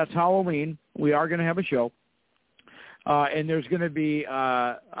 that's Halloween. We are going to have a show. And there's going to be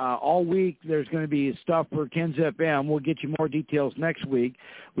all week. There's going to be stuff for KensFM. We'll get you more details next week.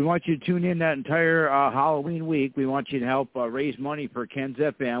 We want you to tune in that entire Halloween week. We want you to help raise money for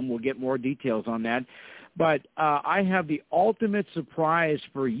KensFM. We'll get more details on that. But I have the ultimate surprise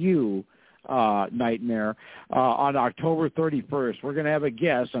for you, Nightmare, on October 31st. We're going to have a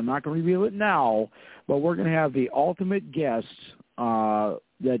guest. I'm not going to reveal it now, but we're going to have the ultimate guest that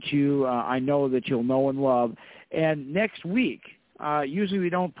I know that you'll know and love. And next week, usually we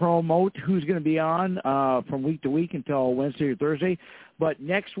don't promote who's going to be on from week to week until Wednesday or Thursday. But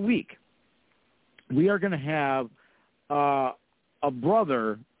next week, we are going to have a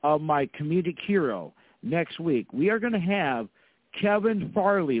brother of my comedic hero next week. We are going to have Kevin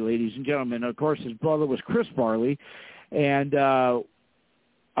Farley, ladies and gentlemen. Of course, his brother was Chris Farley. And I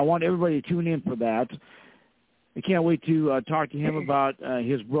want everybody to tune in for that. I can't wait to talk to him about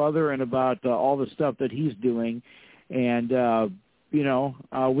his brother and about all the stuff that he's doing. And,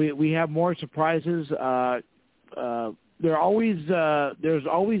 we have more surprises. There's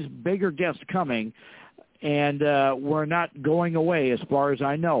always bigger guests coming, and we're not going away as far as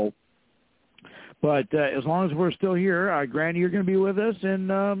I know. But as long as we're still here, Granny, you're going to be with us, and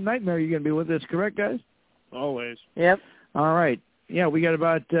Nightmare, you're going to be with us, correct, guys? Always. Yep. All right. Yeah, we got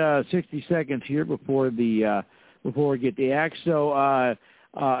about 60 seconds here before we get the act. So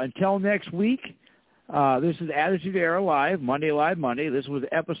until next week, this is Attitude Era Live, Monday Live Monday. This was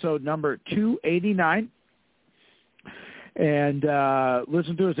episode number 289. And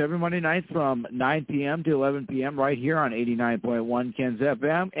listen to us every Monday night from 9 p.m. to 11 p.m. right here on 89.1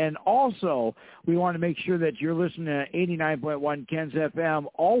 KensFM. And also, we want to make sure that you're listening to 89.1 KensFM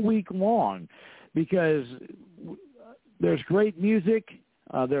all week long because there's great music.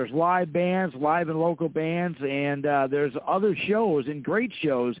 There's live bands, live and local bands, and there's other shows and great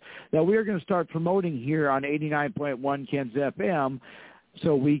shows that we are going to start promoting here on 89.1 KensFM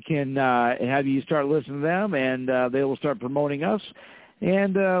so we can have you start listening to them, and they will start promoting us,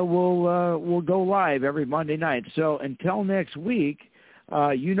 and we'll go live every Monday night. So until next week,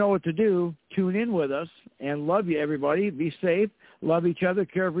 you know what to do. Tune in with us, and love you, everybody. Be safe. Love each other.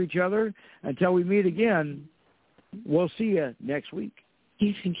 Care for each other. Until we meet again, we'll see you next week.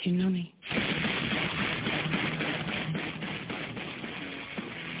 You think you know me?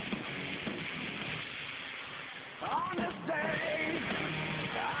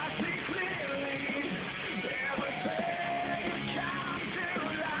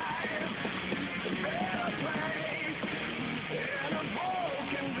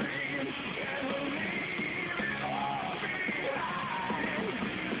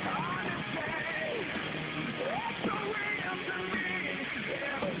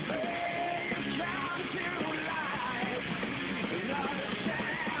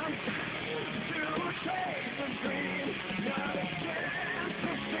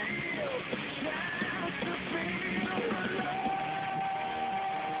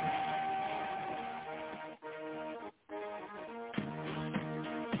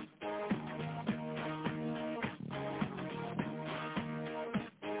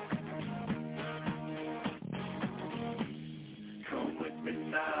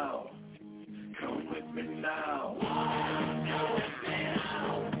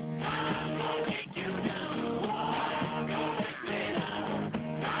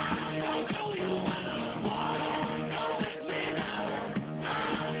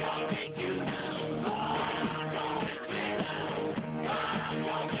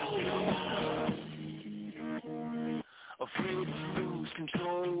 Afraid to lose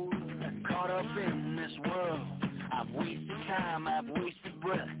control, caught up in this world. I've wasted time, I've wasted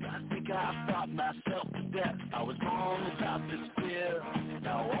breath. I think I've thought myself to death. I was wrong about this fear.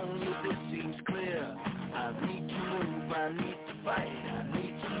 Now only this seems clear. I need to move, I need to fight. I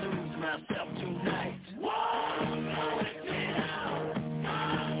need to lose myself tonight. Whoa, let me down.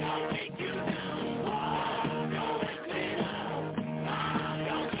 I'll take you down. Whoa, let me down.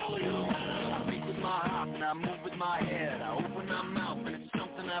 I'll show you. I beat with my heart and I move with my head. I open my mouth and it's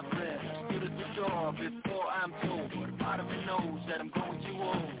something I've read. I stood at the door before I'm told. But a part of me knows that I'm going too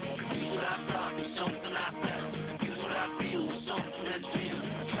old. Confuse what I thought with something I felt. Confuse what I feel with something that's real.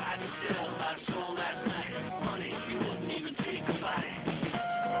 I tried to sell my soul last night. Money, you wouldn't even take a bite.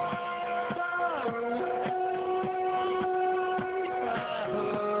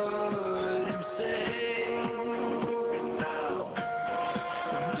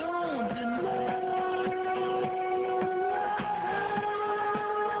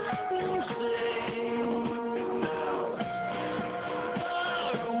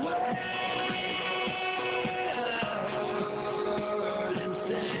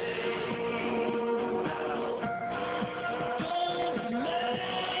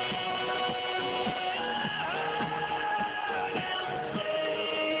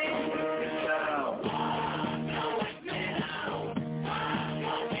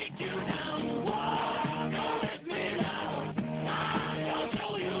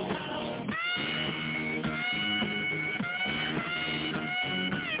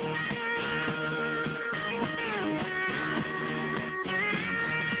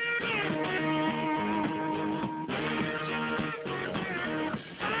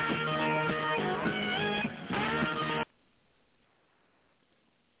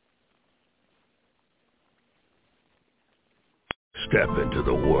 Step into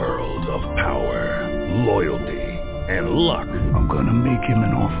the world of power, loyalty, and luck. I'm gonna make him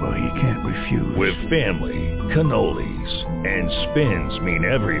an offer he can't refuse. With family, cannolis, and spins mean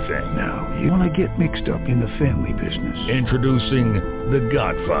everything. Now, you wanna get mixed up in the family business. Introducing The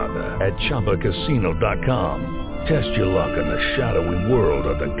Godfather at ChumbaCasino.com. Test your luck in the shadowy world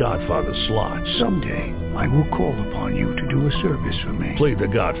of The Godfather slot. Someday, I will call upon you to do a service for me. Play The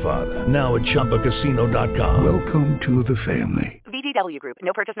Godfather, now at ChumbaCasino.com. Welcome to the family. VGW Group.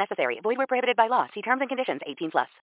 No purchase necessary. Void where prohibited by law. See terms and conditions. 18+.